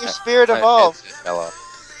Thrust, headbang, let your spirit my evolve. headset fell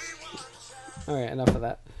off. Alright, enough of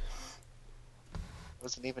that.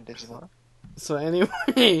 Wasn't even Digimon. So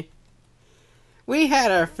anyway, we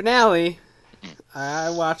had our finale.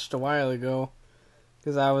 I watched a while ago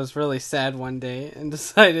because I was really sad one day and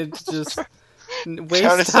decided to just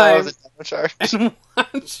waste time and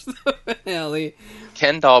watch the finale.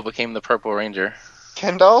 Kendall became the Purple Ranger.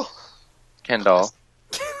 Kendall? Kendall.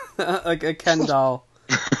 Like a Ken doll.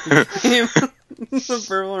 Became the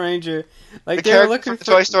Purple Ranger. Like The they were character looking from for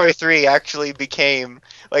Toy Story 3 actually became...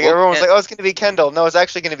 Like, Well, everyone was like, oh, it's going to be Kendall. No, it's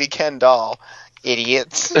actually going to be Ken Doll.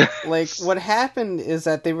 Idiots. like what happened is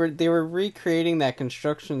that they were recreating that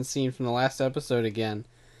construction scene from the last episode again.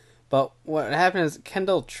 But what happened is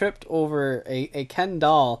Kendall tripped over a Ken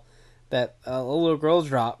doll that a little girl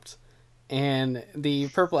dropped, and the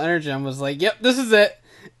Purple Energon was like, "Yep, this is it,"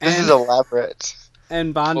 This is elaborate.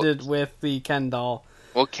 and bonded with the Ken doll.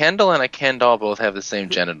 Well, Kendall and a Ken doll both have the same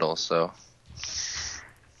genitals, so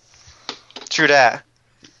True that.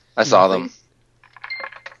 I saw them.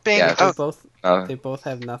 Bing. Yeah, Oh, They both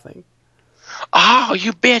have nothing. Oh,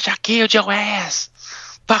 you bitch! I killed your ass.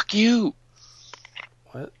 Fuck you.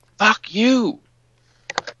 What? Fuck you.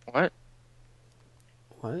 What?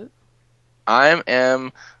 What? I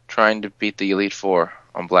am trying to beat the Elite Four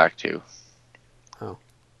on Black 2.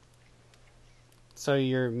 So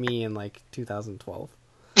you're me in like 2012.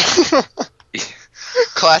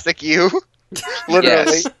 classic you.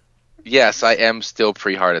 Literally. Yes, I am still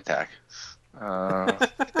pre-heart attack.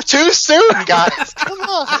 Too soon, guys. Come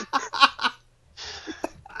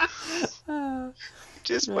on.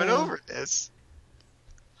 Just went over this.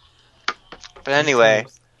 But anyway,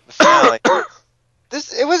 the finale.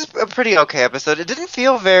 It was a pretty okay episode. It didn't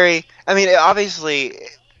feel very... I mean, obviously,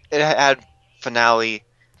 it had finale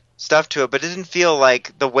stuff to it, but it didn't feel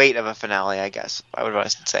like the weight of a finale, I guess, I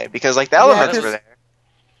would say. Because, like, the elements were there.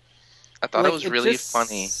 I thought like, it was really just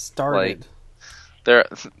funny. Started.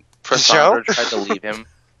 Prasad tried to leave him.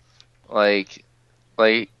 Like,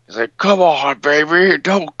 he's like, come on, baby,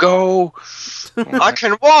 don't go. I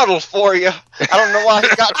can waddle for you. I don't know why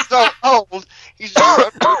he got so old. He's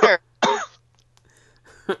just up there.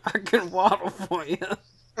 I can waddle for you.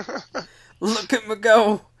 Look at me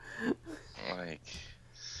go. Like,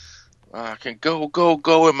 I can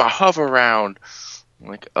go in my hover round. I'm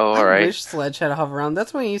like, oh, I alright. wish Sledge had a hover round.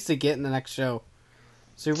 That's what he needs to get in the next show.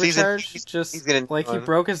 Supercharge, he's gonna like he one.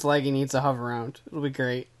 broke his leg, he needs a hover round. It'll be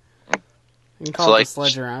great. You can call So, it like, the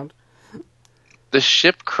Sledge round. The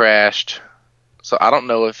ship crashed, so I don't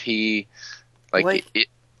know if he,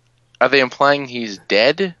 are they implying he's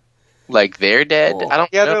dead? Like they're dead? Well, I don't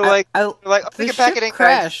Yeah, know. they're like, I'll pick the a packet ship in, guys.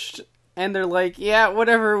 crashed, and they're like, "Yeah,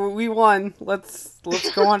 whatever, we won. Let's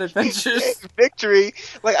go on adventures." Victory.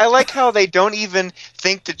 Like, I like how they don't even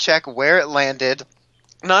think to check where it landed.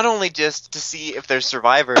 Not only just to see if there's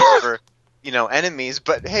survivors or, enemies,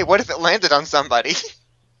 but hey, what if it landed on somebody?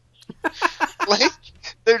 Like,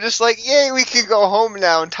 they're just like, yay, we can go home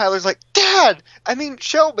now. And Tyler's like, Dad! I mean,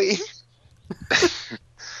 Shelby.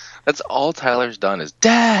 That's all Tyler's done is,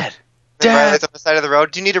 Dad! And Dad! Riley's on the side of the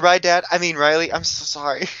road. Do you need a ride, Dad? I mean, Riley, I'm so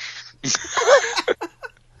sorry.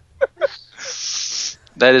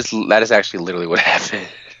 That is actually literally what happened.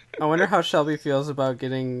 I wonder how Shelby feels about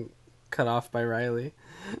getting cut off by Riley.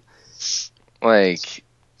 Like,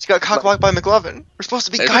 She got cock blocked by McLovin. We're supposed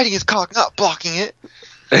to be guiding his cock, not blocking it.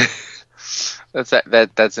 that's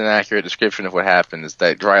an accurate description of what happened. Is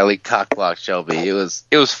that Riley cockblocked Shelby? It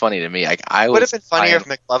was funny to me. Like, I Would have been funnier if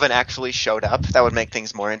McLovin actually showed up. That would make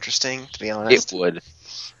things more interesting, to be honest. It would.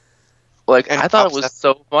 Like, And I thought it pops was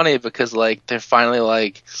so funny because, like, they're finally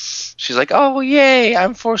like, she's like, oh, yay,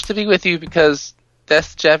 I'm forced to be with you because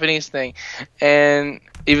that's the Japanese thing. And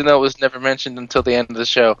even though it was never mentioned until the end of the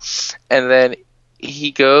show. And then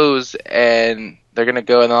he goes and they're going to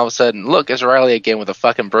go, and all of a sudden, look, it's Riley again with a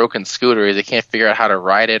fucking broken scooter. They can't figure out how to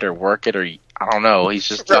ride it or work it, or I don't know. He's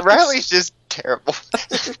just Riley's just terrible.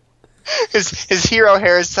 his hero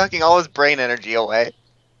hair is sucking all his brain energy away.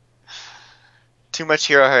 Too much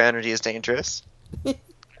hero hair energy is dangerous.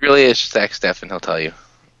 really is Zach Steffen, he'll tell you.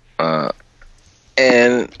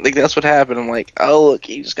 And like that's what happened. I'm like, oh look,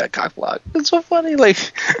 he just got cock blocked. It's so funny.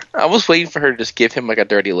 Like I was waiting for her to just give him like a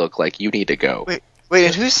dirty look, like you need to go. Wait,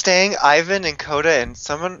 and who's staying? Ivan and Coda and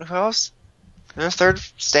someone who else? There's a third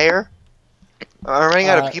stayer? I'm running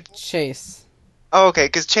out of people. Chase. Oh, okay,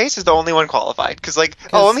 because Chase is the only one qualified. Because like,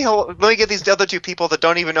 let me get these other two people that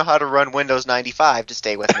don't even know how to run Windows 95 to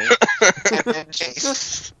stay with me. And then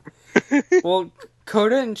Chase. Well,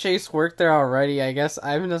 Coda and Chase work there already. I guess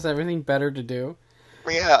Ivan has everything better to do.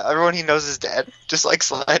 Yeah, everyone he knows is dead, just like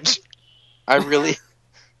Sledge. I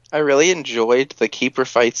really enjoyed the Keeper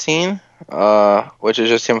fight scene, which is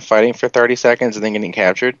just him fighting for 30 seconds and then getting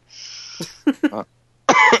captured.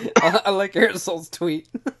 I like Arisol's tweet.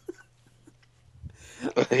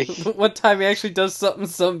 One time he actually does something,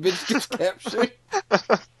 some bitch gets captured.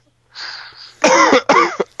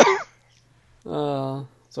 Oh,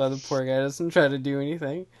 so the poor guy doesn't try to do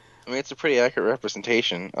anything. I mean, it's a pretty accurate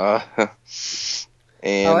representation.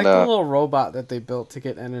 And I like the little robot that they built to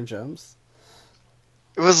get Energems.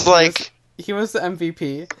 It was like he was the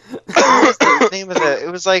MVP. What was the name of it?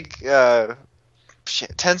 It was like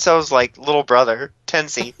Tenso's like little brother,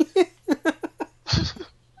 Tensi.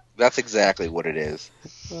 That's exactly what it is.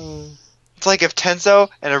 It's like if Tenso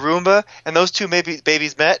and a Roomba and those two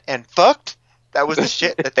babies met and fucked, that was the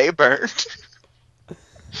shit that they burned.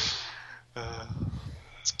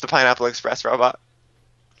 It's the Pineapple Express robot.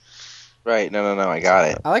 Right, no, I got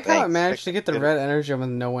it. I like how it Thanks. managed to get the red Energem with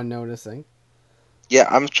no one noticing. Yeah,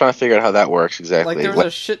 I'm trying to figure out how that works exactly. Like, there was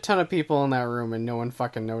a shit ton of people in that room and no one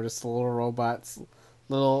fucking noticed the little robot's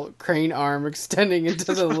little crane arm extending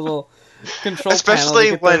into the little control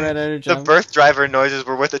Especially panel to get when the red Energem. the birth driver noises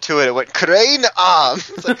were with it too, and it went crane arm.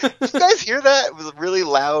 It's like, did you guys hear that? It was a really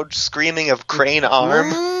loud screaming of crane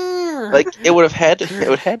arm. Like it would have had to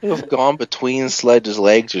have gone between Sledge's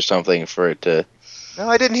legs or something for it to. No,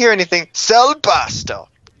 I didn't hear anything. Cell Basto.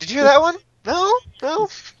 Did you hear that one? No.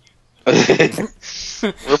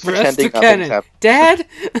 We're pretending nothing's happened. Dad?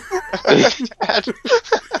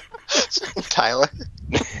 Tyler.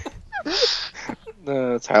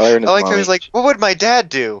 Tyler and his I like mommy. how he's like, what would my dad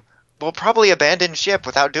do? Well, probably abandon ship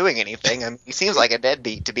without doing anything. I mean, he seems like a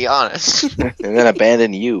deadbeat, to be honest. and then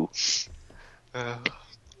abandon you. I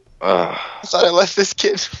thought I left this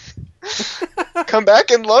kid. Come back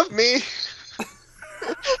and love me.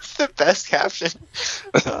 It's the best caption.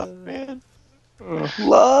 Oh, man.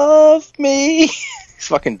 Love me. He's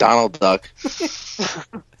fucking Donald Duck.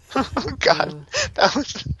 Oh, God. That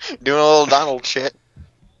was doing a little Donald shit.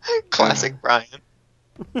 Classic Brian.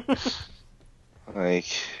 Like,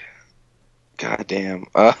 goddamn.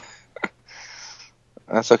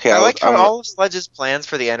 That's okay. I like how all of Sledge's plans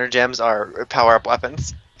for the Energems are power-up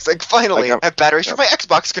weapons. It's like, finally, I have batteries for my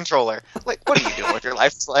Xbox controller. Like, what are you doing with your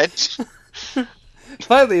life, Sledge?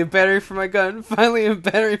 Finally a battery for my gun. Finally a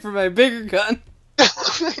battery for my bigger gun.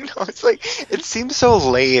 I know, it's like, it seems so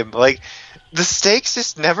lame. Like, the stakes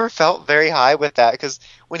just never felt very high with that, because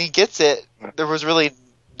when he gets it, there was really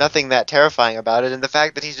nothing that terrifying about it, and the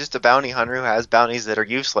fact that he's just a bounty hunter who has bounties that are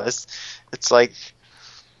useless, it's like,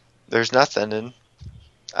 there's nothing, and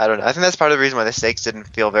I don't know. I think that's part of the reason why the stakes didn't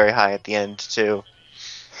feel very high at the end, too.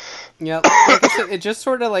 Yeah, like I said, it just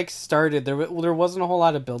sort of like started. There wasn't a whole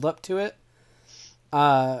lot of build up to it,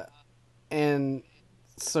 and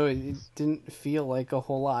so it didn't feel like a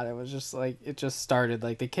whole lot. It was just like it just started.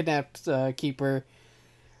 Like they kidnapped Keeper.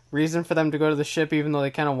 Reason for them to go to the ship, even though they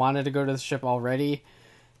kind of wanted to go to the ship already,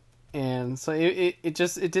 and so it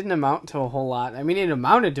didn't amount to a whole lot. I mean, it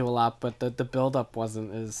amounted to a lot, but the build up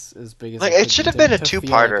wasn't as big as like it should have been a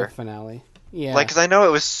two-parter like a finale. Yeah, like, because I know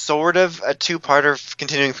it was sort of a two-parter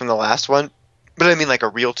continuing from the last one, but I mean like a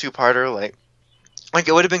real two-parter. Like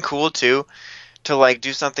it would have been cool too to like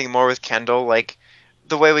do something more with Kendall, like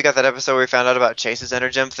the way we got that episode where we found out about Chase's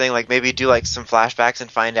Energem thing. Like maybe do like some flashbacks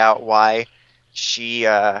and find out why she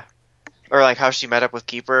or like how she met up with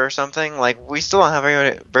Keeper or something. Like we still don't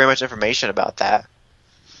have very much information about that.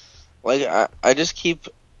 Like I just keep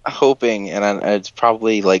hoping, and it's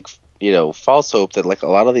probably like, you know, false hope that like a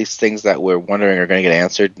lot of these things that we're wondering are going to get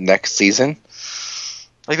answered next season.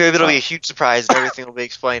 Like maybe it'll be a huge surprise and everything will be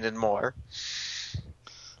explained and more.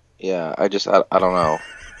 Yeah, I don't know.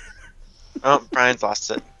 Oh, Brian's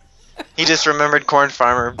lost it. He just remembered Corn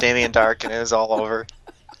Farmer, Damien Dark, and it was all over.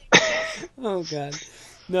 Oh god.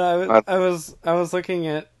 No, I was looking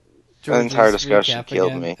at George's entire discussion recap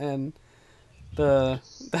killed again, me. and the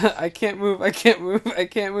I can't move.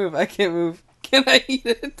 Can I eat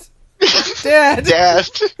it? Dad.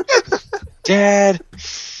 Dad.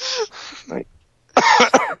 Like,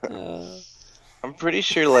 Uh, I'm pretty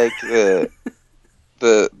sure like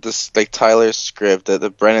this like Tyler's script, the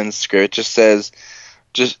Brennan script, just says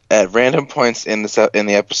just at random points in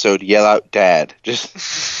the episode, yell out "Dad."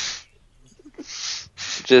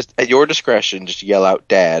 Just at your discretion, just yell out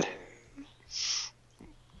 "Dad."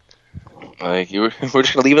 Like we're just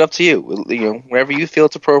gonna leave it up to you. You know, whenever you feel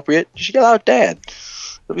it's appropriate, just yell out "Dad."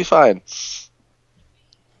 It'll be fine.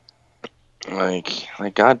 Like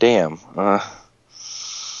goddamn. My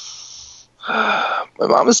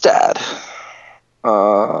mom is dad.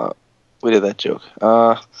 We did that joke.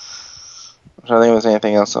 I'm trying to think if there's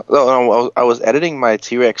anything else. Oh, no, I was editing my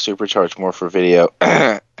T-Rex Supercharged more for video,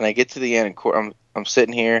 and I get to the end, and I'm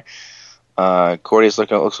sitting here. Cordy's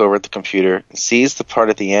looks over at the computer, and sees the part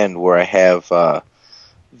at the end where I have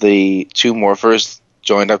the two morphers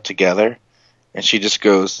joined up together, and she just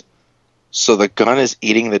goes, "So the gun is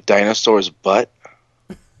eating the dinosaur's butt?"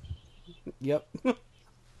 yep.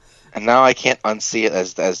 And now I can't unsee it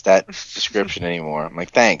as that description anymore. I'm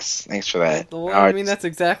like, thanks for that. Well, Now I mean, that's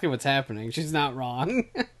exactly what's happening. She's not wrong.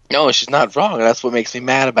 no, she's not wrong, and that's what makes me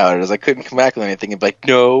mad about it. Is I couldn't come back with anything and be like,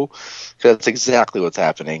 no, 'cause that's exactly what's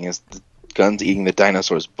happening. Is the gun's eating the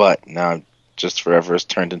dinosaur's butt. Now, just forever has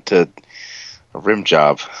turned into a rim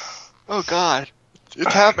job. Oh God,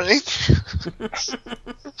 it's happening.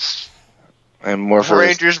 And Morpher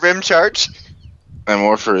Rangers rim charge.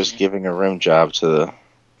 is giving a rim job to the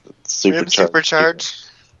Rim supercharge.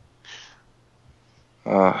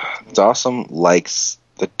 Dawson likes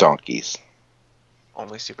the donkeys.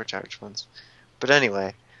 Only supercharged ones. But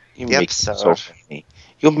anyway, You the make me episode. so horny.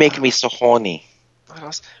 You make me so horny. What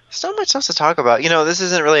else? There's not much else to talk about. You know, this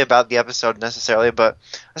isn't really about the episode necessarily, but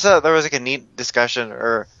I thought there was like a neat discussion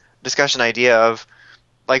idea of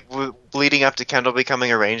like leading up to Kendall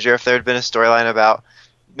becoming a ranger. If there had been a storyline about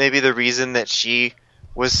maybe the reason that she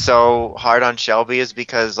was so hard on Shelby is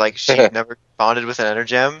because like she never bonded with an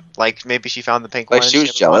Energem. Like maybe she found the pink Like one. she and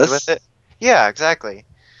was never bonded jealous? with it. Yeah, exactly.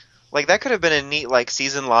 Like that could have been a neat like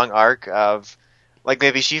season long arc of like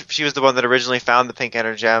maybe she was the one that originally found the pink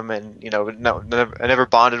Energem and you know never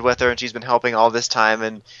bonded with her and she's been helping all this time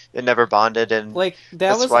and it never bonded and Like, that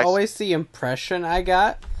That's was why- always the impression I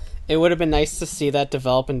got. It would have been nice to see that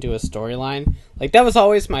develop into a storyline. Like, that was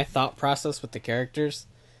always my thought process with the characters.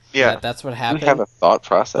 yeah. That's what You happened. have a thought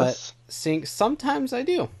process. Sometimes I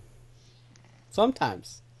do.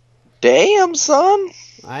 Sometimes. Damn, son.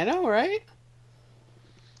 I know, right?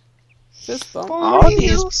 Just don't.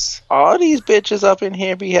 All these bitches up in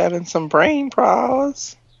here be having some brain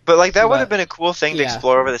pros. But like that would But- have been a cool thing to yeah.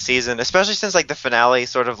 explore over the season, especially since like the finale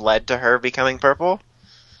sort of led to her becoming purple.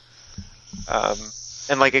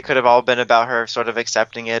 And like it could have all been about her sort of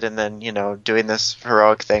accepting it and then you know doing this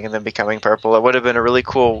heroic thing and then becoming purple. It would have been a really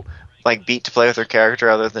cool like beat to play with her character,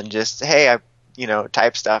 other than just hey I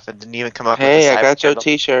type stuff and didn't even come up. Hey, with I a got your Cyber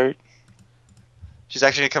T-shirt. She's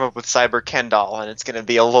actually gonna come up with Cyber Ken doll, and it's gonna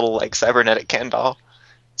be a little like cybernetic Ken doll.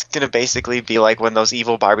 It's gonna basically be like when those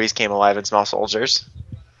evil Barbies came alive in Small Soldiers.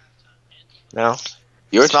 No,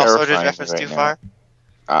 You're Small Soldiers terrifying reference right too now. far.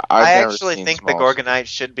 I've I never actually seen think the Small- Gorgonite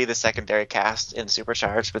should be the secondary cast in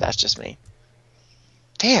Supercharged, but that's just me.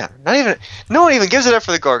 Damn, no one even gives it up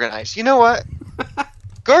for the Gorgonites. You know what?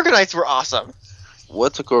 Gorgonites were awesome.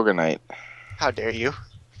 What's a Gorgonite? How dare you?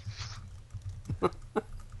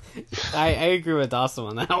 I agree with Dawson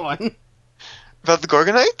on that one. About the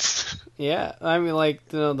Gorgonites? Yeah, I mean, like,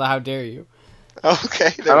 the how dare you? Okay, I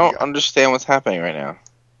there we don't go. understand what's happening right now.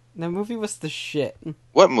 That movie was the shit.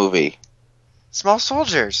 What movie? Small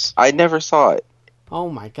Soldiers. I never saw it. Oh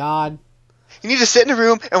my god. You need to sit in a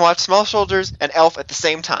room and watch Small Soldiers and Elf at the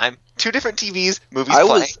same time. Two different TVs, movies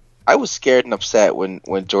playing. I was scared and upset when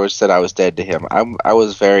George said I was dead to him. I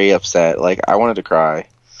was very upset. Like, I wanted to cry.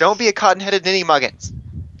 Don't be a cotton-headed ninny muggins.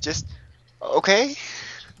 Just, okay?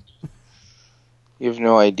 You have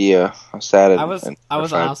no idea how sad I was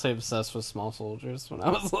terrified. honestly obsessed with Small Soldiers when I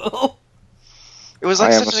was little. It was I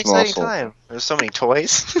like am such a an small exciting soul. time. There was so many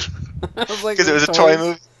toys. I was like, Because it was a toy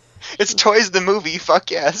movie. It's Toys the movie,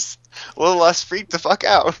 fuck yes. A little less freaked the fuck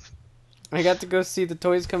out. I got to go see the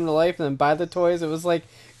toys come to life and then buy the toys. It was like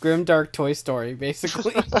Grimdark Toy Story,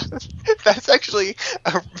 basically. That's actually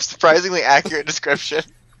a surprisingly accurate description.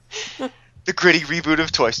 The gritty reboot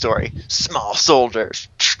of Toy Story. Small soldiers.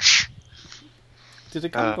 Did it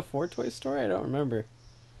come before Toy Story? I don't remember.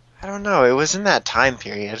 I don't know. It was in that time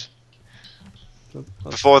period.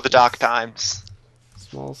 Before the dark times.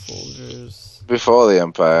 Small Soldiers. Before the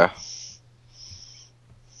Empire.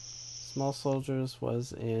 Small Soldiers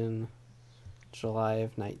was in July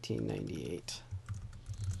of 1998.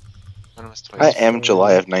 When was Toy I Story? am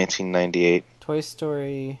July of 1998. Toy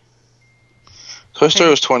Story. Toy Story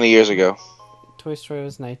was 20 years ago. Toy Story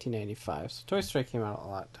was 1995. So Toy Story came out a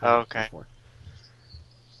lot before.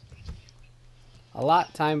 A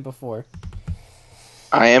lot time before.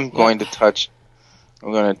 I am going to touch.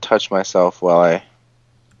 I'm going to touch myself while I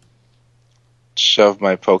shove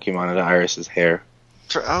my Pokemon into Iris's hair.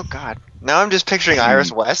 Oh god. Now I'm just picturing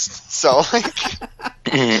Iris West. So like,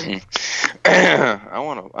 I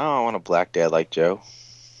want a black dad like Joe.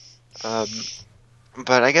 but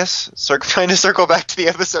I guess trying to circle back to the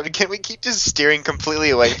episode again, we keep just steering completely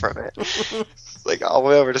away from it. Like all the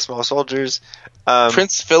way over to Small Soldiers.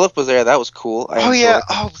 Prince Philip was there. That was cool. I Oh yeah.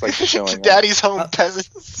 enjoyed, like, showing up. Daddy's Home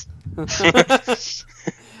Peasants.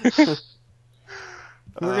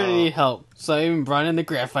 We're gonna need help. So I even brought in the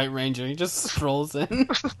Graphite Ranger. He just strolls in.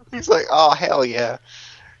 He's like, oh hell yeah,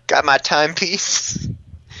 got my timepiece.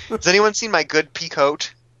 Has anyone seen my good pea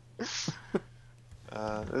coat?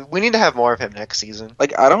 We need to have more of him next season.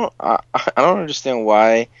 Like I don't understand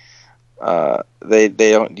why they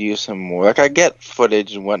don't use him more. Like I get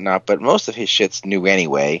footage and whatnot, but most of his shit's new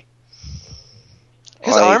anyway.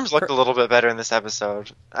 His Like- arms looked a little bit better in this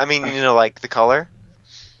episode. I mean, like the color.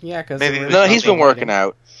 Yeah, because Maybe- No, he's been working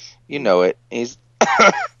out. You know it. He's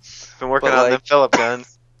Been working But, on like- them Phillip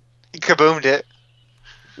guns. He kaboomed it.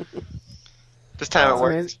 This time it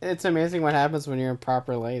worked. It's amazing what happens when you're in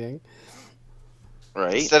proper lighting.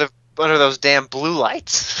 right. Instead of under those damn blue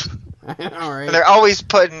lights. I know, right? And they're always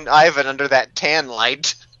putting Ivan under that tan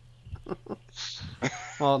light.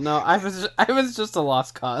 Well, no, I was just a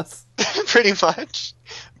lost cause. Pretty much.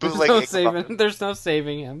 There's Bootleg no Ichabod. saving. There's no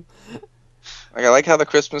saving him. Like I like how the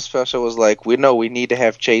Christmas special was like, we need to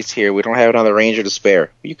have Chase here. We don't have another Ranger to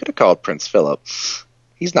spare. You could have called Prince Philip.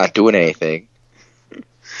 He's not doing anything.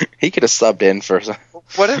 He could have subbed in for some.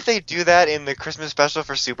 What if they do that in the Christmas special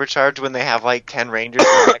for Supercharged when they have like 10 Rangers?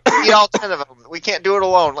 And like, we need all 10 of them. We can't do it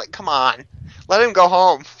alone. Like, come on. Let him go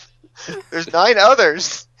home. There's 9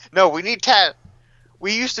 others. No, we need 10.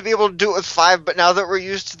 We used to be able to do it with 5, but now that we're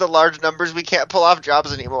used to the large numbers, we can't pull off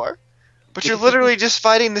jobs anymore. But you're literally just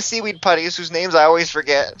fighting the seaweed putties whose names I always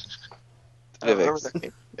forget. I don't remember their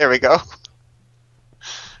name. There we go.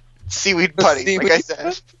 Seaweed putties, like I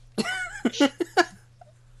said.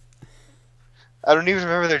 I don't even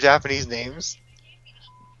remember their Japanese names.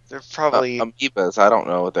 They're probably... Amoebas. I don't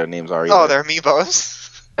know what their names are either. Oh, they're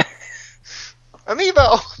amiibos.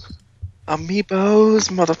 Amiibo! Amiibos,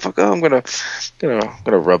 motherfucker. I'm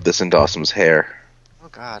gonna rub this in Dawson's hair. Oh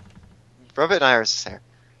god. Rub it in Iris' hair.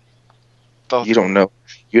 Both. You don't know.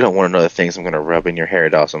 You don't want to know the things I'm gonna rub in your hair,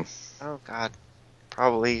 Dawson. Oh god.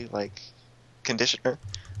 Probably, like, conditioner.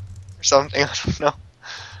 Or something. I don't know.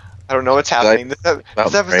 I don't know what's happening. This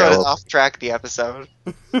episode is off track, the episode.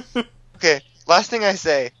 Okay, last thing I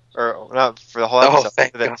say, or not for the whole episode, Oh,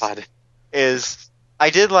 thank but God. is I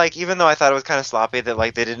did like, even though I thought it was kind of sloppy that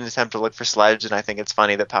like they didn't attempt to look for Sledge, and I think it's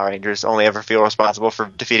funny that Power Rangers only ever feel responsible for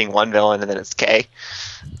defeating one villain, and then it's K.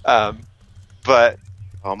 But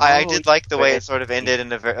I did like the way it sort of ended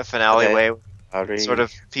in a finale way, with sort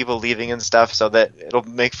of people leaving and stuff, so that it'll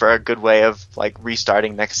make for a good way of like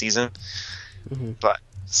restarting next season. Mm-hmm. But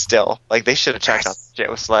still, like they should have checked out shit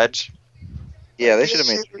with Sledge. Yeah, they should have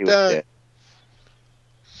made Yes, you we're with it.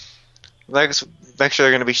 Like, make sure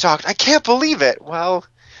they're going to be shocked. I can't believe it. Well,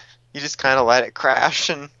 you just kind of let it crash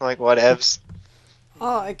and like whatevs.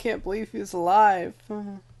 Oh, I can't believe he's alive.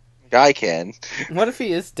 I can. What if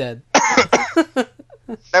he is dead? That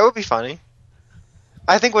would be funny.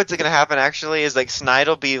 I think what's going to happen actually is like Snide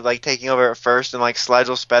will be like taking over at first, and like Sledge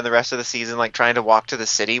will spend the rest of the season like trying to walk to the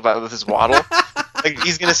city with his waddle. Like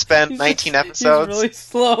he's going to spend 19 episodes. He's really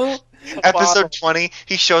slow. Episode 20,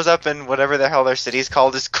 he shows up in whatever the hell their city's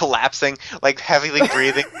called, is collapsing, like heavily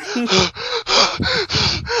breathing.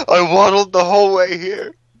 I waddled the whole way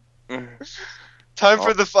here. Time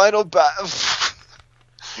for the final battle.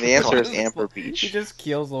 The answer is He Amber Beach. just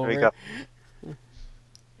keels There we over.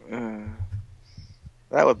 go.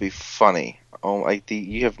 That would be funny. Oh, like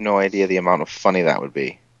you have no idea the amount of funny that would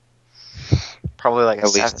be. Probably like a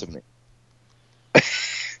At least 7. to me.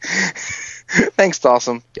 Thanks,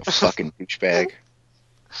 Dawson. You fucking douchebag.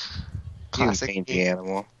 Classic mangy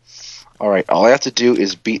animal. Alright, all I have to do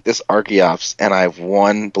is beat this Archeops, and I've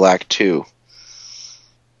won Black 2.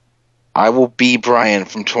 I will be Brian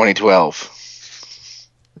from 2012.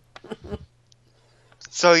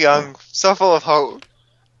 So young, so full of hope.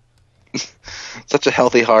 Such a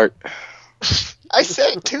healthy heart. I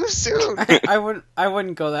said it too soon. I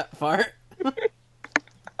wouldn't go that far.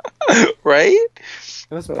 Right?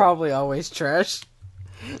 It was probably always trash.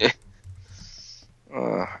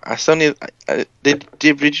 I still need. Did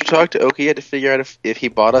you talk to Oki yet to figure out if he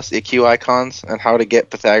bought us EQ icons and how to get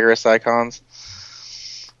Pythagoras icons?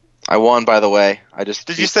 I won, by the way.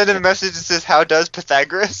 Did you send him a message that says, "How does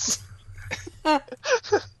Pythagoras?"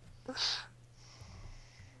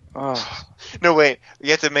 Oh. No, wait.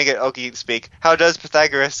 You have to make it Oki speak. How does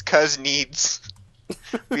Pythagoras? Cuz needs.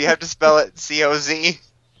 We have to spell it C-O-Z.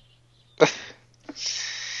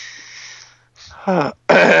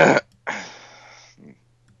 That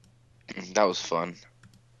was fun.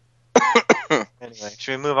 Anyway,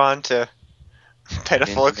 should we move on to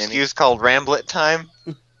pitiful Mini. excuse called Ramblet time?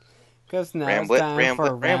 Because now Ramblet, it's time for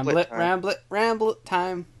Ramblet Ramblet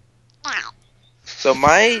time. So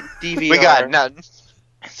my DVR. We got none.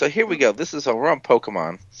 So here we go. We're on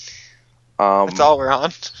Pokemon. That's all we're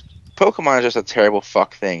on. Pokemon is just a terrible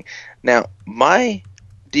fuck thing. Now, my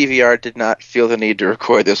DVR did not feel the need to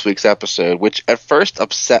record this week's episode, which at first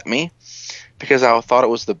upset me because I thought it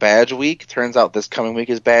was the badge week. Turns out this coming week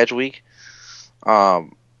is badge week.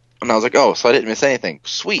 And I was like, oh, so I didn't miss anything.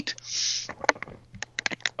 Sweet.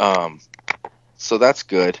 So that's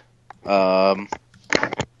good. And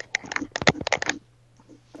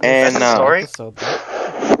That's the story? Episode.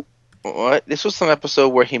 what? This was some episode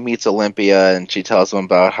where he meets Olympia and she tells him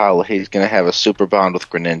about how he's going to have a super bond with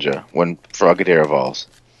Greninja when Frogadier evolves.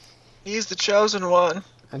 He's the chosen one.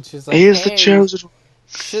 And she's like, He is hey, the chosen.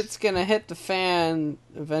 shit's gonna hit the fan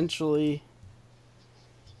eventually.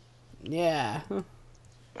 Yeah.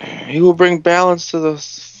 He will bring balance to the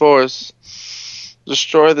Force.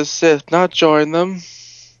 Destroy the Sith, not join them.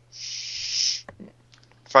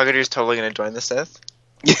 Frogadier's totally gonna join the Sith.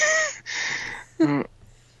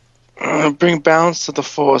 Bring balance to the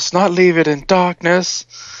Force, not leave it in darkness.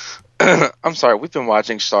 I'm sorry, we've been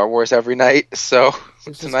watching Star Wars every night, so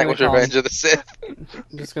Just tonight gonna was call Revenge him- of the Sith.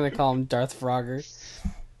 I'm just gonna call him Darth Frogger.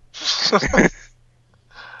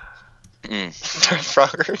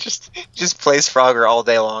 Frogger just plays Frogger all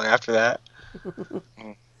day long after that.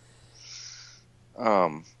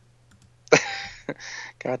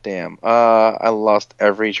 Goddamn. I lost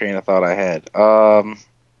every train of thought I had.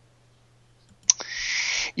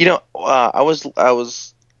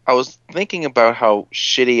 I was thinking about how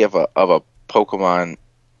shitty of a Pokemon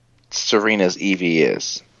Serena's Eevee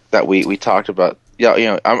is that we talked about.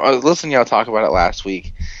 Yeah, I was listening to y'all talk about it last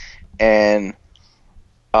week, and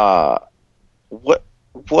what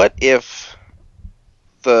if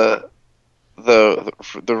the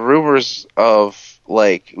rumors of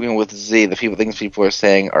with Z, the things people are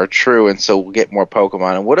saying are true, and so we'll get more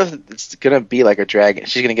Pokemon. And what if it's gonna be like a dragon?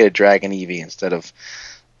 She's gonna get a Dragon Eevee instead of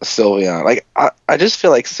a Sylveon. I just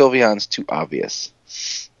feel like Sylveon's too obvious.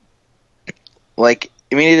 It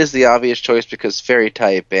is the obvious choice because Fairy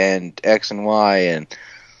type and X and Y, and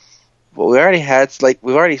we've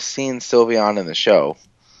already seen Sylveon in the show.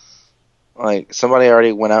 Somebody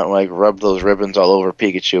already went out and rubbed those ribbons all over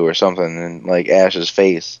Pikachu or something, and Ash's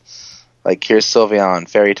face. Here's Sylveon,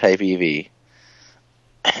 Fairy type Eevee.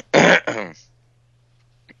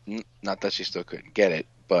 Not that she still couldn't get it,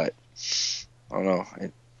 but I don't know.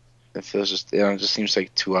 It feels just it just seems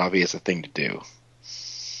like too obvious a thing to do.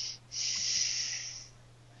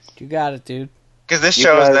 You got it, dude. Because this You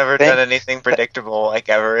show has guys- never done anything predictable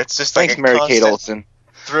ever. It's just Thanks, a Mary Kate constant Olsen.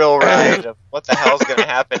 thrill ride of what the hell's gonna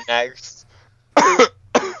happen next. I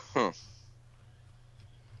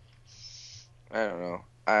don't know.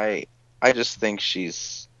 I just think she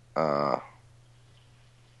needs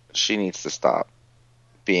to stop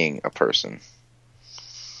being a person.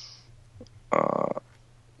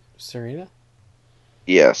 Serena?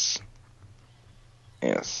 Yes.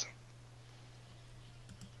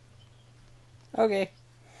 Okay.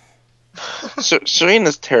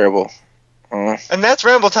 Serena's terrible. And that's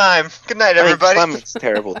Ramble Time. Good night, I think everybody. Clement's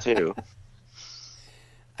terrible too.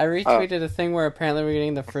 I retweeted a thing where apparently we're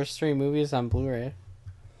getting the first 3 movies on Blu-ray.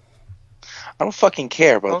 I don't fucking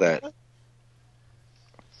care about that.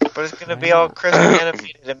 But it's gonna be all crisp and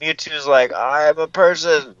animated, and Mewtwo's like, I'm a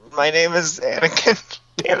person. My name is Anakin.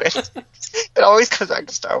 Damn it. It always comes back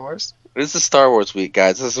to Star Wars. This is Star Wars week,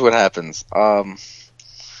 guys. This is what happens.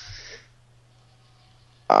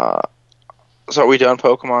 So are we done,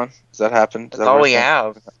 Pokemon? Is that happen? Is That's that all what we it's-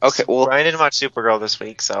 have. Okay, well, Brian didn't watch Supergirl this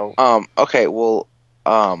week, so okay, well,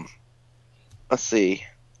 let's see.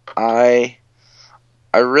 I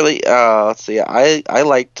really, let's see. I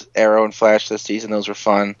liked Arrow and Flash this season. Those were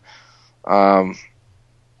fun.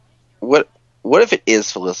 What if it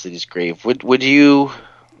is Felicity's grave? Would you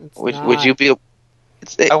It's would not. you be?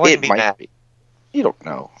 I wouldn't be might mad. be. You don't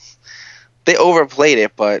know. They overplayed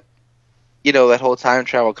it, but you know that whole time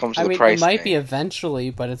travel comes I with mean, a price. it might thing. be eventually,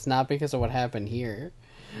 but it's not because of what happened here.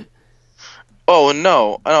 Oh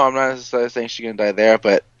no, I'm not necessarily saying she's gonna die there,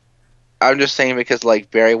 but I'm just saying because like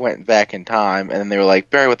Barry went back in time, and then they were like,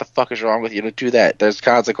 Barry, what the fuck is wrong with you? Don't do that. There's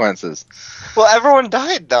consequences. Well, everyone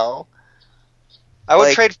died though. I would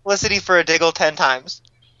Like- trade Felicity for a Diggle 10 times.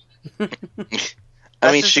 I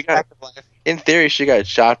That's mean, just she the got fact of life. in theory she got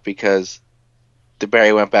shot because the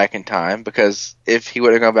Barry went back in time. Because if he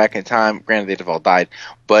would have gone back in time, granted they'd have all died,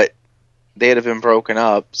 but they'd have been broken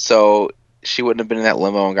up, so she wouldn't have been in that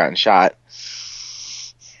limo and gotten shot.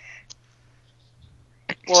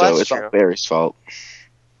 Well, So that's it's true. not Barry's fault.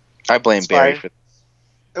 I blame It's Barry fine. for.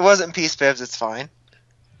 It wasn't Peace Pibbs, it's fine.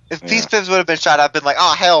 If Yeah. Peace Pibbs would have been shot, I'd been like,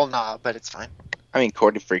 oh, hell nah, but it's fine. I mean,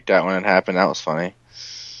 Courtney freaked out when it happened. That was funny.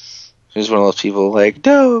 She was one of those people like,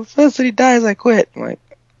 no, Felicity dies, I quit. I'm like,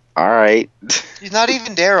 all right, She's not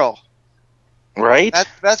even Daryl. right?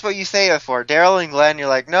 That's what you say it for. Daryl and Glenn, you're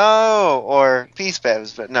like, no, or Peace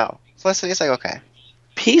Pibbs, but no. Felicity, it's like, okay.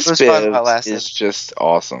 Peace it was fun while it Bibbs lasted. is just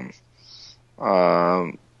awesome.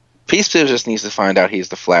 Peace Bibbs just needs to find out he's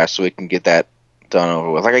the Flash so we can get that done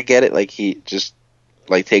over with. Like, I get it. Like, he just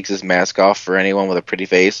like takes his mask off for anyone with a pretty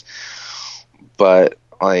face, but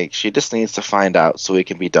like, she just needs to find out so we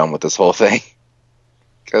can be done with this whole thing.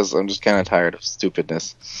 Because I'm just kind of tired of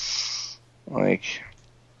stupidness. Like,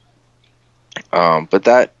 but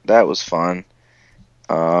that was fun.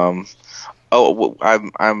 I'm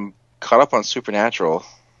caught up on Supernatural. Do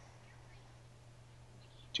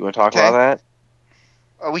you want to talk Okay. about that?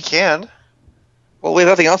 Oh, we can. Well, we have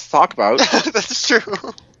nothing else to talk about. That's true.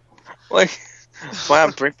 Like, that's why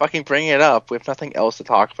I'm fucking bringing it up. We have nothing else to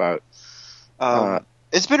talk about.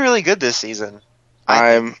 It's been really good this season.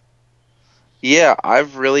 I've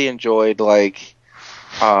really enjoyed like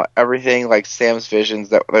everything, like Sam's visions,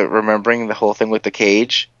 that remembering the whole thing with the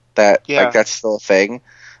cage, that Yeah. like that's still a thing,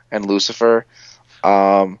 and Lucifer.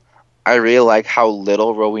 I really like how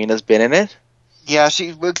little Rowena's been in it. Yeah,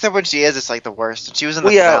 except when she is, it's like the worst. She was in the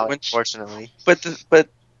Well, yeah, finale, when she- unfortunately. But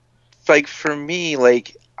like for me,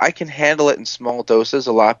 like I can handle it in small doses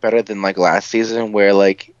a lot better than like last season, where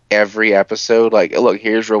like every episode, like look,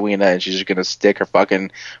 here's Rowena, and she's just gonna stick her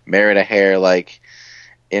fucking Merida hair like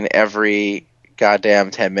in every goddamn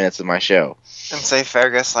 10 minutes of my show. And say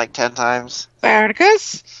Fergus like 10 times.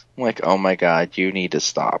 Fergus, I'm like, oh my god, you need to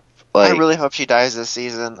stop. Like, I really hope she dies this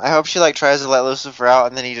season. I hope she like tries to let Lucifer out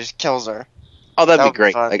and then he just kills her. oh, that'd that be would be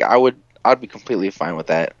great. fun. Like, I'd be completely fine with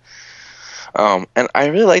that. And I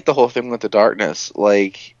really like the whole thing with the darkness,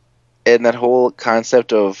 like, and that whole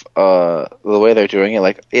concept of the way they're doing it.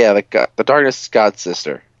 Like, yeah, the darkness is God's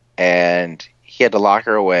sister, and he had to lock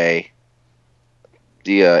her away,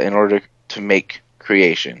 in order to make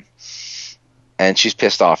creation, and she's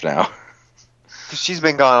pissed off now. 'Cause she's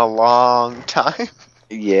been gone a long time.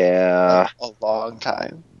 Yeah, A long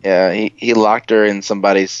time. yeah. He locked her in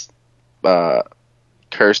somebody's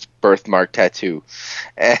cursed birthmark tattoo.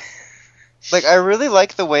 Like, I really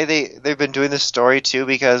like the way they've been doing this story too,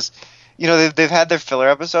 because you know they've had their filler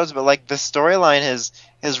episodes, but like the storyline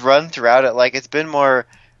has run throughout it. Like, it's been more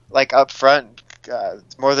like up front,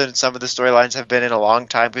 more than some of the storylines have been in a long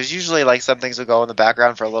time. Because usually like some things will go in the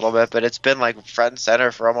background for a little bit, but it's been like front and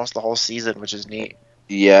center for almost the whole season, which is neat.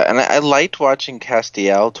 Yeah, and I liked watching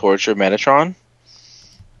Castiel torture Metatron.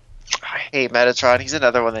 I hate Metatron. He's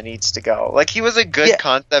another one that needs to go. Like, he was a good Yeah.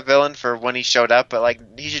 concept villain for when he showed up, but like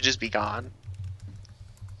he should just be gone.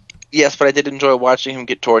 Yes, but I did enjoy watching him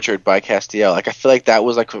get tortured by Castiel. Like, I feel like that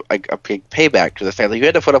was like a big payback to the family. You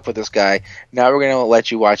had to put up with this guy. Now we're gonna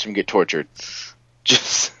let you watch him get tortured.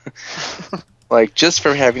 Just like, just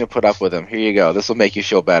for having to put up with him. Here you go. This will make you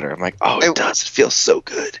feel better. I'm like, oh, it does. It feels so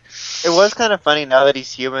good. It was kind of funny now that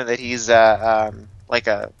he's human that he's like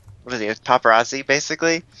a what is he, a paparazzi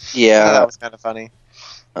basically. I thought that Yeah. was kind of funny.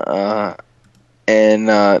 And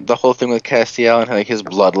the whole thing with Castiel and like his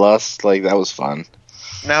bloodlust, like that was fun.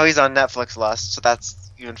 Now he's on Netflix Lust, so that's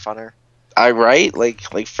even funner. I right like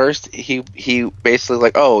first he basically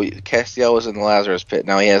like, oh, Castiel was in the Lazarus pit,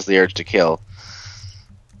 now he has the urge to kill,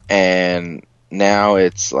 and now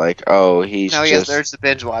it's like, oh, he's Now he just has the urge to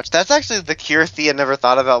binge watch. That's actually the cure Thea never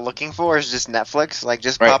thought about looking for, is just Netflix. Like,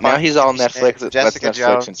 just right pop now on he's all Jimmy Netflix. Smith, Let's Jessica Netflix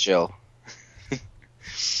Jones. and chill.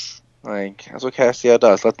 Like, that's what Castiel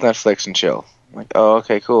does. Let's Netflix and chill. I'm like, oh,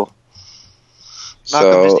 okay, cool.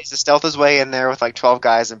 Malcolm just So, needs to stealth his way in there with like 12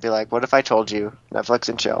 guys and be like, "What if I told you Netflix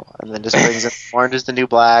and chill?" And then just brings in Orange is the New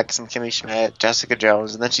Black, some Kimmy Schmidt, Jessica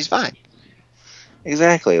Jones, and then she's fine.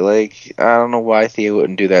 exactly. Like, I don't know why Thea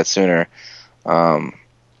wouldn't do that sooner. I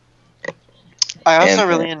also And-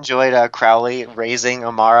 really enjoyed Crowley raising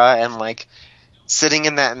Amara and like sitting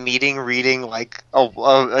in that meeting reading like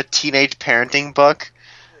a teenage parenting book.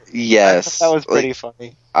 Yes. I thought that was pretty Like,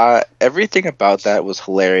 funny. everything about that was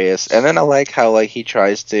hilarious. And then I like how like he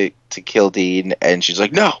tries to kill Dean, and she's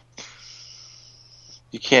like, "No,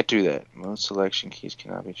 you can't do that. Most selection keys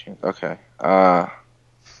cannot be changed." Okay. I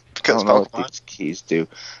Because don't know what Pokemon. these keys do.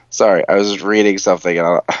 Sorry, I was reading something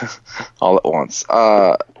all at once.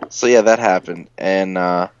 So yeah, that happened, and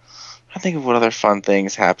I think of what other fun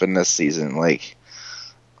things happened this season. Like,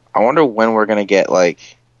 I wonder when we're gonna get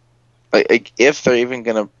like if they're even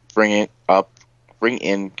gonna bring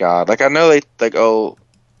in God. Like, I know they like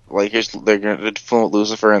they're gonna film with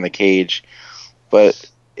Lucifer in the cage,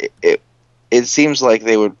 but it seems like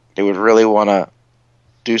they would really want to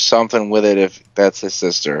do something with it if that's his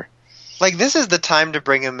sister. Like this is the time to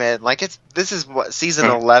bring him in. Like this is what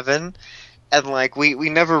season 11, and like we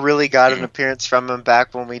never really got an appearance from him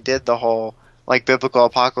back when we did the whole like biblical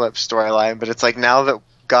apocalypse storyline. But it's like now that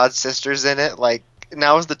God's sister's in it, like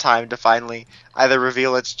now is the time to finally either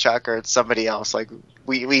reveal it's Chuck or it's somebody else. Like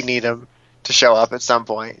we need him to show up at some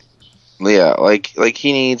point. Yeah, like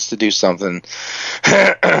he needs to do something,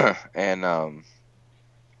 and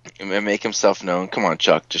make himself known. Come on,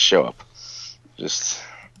 Chuck, just show up. Just.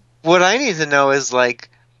 What I need to know is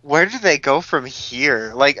like where do they go from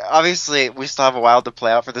here? Like obviously we still have a while to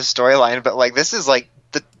play out for the storyline, but like this is like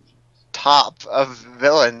the top of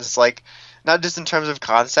villains, like not just in terms of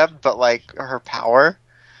concept, but like her power.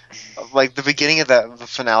 Like the beginning of the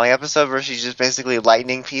finale episode where she's just basically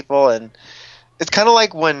lightning people, and it's kind of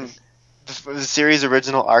like when the series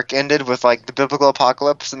original arc ended with like the biblical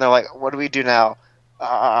apocalypse, and they're like, "What do we do now?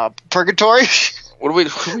 Purgatory." What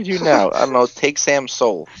do we do now? I don't know. Take Sam's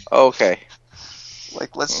soul. Okay.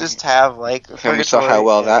 Like, let's just have like And we saw how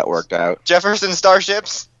well that worked out. Jefferson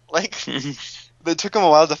starships. Like, it took them a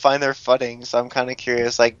while to find their footing, so I'm kind of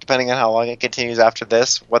curious. Like, depending on how long it continues after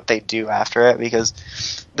this, what they do after it, because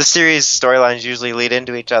the series storylines usually lead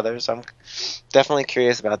into each other. So I'm definitely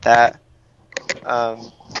curious about that.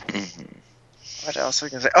 What else are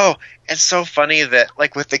we gonna say? Oh, it's so funny that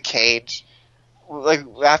like with the cage. Like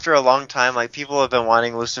after a long time, like people have been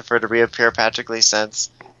wanting Lucifer to reappear magically since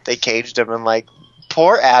they caged him, and like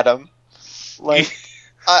poor Adam. Like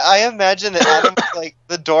I imagine that Adam like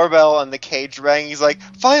the doorbell on the cage rang. He's like,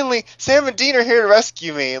 "Finally, Sam and Dean are here to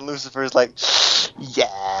rescue me," and Lucifer's like,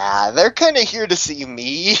 "Yeah, they're kind of here to see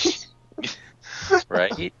me."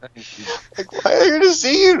 Right? Like, why are they here to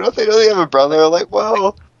see you? Don't they know they have a brother? Like,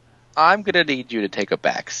 well, I'm gonna need you to take a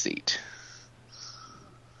back seat.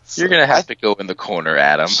 You're gonna have to go in the corner,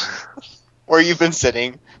 Adam. where you've been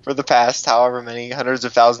sitting for the past however many hundreds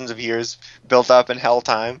of thousands of years built up in hell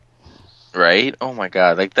time. Right? Oh my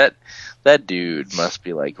god, like that dude must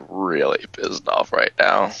be like really pissed off right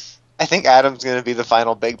now. I think Adam's going to be the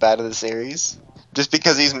final big bad of the series, just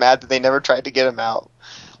because he's mad that they never tried to get him out.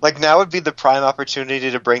 Like, now would be the prime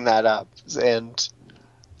opportunity to bring that up, and,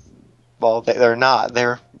 well, they're not.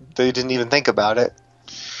 They didn't even think about it.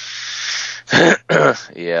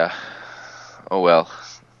 Yeah. Oh well.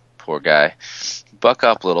 Poor guy. Buck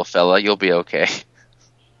up, little fella. You'll be okay.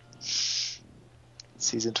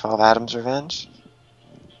 Season 12 Adam's Revenge?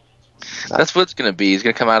 That's what it's gonna be. He's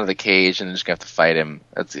gonna come out of the cage and just gonna have to fight him.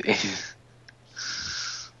 That's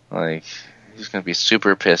like he's gonna be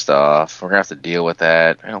super pissed off. We're gonna have to deal with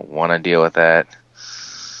that. I don't want to deal with that.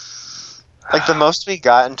 Like, the most we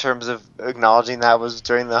got in terms of acknowledging that was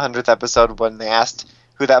during the 100th episode when they asked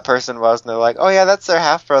who that person was, and they're like, "Oh yeah, that's their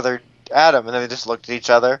half-brother, Adam," and then they just looked at each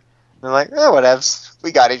other, and they're like, whatevs,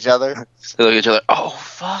 we got each other. They look at each other. Oh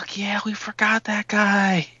fuck yeah, we forgot that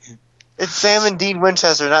guy. It's Sam and Dean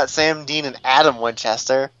Winchester, not Sam, Dean, and Adam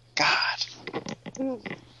Winchester. God.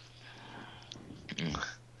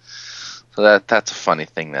 So that's a funny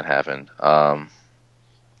thing that happened. A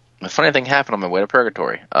funny thing happened on my way to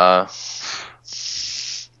Purgatory.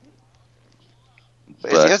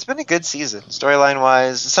 It's been a good season,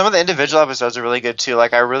 storyline-wise. Some of the individual episodes are really good, too.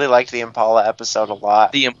 Like, I really liked the Impala episode a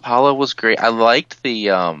lot. The Impala was great. I liked the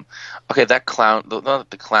that clown,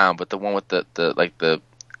 not the clown, but the one with the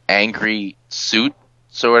angry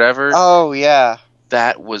suits or whatever. Oh, yeah.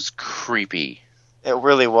 That was creepy. It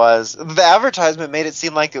really was. The advertisement made it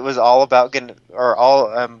seem like it was all about gonna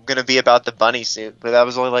be about the bunny suit, but that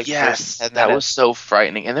was only like the first Yes, 10 that was minutes. so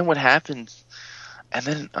frightening. And then what happened? And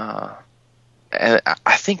then, and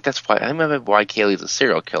I think that's why. I think maybe why Kaylee's a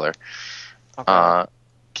serial killer. Okay.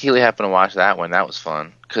 Keely happened to watch that one. That was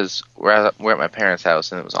fun because we're at my parents'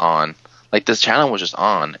 house and it was on. Like this channel was just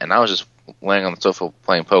on, and I was just laying on the sofa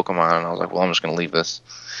playing Pokemon, and I was like, "Well, I'm just gonna leave this."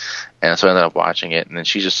 And so I ended up watching it, and then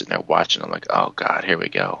she's just sitting there watching. I'm like, "Oh God, here we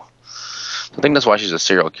go." So I think that's why she's a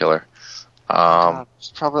serial killer.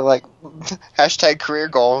 It's probably like hashtag career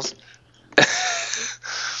goals.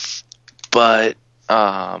 But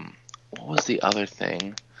what was the other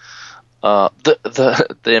thing?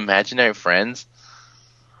 The imaginary friends.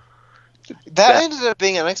 That ended up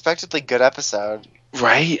being an unexpectedly good episode.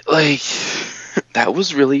 Right? Like that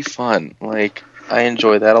was really fun. Like I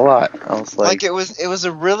enjoyed that a lot. I was like It was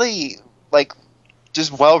a really like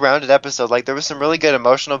just well-rounded episode. Like there was some really good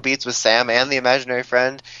emotional beats with Sam and the imaginary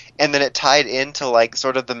friend, and then it tied into like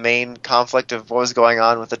sort of the main conflict of what was going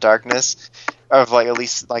on with the darkness, of like at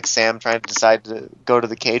least like Sam trying to decide to go to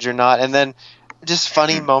the cage or not, and then just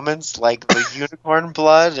funny moments like the unicorn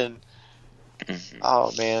blood and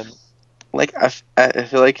oh man. like I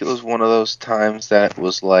feel like it was one of those times that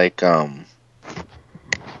was like how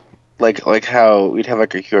we'd have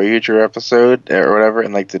like a Kyoryuger episode or whatever,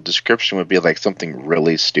 and like the description would be like something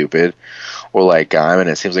really stupid, or like and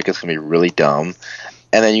it seems like it's gonna be really dumb,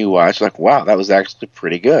 and then you watch like, wow, that was actually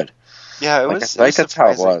pretty good. Yeah, it Like, was. I think that's how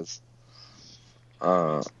it surprising.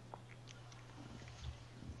 was.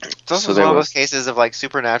 This So was there one of was- those cases of like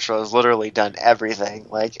Supernatural has literally done everything,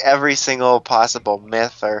 like every single possible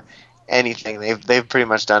myth or anything. They've pretty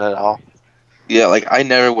much done it all. Yeah, like I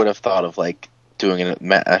never would have thought of like doing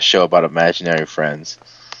a show about imaginary friends.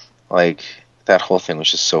 Like that whole thing was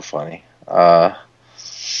just so funny.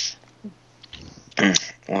 Let's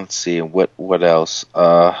see what else.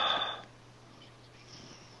 I'm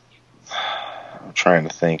trying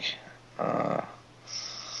to think. I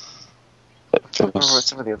don't remember what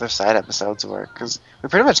some of the other side episodes were, because we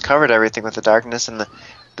pretty much covered everything with the darkness and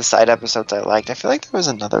the side episodes I liked. I feel like there was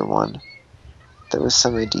another one that was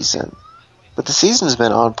semi-decent. But the season's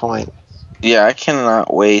been on point. Yeah, I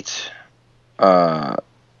cannot wait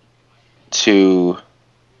to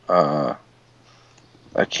I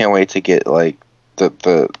can't wait to get like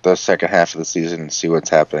the second half of the season and see what's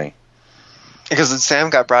happening. Because Sam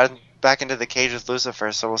got brought back into the cage with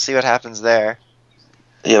Lucifer, so we'll see what happens there.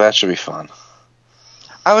 Yeah, that should be fun.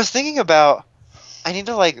 I was thinking about, I need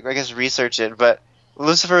to like, I guess, research it, but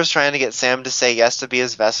Lucifer was trying to get Sam to say yes to be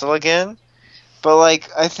his vessel again. But like,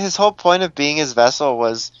 his whole point of being his vessel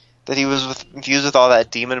was that he was infused with all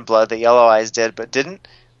that demon blood that Yellow Eyes did, but didn't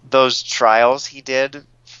those trials he did,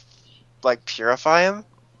 like, purify him?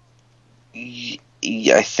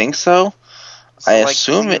 Yeah, I think so. So, I like,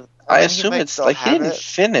 assume he- it. I he assume might it's still like he have didn't it.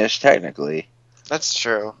 finish technically. That's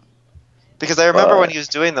true. Because I remember But- when he was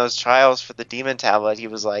doing those trials for the demon tablet, he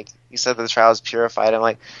was like, he said the trials purified him.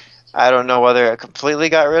 Like, I don't know whether it completely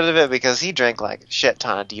got rid of it, because he drank like a shit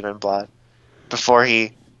ton of demon blood before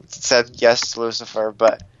he said yes to Lucifer,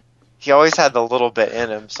 but he always had the little bit in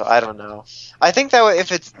him, so I don't know. I think that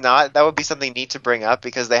if it's not, that would be something neat to bring up,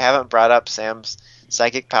 because they haven't brought up Sam's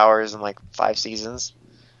psychic powers in like 5 seasons,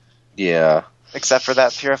 Yeah. except for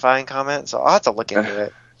that purifying comment, so I'll have to look into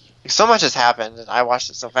it. So much has happened, and I watched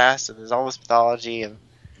it so fast, and there's all this mythology, and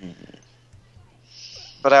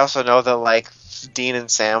but I also know that like Dean and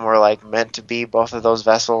Sam were like meant to be both of those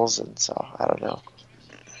vessels, and so I don't know.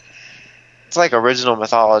 It's like original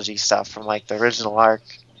mythology stuff from like the original arc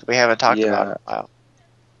that we haven't talked about in a while.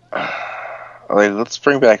 Like, let's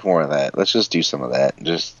bring back more of that. Let's just do some of that.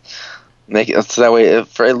 Just make it so that way, if,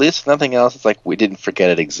 for at least nothing else, it's like we didn't forget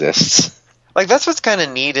it exists. Like that's what's kind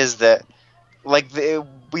of neat is that like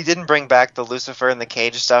we didn't bring back the Lucifer and the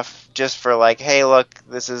cage stuff just for like, hey, look,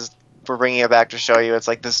 we're bringing it back to show you. It's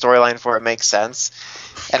like the storyline for it makes sense,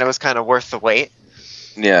 and it was kind of worth the wait.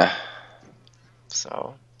 Yeah.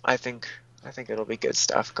 So I think it'll be good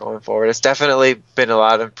stuff going forward. It's definitely been a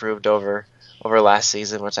lot improved over last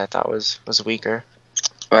season, which I thought was weaker.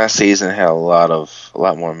 Last season had a lot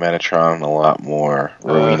more Metatron and a lot more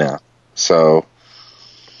Rowena. So,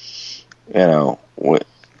 you know,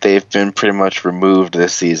 they've been pretty much removed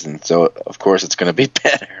this season. So, of course, it's going to be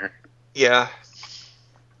better. Yeah.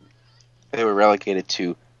 They were relegated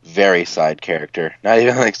to very side character. Not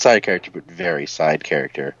even like side character, but very side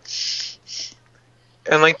character.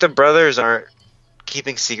 And like the brothers aren't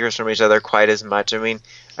keeping secrets from each other quite as much. I mean,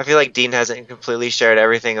 I feel like Dean hasn't completely shared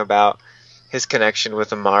everything about his connection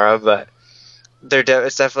with Amara, but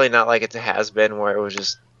it's definitely not like it has been where it was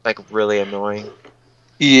just like really annoying.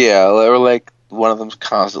 Yeah, or like one of them's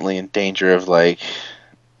constantly in danger of like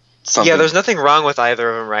something. Yeah, there's nothing wrong with either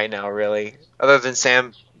of them right now, really, other than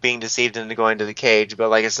Sam being deceived into going to the cage. But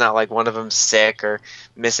like, it's not like one of them's sick or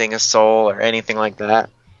missing a soul or anything like that.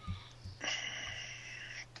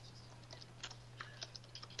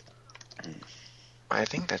 I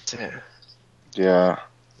think that's it. Yeah.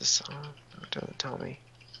 The song doesn't tell me.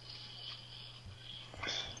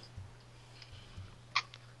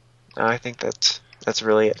 No, I think that's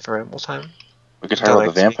really it for Ramble Time. We could talk Until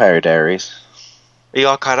about the next week. Vampire Diaries. Are you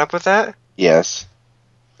all caught up with that? Yes.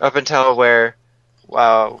 Up until where,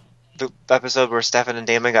 wow, the episode where Stefan and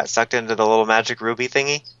Damon got sucked into the little magic ruby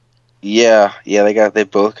thingy? Yeah, they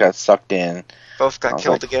both got sucked in. Both I got was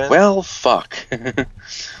killed like, again? well, fuck.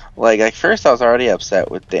 Like, at first I was already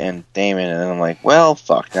upset with Damon, and then I'm like, well,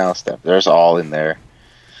 fuck, now there's all in there.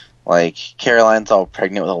 Like, Caroline's all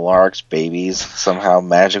pregnant with Alaric's babies, somehow,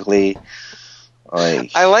 magically.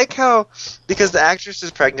 Like, I like how, because the actress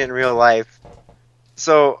is pregnant in real life,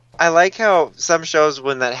 so I like how some shows,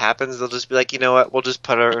 when that happens, they'll just be like, you know what, we'll just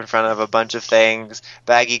put her in front of a bunch of things,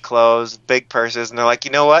 baggy clothes, big purses, and they're like,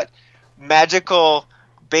 you know what, magical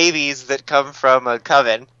babies that come from a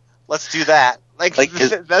coven, let's do that. Like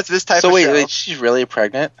that's this type so of wait, show. wait, she's really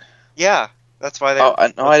pregnant? Yeah, that's why they. Oh,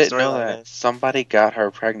 no, I the didn't know storyline that. is. Somebody got her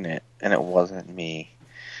pregnant, and it wasn't me.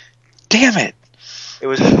 Damn it! It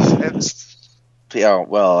was Peace Yeah,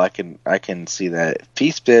 well, I can see that.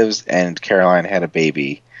 Peace Bivs and Caroline had a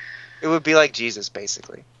baby. It would be like Jesus,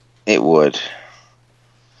 basically. It would.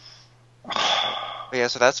 But yeah,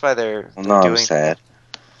 so that's why they're No, I'm doing. sad.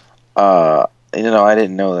 I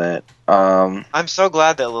didn't know that. I'm so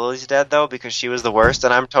glad that Lily's dead though, because she was the worst,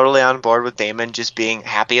 and I'm totally on board with Damon just being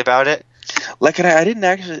happy about it. Like, and I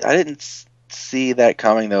didn't see that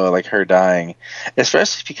coming though, like her dying,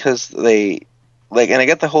 especially because they, like, and I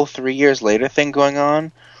get the whole 3 years later thing going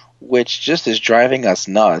on, which just is driving us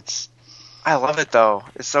nuts. I love it though.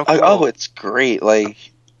 It's so cool. Like, oh, it's great. Like,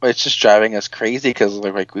 it's just driving us crazy because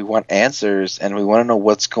like we want answers and we want to know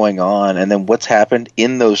what's going on and then what's happened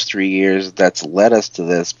in those 3 years that's led us to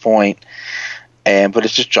this point. But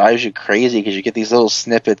it just drives you crazy because you get these little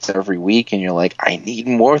snippets every week and you're like, I need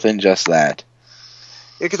more than just that.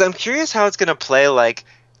 Because I'm curious how it's going to play. Like,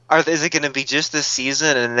 is it going to be just this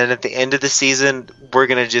season, and then at the end of the season, we're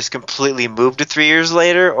going to just completely move to 3 years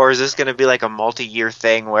later? Or is this going to be like a multi-year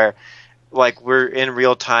thing where, like, we're in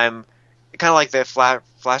real time, kind of like the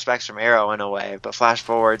flashbacks from Arrow in a way, but flash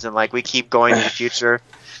forwards, and, like, we keep going to the future?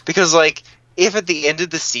 Because, like, if at the end of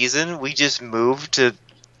the season we just move to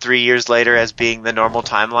 3 years later as being the normal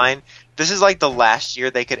timeline, this is like the last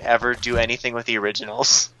year they could ever do anything with the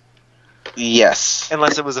originals. Yes.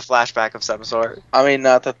 Unless it was a flashback of some sort. I mean,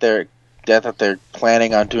 not that they're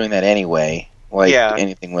planning on doing that anyway. Like, Yeah.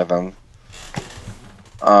 anything with them.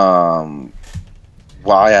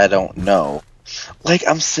 Why, I don't know. Like,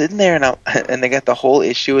 I'm sitting there and they got the whole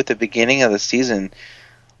issue at the beginning of the season.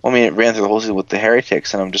 I mean, it ran through the whole season with the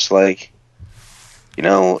heretics, and I'm just like,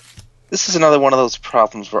 this is another one of those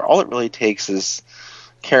problems where all it really takes is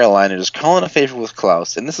Carolina just calling a favor with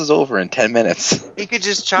Klaus, and this is over in 10 minutes. He could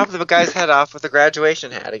just chop the guy's head off with a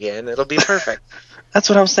graduation hat again. It'll be perfect. That's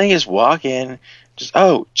what I'm saying, is walk in, just,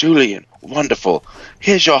 oh, Julian, wonderful,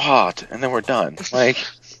 here's your heart, and then we're done. Like,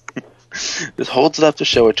 just holds it up to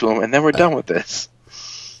show it to him, and then we're done with this.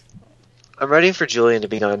 I'm ready for Julian to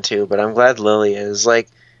be gone too, but I'm glad Lily is. Like,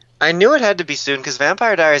 I knew it had to be soon, because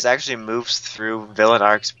Vampire Diaries actually moves through villain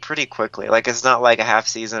arcs pretty quickly. Like, it's not like a half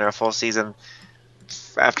season or a full season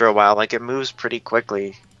after a while. Like, it moves pretty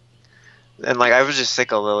quickly. And, like, I was just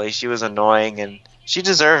sick of Lily. She was annoying, and she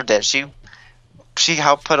deserved it. She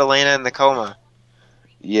helped put Elena in the coma.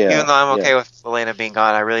 Yeah. Even though I'm okay with Elena being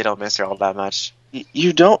gone, I really don't miss her all that much.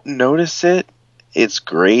 You don't notice it. It's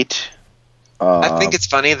great. I think it's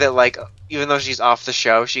funny that, like, even though she's off the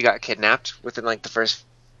show, she got kidnapped within, like, the first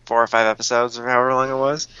 4 or 5 episodes or however long it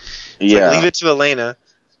was. It's yeah. like, leave it to Elena.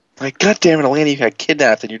 Like, God damn it, Elena, you got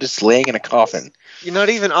kidnapped and you're just laying in a coffin. You're not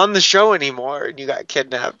even on the show anymore, and you got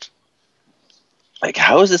kidnapped. Like,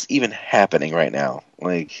 how is this even happening right now?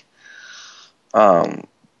 Like,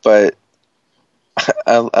 but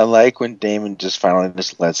I like when Damon just finally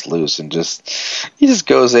just lets loose and he just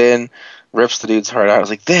goes in, rips the dude's heart out. I was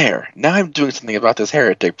like, there, now I'm doing something about this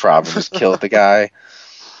heretic problem. Just killed the guy.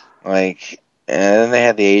 Like, and then they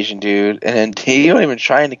had the Asian dude, and then he wasn't even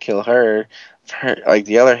trying to kill her. Like,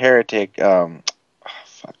 the other heretic,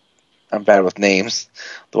 fuck, I'm bad with names.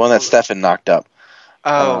 The one that Stefan knocked up.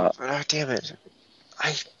 Oh, damn it.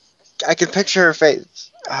 I can picture her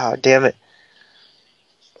face. Oh, damn it.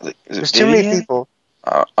 Is it There's too many Vivian? people.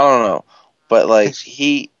 I don't know, but like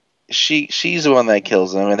he she's the one that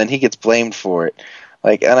kills him, and then he gets blamed for it.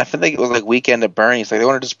 Like, and I think it was like Weekend at Bernie's. Like, they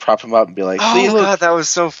want to just prop him up and be like, "See, Oh look, god, that was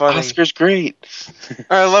so funny. Oscar's great."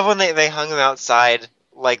 Or I love when they hung him outside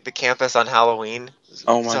like the campus on Halloween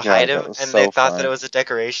Oh my to god, hide that him, was and so they thought funny. that it was a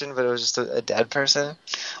decoration, but it was just a dead person.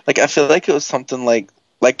 Like, I feel like it was something like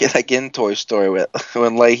in Toy Story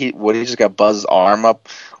when like Woody just got Buzz's arm up,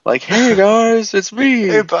 like, "Hey guys, it's me,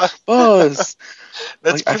 Hey, Buzz. Buzz."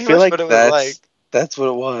 That's Like, I pretty feel much like what it was like. that's what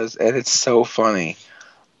it was, and it's so funny.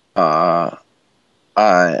 I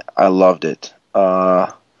loved it.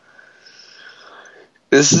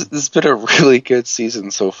 This has been a really good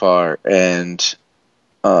season so far, and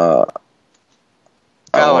I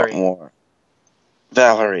want Valerie. more.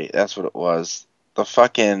 Valerie, that's what it was. The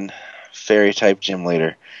fucking fairy type gym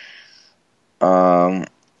leader. And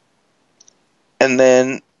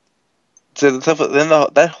then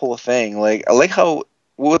that whole thing, like, I like how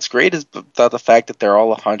what's great is about the fact that they're all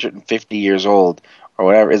 150 years old or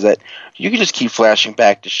whatever, is that you can just keep flashing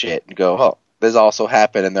back to shit and go, "Oh, this also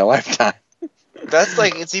happened in their lifetime." That's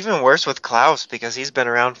like, it's even worse with Klaus because he's been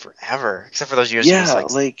around forever, except for those years he was Yeah, like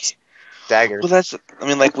like, staggered. well, that's, I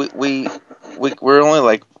mean, like, we're only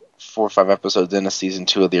like 4 or 5 episodes into season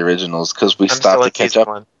 2 of the originals because we I'm stopped still to in catch season up.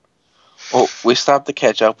 one. Well, we stopped to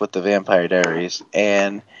catch up with the Vampire Diaries,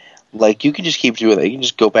 and like, you can just keep doing that. You can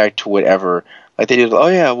just go back to whatever. Like, they did. Oh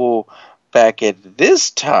yeah, well, back at this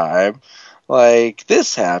time, like,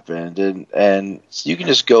 this happened, and so you can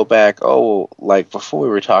just go back. Oh, like, before we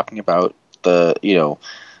were talking about the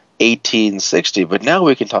 1860, but now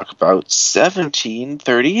we can talk about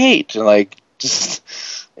 1738, and like, just,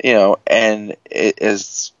 and it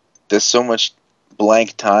is, there's so much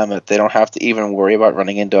blank time that they don't have to even worry about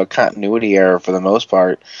running into a continuity error for the most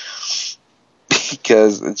part,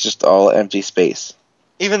 because it's just all empty space.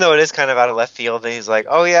 Even though it is kind of out of left field, and he's like,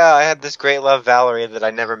 "Oh yeah, I had this great love, Valerie, that I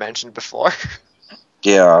never mentioned before."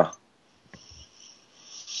 Yeah,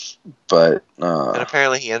 but And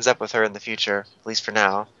apparently he ends up with her in the future, at least for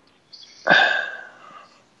now.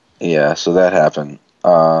 yeah, so that happened.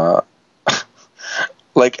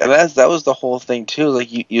 Like, that was the whole thing too. Like,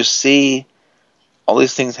 you see all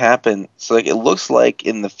these things happen. So like, it looks like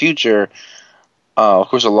in the future, of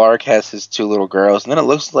course, Alaric has his 2 little girls, and then it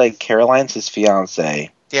looks like Caroline's his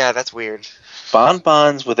fiance. Yeah, that's weird.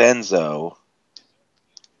 Bonbon's with Enzo,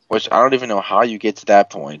 which I don't even know how you get to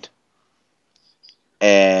that point.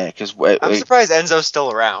 And because I'm surprised Enzo's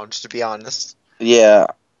still around, to be honest. yeah,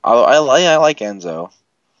 I like Enzo.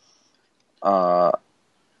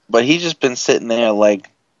 But he's just been sitting there like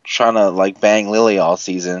trying to like bang Lily all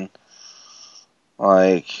season.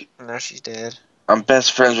 Like, Now she's dead. "I'm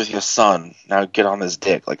best friends with your son. Now get on this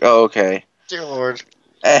dick." Like, oh, okay. Dear Lord.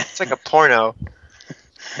 It's like a porno.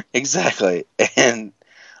 Exactly. And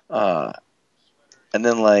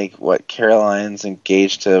then like, what, Caroline's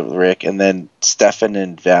engaged to Rick, and then Stefan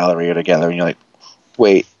and Valerie are together, and you're like,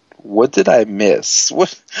 wait, what did I miss?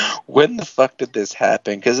 When the fuck did this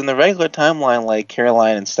happen? Because in the regular timeline, like,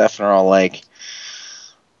 Caroline and Stefan are all like,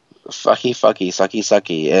 fucky,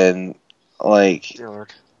 sucky, and like, Dear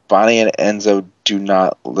Lord. Bonnie and Enzo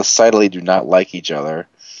decidedly do not like each other.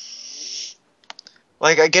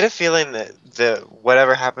 Like, I get a feeling that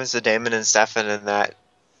whatever happens to Damon and Stefan in that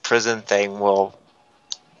prison thing will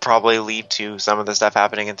probably lead to some of the stuff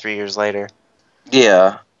happening in 3 years later.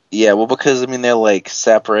 Yeah, well, because, I mean, they're like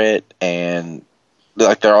separate, and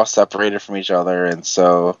they're all separated from each other, and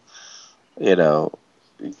so,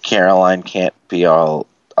 Caroline can't be all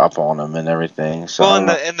up on him and everything. So, Well,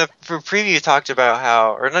 in the preview talked about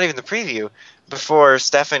how, or not even the preview, before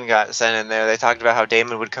Stefan got sent in there, they talked about how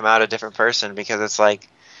Damon would come out a different person because it's like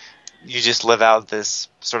you just live out this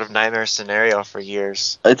sort of nightmare scenario for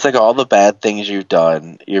years. it's like all the bad things you've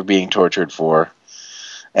done, you're being tortured for.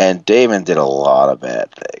 And Damon did a lot of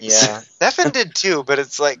bad things. Yeah, Stefan did too, but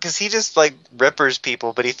it's like, because he just like rippers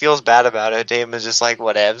people, but he feels bad about it. Damon's just like,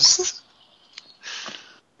 whatevs.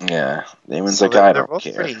 Yeah, Damon's So like, I they're don't both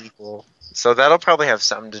care. pretty equal. So that'll probably have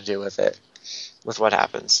something to do with it, with what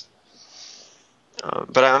happens.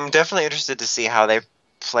 But I'm definitely interested to see how they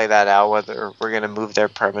play that out, whether we're going to move there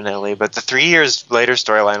permanently. But the 3 years later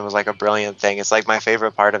storyline was like a brilliant thing. It's like my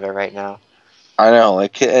favorite part of it right now. I know,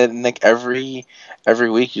 like, and like every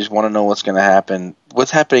week you just want to know what's going to happen.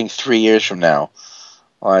 What's happening 3 years from now?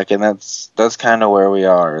 Like, and that's kind of where we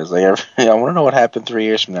are. Is like, I want to know what happened 3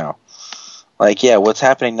 years from now. Like, yeah, what's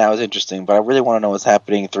happening now is interesting, but I really want to know what's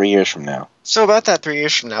happening 3 years from now. So about that 3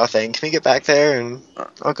 years from now thing, can we get back there? And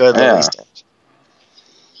oh, good, Yeah. Lily's dead.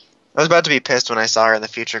 I was about to be pissed when I saw her in the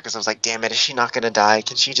future because I was like, damn it, is she not going to die?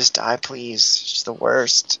 Can she just die, please? She's the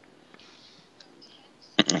worst.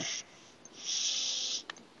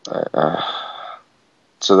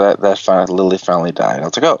 So that Lily finally died. I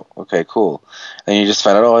was like, oh, okay, cool. And you just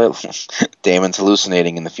find out, oh, Damon's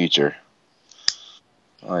hallucinating in the future.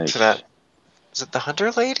 Like, So that is it the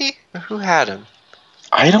Hunter lady? Or who had him?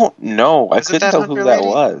 I don't know. I Is it couldn't that tell Hunter who that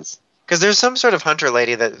lady? was. Because there's some sort of Hunter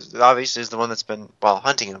lady that obviously is the one that's been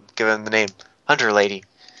hunting him, given him the name Hunter Lady.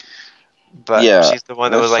 But Yeah, she's the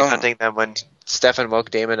one that there's was like some- hunting them when Stefan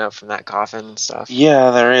woke Damon up from that coffin and stuff.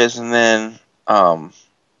 Yeah, there is. And then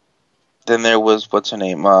there was, what's her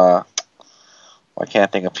name? I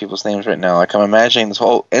can't think of people's names right now. Like, I'm imagining this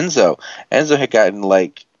whole Enzo. Enzo had gotten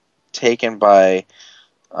like taken by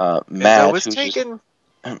Matt, Enzo was who's taken.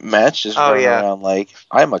 Matt's just Oh, running yeah. around like,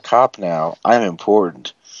 I'm a cop now. I'm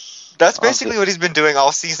important. That's I'll basically what he's been doing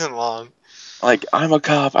all season long. Like, I'm a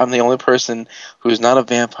cop. I'm the only person who's not a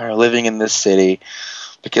vampire living in this city,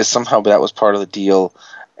 because somehow that was part of the deal.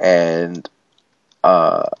 And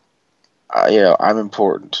I'm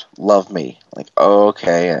important. Love me. Like, oh,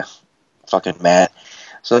 okay, fucking Matt.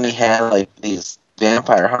 So then he had like these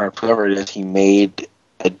vampire hunter, whoever it is, he made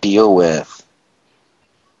a deal with,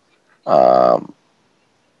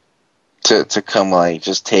 to come like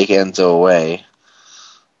just take Enzo away.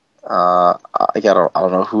 I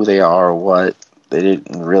don't know who they are or what. They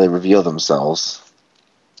didn't really reveal themselves.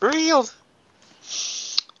 Real.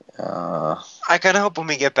 I kind of hope when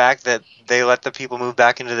we get back that they let the people move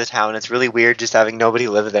back into the town. It's really weird just having nobody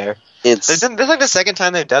live there. It's This is like the second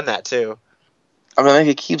time they've done that too. I mean, like,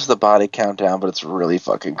 it keeps the body count down, but it's really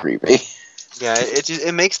fucking creepy. Yeah,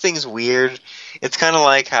 it makes things weird. It's kind of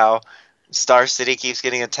like how Star City keeps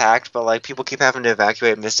getting attacked, but like people keep having to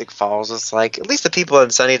evacuate Mystic Falls. It's like at least the people in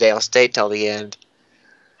Sunnydale stayed till the end.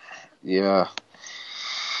 Yeah.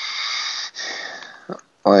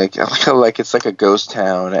 Like it's like a ghost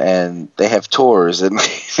town, and they have tours, and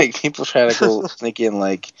like people try to go sneak in,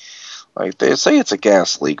 like they say it's a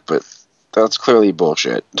gas leak, but that's clearly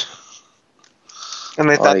bullshit. And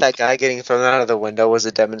they thought Like, that guy getting thrown out of the window was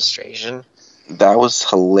a demonstration. that was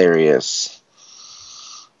hilarious.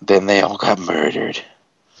 Then they all got murdered.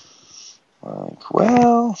 Like,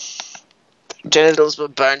 well, Genitals were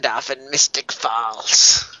burned off in Mystic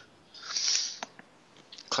Falls.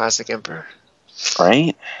 Classic Emperor.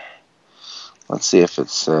 right? Let's see if it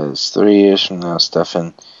says 3 years from now,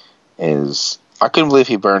 Stefan is. I couldn't believe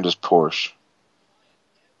he burned his Porsche.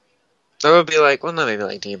 That would be like, well, not maybe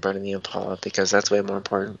like Dean burning the Impala, because that's way more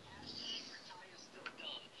important.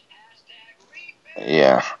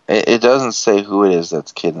 Yeah, it doesn't say who it is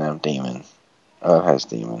that's kidnapped Demon. It has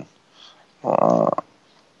Demon. I'm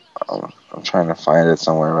trying to find it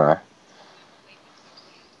somewhere,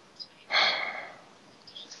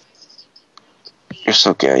 but you're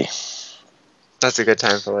so gay. That's a good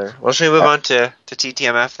time filler. Well, should we move on to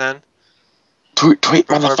TTMF then? Tweet,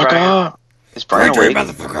 Before motherfucker! Brian. Is Brian awake?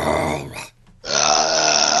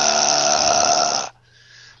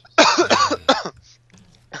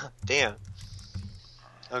 Damn.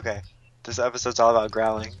 Okay. This episode's all about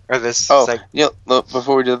growling. Or this Oh, seg- look,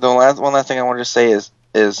 before we do one last thing I wanted to say is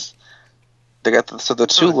they got the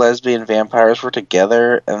two lesbian vampires were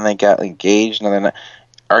together and they got engaged and then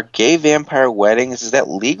are gay vampire weddings, is that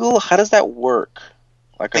legal? How does that work?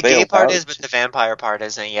 Like, are the they gay part allowed is, but to- the vampire part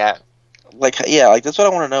isn't yet. like, yeah, like that's what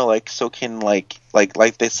I want to know. Like, so can like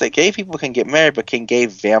they say gay people can get married, but can gay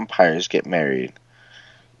vampires get married?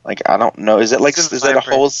 Like, I don't know. Is it like This is is that a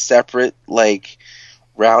fine whole separate like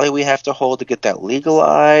rally we have to hold to get that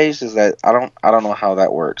legalized? Is that I don't know how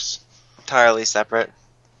that works. Entirely separate.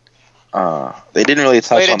 They didn't really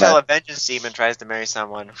touch Wait on until that. a vengeance demon tries to marry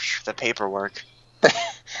someone. The paperwork.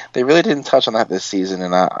 They really didn't touch on that this season,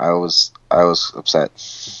 and I was upset.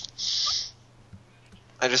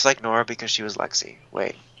 I just like Nora because she was Lexi.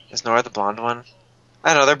 Wait, is Nora the blonde one?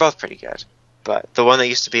 I don't know, they're both pretty good. But the one that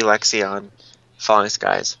used to be Lexi on Falling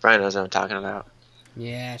Skies, Brian knows what I'm talking about.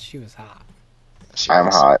 Yeah, she was hot. She I'm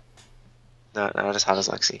was. hot. No, not as hot as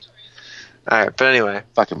Lexi. Alright, but anyway.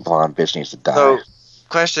 Fucking blonde bitch needs to die. So,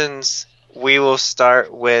 questions. We will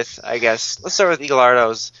start with, I guess, let's start with Eagle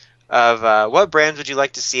Ardo's of what brands would you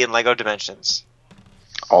like to see in LEGO Dimensions?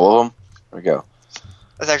 All of them. There we go.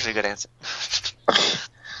 That's actually a good answer.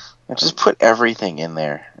 Just put everything in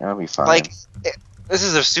there. That'll be fine. Like, this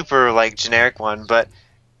is a super, like, generic one, but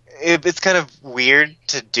it's kind of weird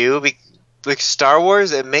to do. Like, Star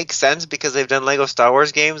Wars, it makes sense because they've done LEGO Star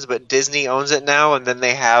Wars games, but Disney owns it now, and then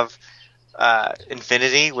they have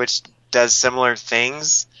Infinity, which does similar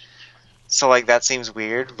things. So, like, that seems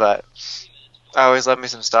weird, but I always love me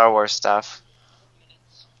some Star Wars stuff.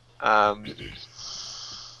 I'd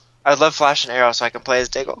love Flash and Arrow so I can play as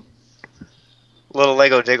Diggle. Little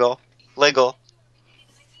Lego Diggle. Lego.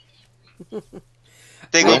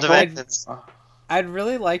 Diggle I'd- Dimensions. I'd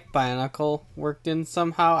really like Bionicle worked in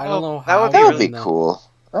somehow. I don't know that how. would That would given be the- cool.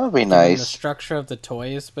 That would be given the nice. structure of the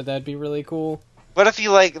toys, but that'd be really cool. What if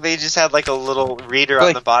they just had like a little reader on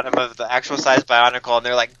Like- the bottom of the actual size Bionicle, and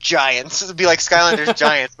they're like giants? It'd be like Skylanders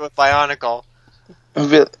giants with Bionicle. Or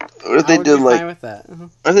they I would did be like, fine with that.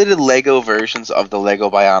 or they did Lego versions of the Lego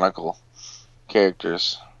Bionicle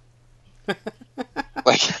characters,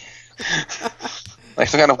 like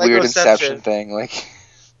some kind of weird Legoception. Inception thing. Like,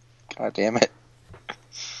 god damn it!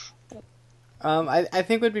 I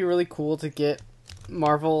think it would be really cool to get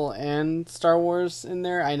Marvel and Star Wars in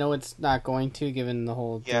there. I know it's not going to, given the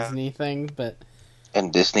whole Yeah. Disney thing, but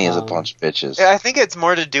And Disney is a Um, bunch of bitches. Yeah, I think it's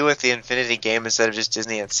more to do with the Infinity game instead of just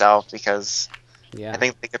Disney itself, because yeah. I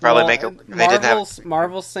think they could probably make it. They didn't have.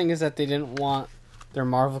 Marvel's thing is that they didn't want their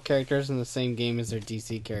Marvel characters in the same game as their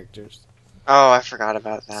DC characters. Oh, I forgot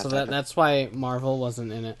about that. So that's why Marvel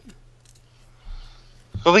wasn't in it.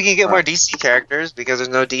 But we can get more DC characters because there's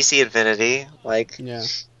no DC Infinity. Like Yeah.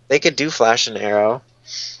 they could do Flash and Arrow.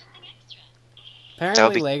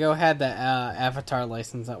 Apparently, be- Lego had the Avatar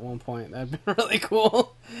license at one point. That'd be really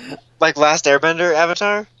cool. Like Last Airbender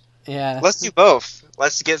Avatar. Yeah. Let's do both.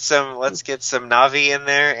 Let's get some Navi in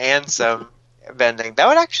there and some bending. That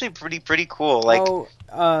would actually be pretty cool. Like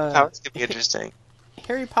powers could be interesting.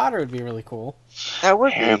 Harry Potter would be really cool. That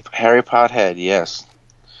would be. Harry Pothead, yes.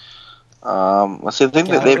 Let's see. I think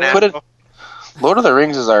that Yeah. they put it. Lord of the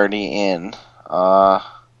Rings is already in. Let's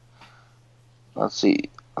see.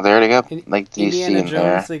 They already got like DC Indiana in Jones,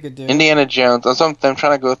 there. they could do. Indiana Jones. I'm trying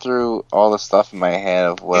to go through all the stuff in my head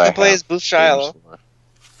of what You I can play have as Booth Shiloh. games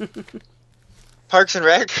for. Parks and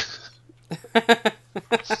Rec.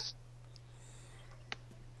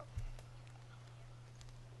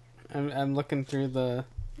 I'm looking through the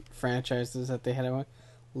franchises that they had.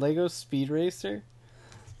 Lego Speed Racer.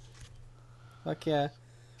 Fuck yeah!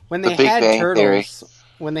 When The they Big had Bang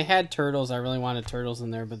Turtles, I really wanted Turtles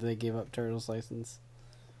in there, but they gave up Turtles license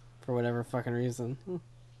for whatever fucking reason.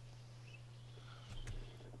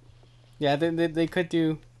 Yeah, they could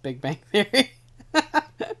do Big Bang Theory.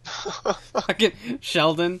 Fucking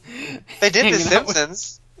Sheldon. They did The hanging out with-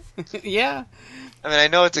 Simpsons. Yeah. I mean, I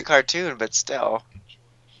know it's a cartoon, but still.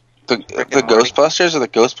 The and Morty. Ghostbusters, are the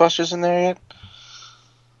Ghostbusters in there yet?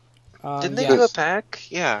 Didn't they yes. do a pack?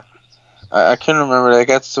 Yeah. I couldn't remember. They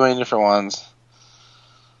got so many different ones.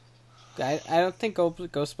 I don't think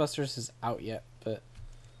Ghostbusters is out yet, but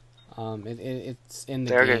it's in the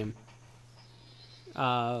They're good.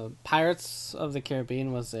 game. Pirates of the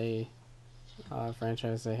Caribbean was a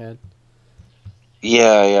franchise they had.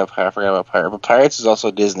 Yeah, I forgot about Pirates. But Pirates is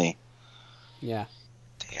also Disney. Yeah.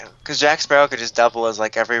 Damn. Because Jack Sparrow could just double as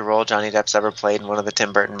like every role Johnny Depp's ever played in one of the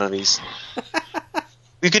Tim Burton movies.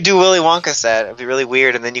 You could do Willy Wonka set. It'd be really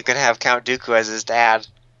weird, and then you can have Count Dooku as his dad.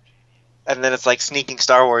 And then it's like sneaking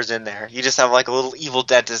Star Wars in there. You just have like a little evil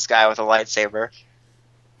dentist guy with a lightsaber.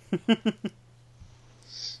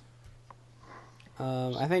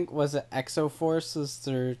 I think was it Exoforce is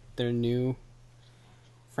their new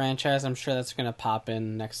franchise. I'm sure that's gonna pop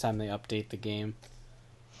in next time they update the game.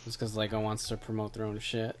 Just because Lego wants to promote their own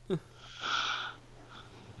shit.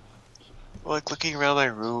 Like looking around my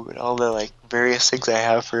room and all the like various things I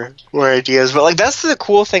have for more ideas. But like that's the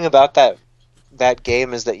cool thing about that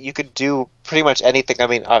game is that you could do pretty much anything. I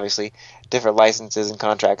mean, obviously, different licenses and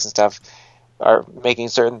contracts and stuff are making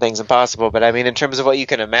certain things impossible. But I mean, in terms of what you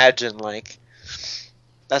can imagine, like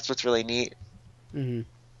that's what's really neat. Mm-hmm.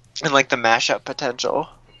 And like the mashup potential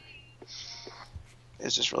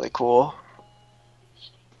is just really cool.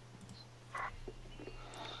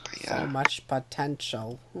 But So yeah, much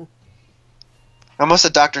potential. I almost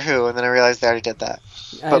said Doctor Who, and then I realized they already did that.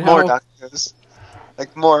 I But more know. Doctor Who's,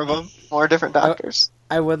 like more of them, more different doctors.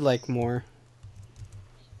 I would like more.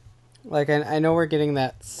 Like, I know we're getting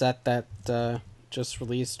that set that just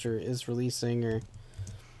released or is releasing or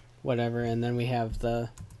whatever, and then we have the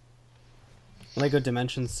Lego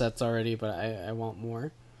Dimensions sets already, but I want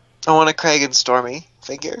more. I want a Craig and Stormy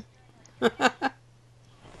figure.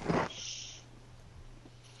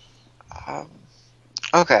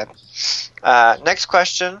 Okay. Next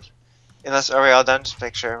question. Unless are we all done? Just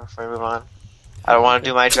make sure before we move on. I don't want to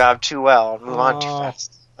do my job too well and move on too Oh.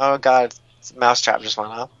 fast. Oh god, mousetrap just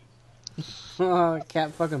went up. Oh,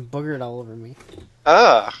 cat fucking boogered all over me.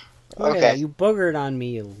 Ugh. Look at Okay. that, you boogered on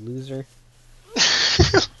me, you loser.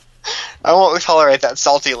 I won't tolerate that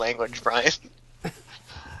salty language, Brian.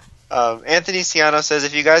 Anthony Ciano says,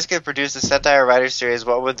 if you guys could produce a Sentai or Writer series,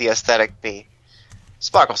 what would the aesthetic be?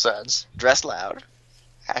 Sparkle Suds, dress loud.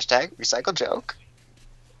 Hashtag recycle joke.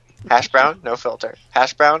 Hash brown, no filter.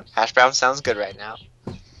 Hash brown sounds good right now.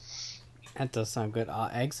 That does sound good.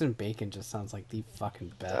 Eggs and bacon just sounds like the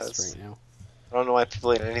fucking best Does. right now. I don't know why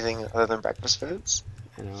people eat anything other than breakfast foods.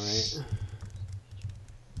 I know, right?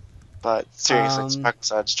 But seriously,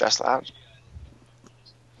 it's just loud.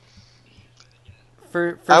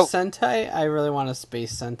 For Oh. Sentai, I really want a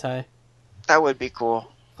space Sentai. That would be cool.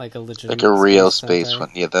 Like a legitimate Like a real space Sentai.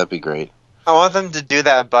 one. Yeah, that'd be great. I want them to do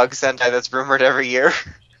that bug Sentai that's rumored every year.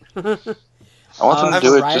 I want them to For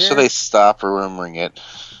do it just so Rider? they stop rumoring it.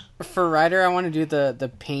 For Rider, I want to do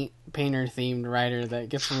the painter themed Rider that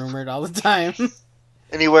gets rumored all the time.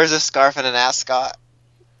 And he wears a scarf and an ascot.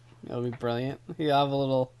 It'll be brilliant. He'll have a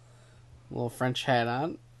little French hat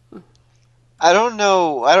on. I don't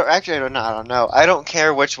know. I don't know. I don't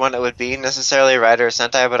care which one it would be necessarily, Rider or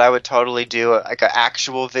Sentai, but I would totally do like an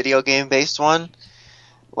actual video game based one,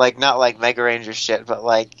 like not like Mega Ranger shit, but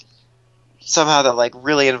like somehow that like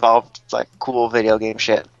really involved like cool video game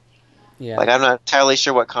shit. Yeah. Like I'm not entirely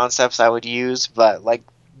sure what concepts I would use, but like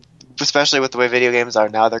especially with the way video games are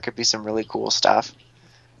now, there could be some really cool stuff.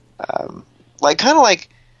 Like kind of like.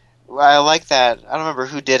 I like that. I don't remember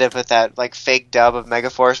who did it, but that like fake dub of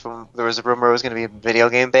Megaforce when there was a rumor it was going to be video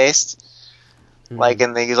game based. Like,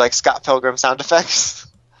 and they use like Scott Pilgrim sound effects.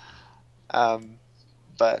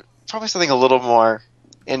 But probably something a little more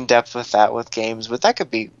in depth with that with games, but that could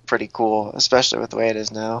be pretty cool, especially with the way it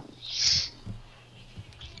is now.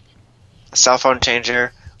 A cell phone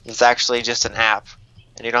changer is actually just an app,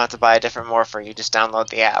 and you don't have to buy a different morpher. You just download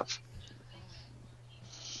the app.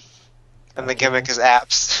 And the gimmick is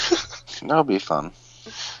apps. That would be fun.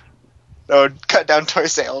 That would cut down toy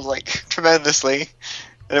sales like tremendously,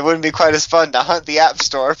 and it wouldn't be quite as fun to hunt the App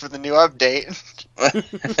Store for the new update.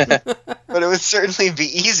 But it would certainly be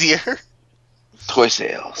easier. Toy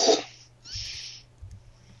sales.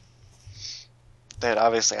 They'd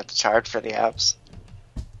obviously have to charge for the apps,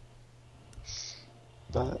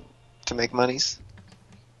 but to make monies.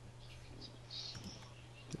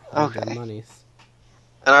 Okay. Monies.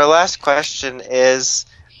 And our last question is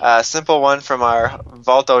a simple one from our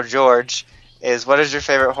Valdo George. Is what is your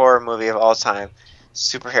favorite horror movie of all time?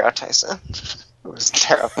 Superhero Tyson. It was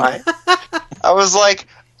terrifying. I was like,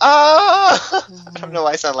 ah! I don't know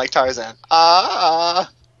why I sound like Tarzan.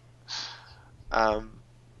 Ah!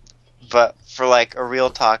 But for like a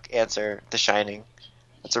real talk answer, The Shining.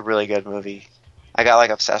 It's a really good movie. I got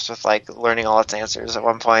like obsessed with like learning all its answers at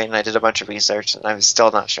one point, and I did a bunch of research, and I'm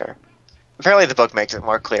still not sure. Apparently the book makes it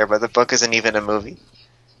more clear, but the book isn't even a movie.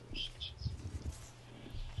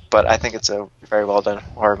 But I think it's a very well done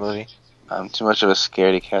horror movie. I'm too much of a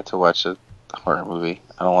scaredy cat to watch a horror movie.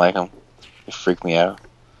 I don't like them. They freak me out.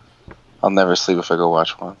 I'll never sleep if I go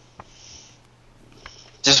watch one.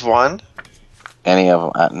 Just one? Any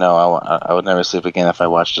of them. No, I would never sleep again if I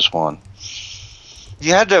watched just one.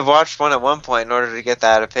 You had to have watched one at one point in order to get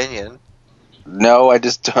that opinion. No, I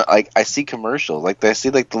just don't, like I see commercials. Like I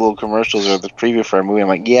see like the little commercials or the preview for a movie. I'm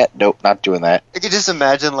like, yeah, nope, not doing that. I could just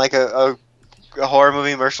imagine like a horror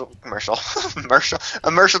movie commercial. A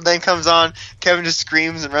commercial then comes on, Kevin just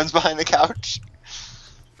screams and runs behind the couch.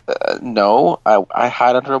 No, I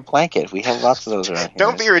hide under a blanket. We have lots of those around here.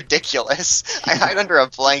 Don't be ridiculous. I hide under a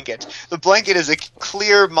blanket. The blanket is a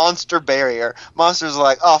clear monster barrier. Monsters are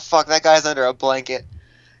like, oh fuck, that guy's under a blanket.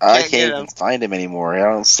 I Can't get can't even him. find him anymore. I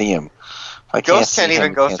don't see him. If I Ghosts see can't even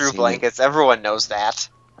him, go can't through see him. blankets. Everyone knows that.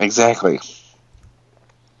 Exactly.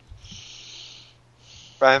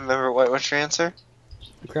 Brian, remember what's your answer?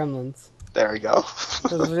 Gremlins. There we go.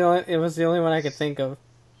 It was the only one I could think of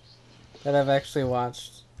that I've actually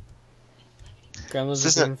watched. Gremlins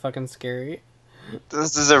is even fucking scary.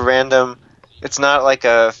 This is a random. It's not like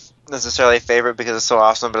a necessarily favorite because it's so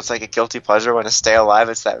awesome, but it's like a guilty pleasure when it's Stay Alive.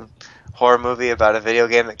 It's that horror movie about a video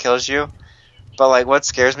game that kills you. But like, what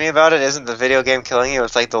scares me about it isn't the video game killing you.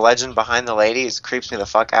 It's like the legend behind the lady. It creeps me the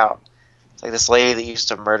fuck out. It's like this lady that used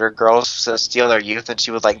to murder girls to steal their youth, and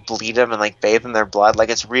she would like bleed them and like bathe in their blood. Like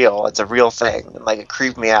it's real. It's a real thing. And like it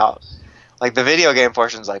creeped me out. Like the video game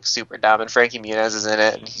portion's like super dumb, and Frankie Muniz is in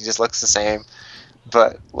it, and he just looks the same.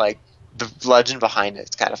 But like the legend behind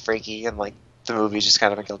it's kind of freaky, and like the movie's just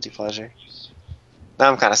kind of a guilty pleasure. Now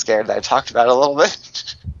I'm kind of scared that I talked about it a little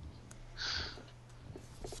bit.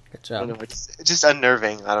 Good I don't job. know, it's just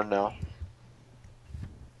unnerving. I don't know.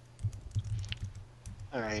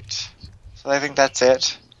 Alright. So I think that's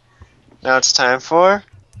it. Now it's time for...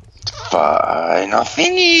 Final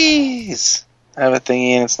thingies. I have a thingy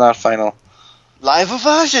and it's not final. Live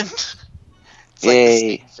version! It's like Yay. the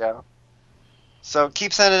stage show. So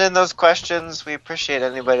keep sending in those questions. We appreciate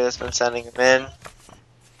anybody that's been sending them in.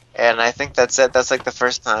 And I think that's it. That's like the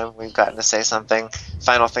first time we've gotten to say something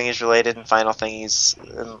Final Thingies related and Final Thingies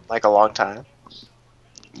in like a long time.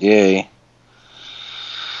 Yay.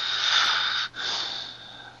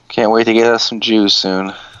 Can't wait to get us some juice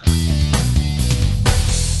soon.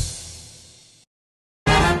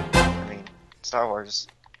 I mean, Star Wars.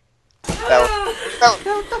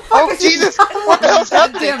 Oh Jesus! What the hell's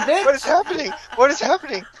happening? Goddamn bitch. What is happening? What is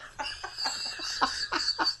happening? I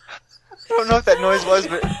don't know what that noise was,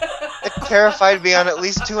 but it terrified me on at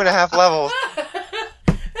least 2.5 levels.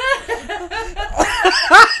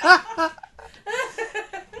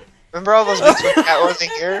 Remember all those weeks when Cat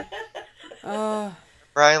wasn't here?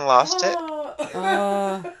 Brian lost it.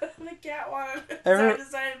 The cat wanted. Every-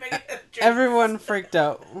 Decided to make it a drink. Everyone freaked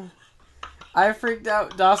out. I freaked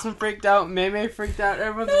out. Dawson freaked out. May freaked out.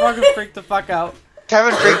 Everyone's fucking freaked the fuck out.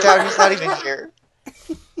 Kevin freaked out. He's not even here.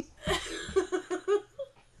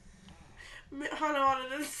 Hana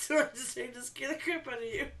wanted to store to say to scare the crap out of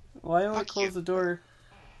you. Why don't I Fuck close you. the door?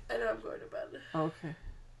 I know I'm going to bed. Okay.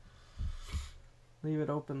 Leave it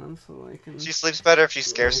open then so I can She sleeps better if she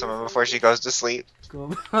scares someone before she goes to sleep. go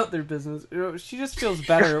about their business. You know, she just feels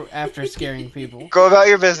better after scaring people. Go about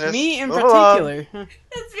your business. Me in Move along. particular.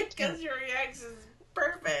 It's because your reaction is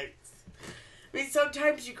perfect. I mean,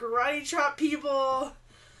 sometimes you karate chop people,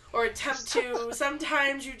 or attempt to.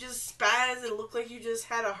 Sometimes you just spaz and look like you just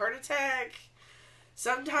had a heart attack.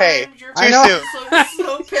 Sometimes Hey, your too face soon. looks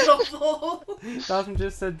so pitiful. Dawson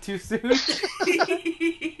just said too soon.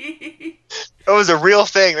 It was a real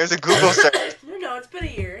thing. There's a Google search. No, it's been a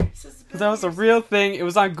year. It says it's been That was a year. real thing. It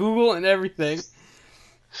was on Google and everything.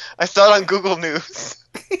 I saw it on Google News.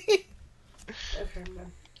 Okay, I'm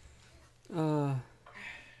done.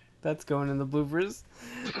 That's going in the bloopers.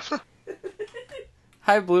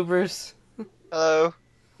 Hi, bloopers. Hello.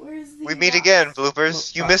 Where's the We meet box? again,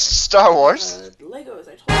 bloopers. You missed Star Wars. Legos,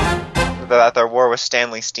 I told you. That their war with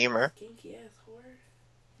Stanley Steamer. Kinky ass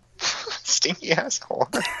whore. Stinky asshole.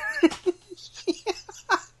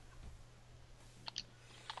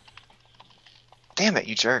 Damn it,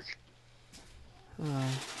 you jerk. Uh,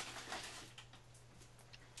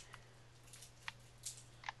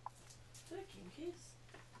 Is that a game case?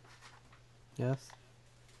 yes.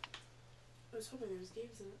 I was hoping there was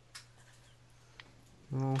games in it.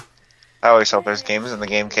 Oh. I always hope there's games in the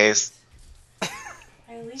game case. I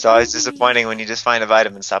leave It's always the movie. disappointing when you just find a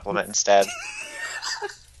vitamin supplement instead.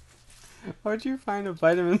 Where'd you find a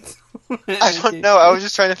vitamin supplement? I don't know. I was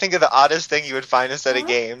just trying to think of the oddest thing you would find instead of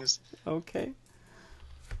games. Okay.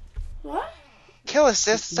 What? Kill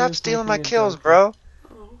assist. Stop You're stealing my thinking kills, of bro.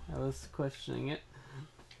 Oh. I was questioning it.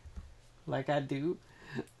 Like I do.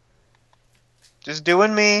 Just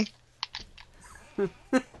doing me. Shit,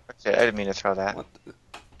 I didn't mean to throw that. What the-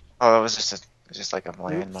 Oh, it was just like a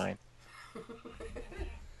landmine.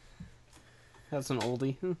 That's an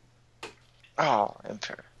oldie. Oh,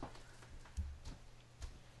 Emperor.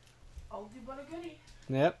 Oldie but a goodie.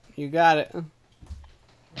 Yep, you got it.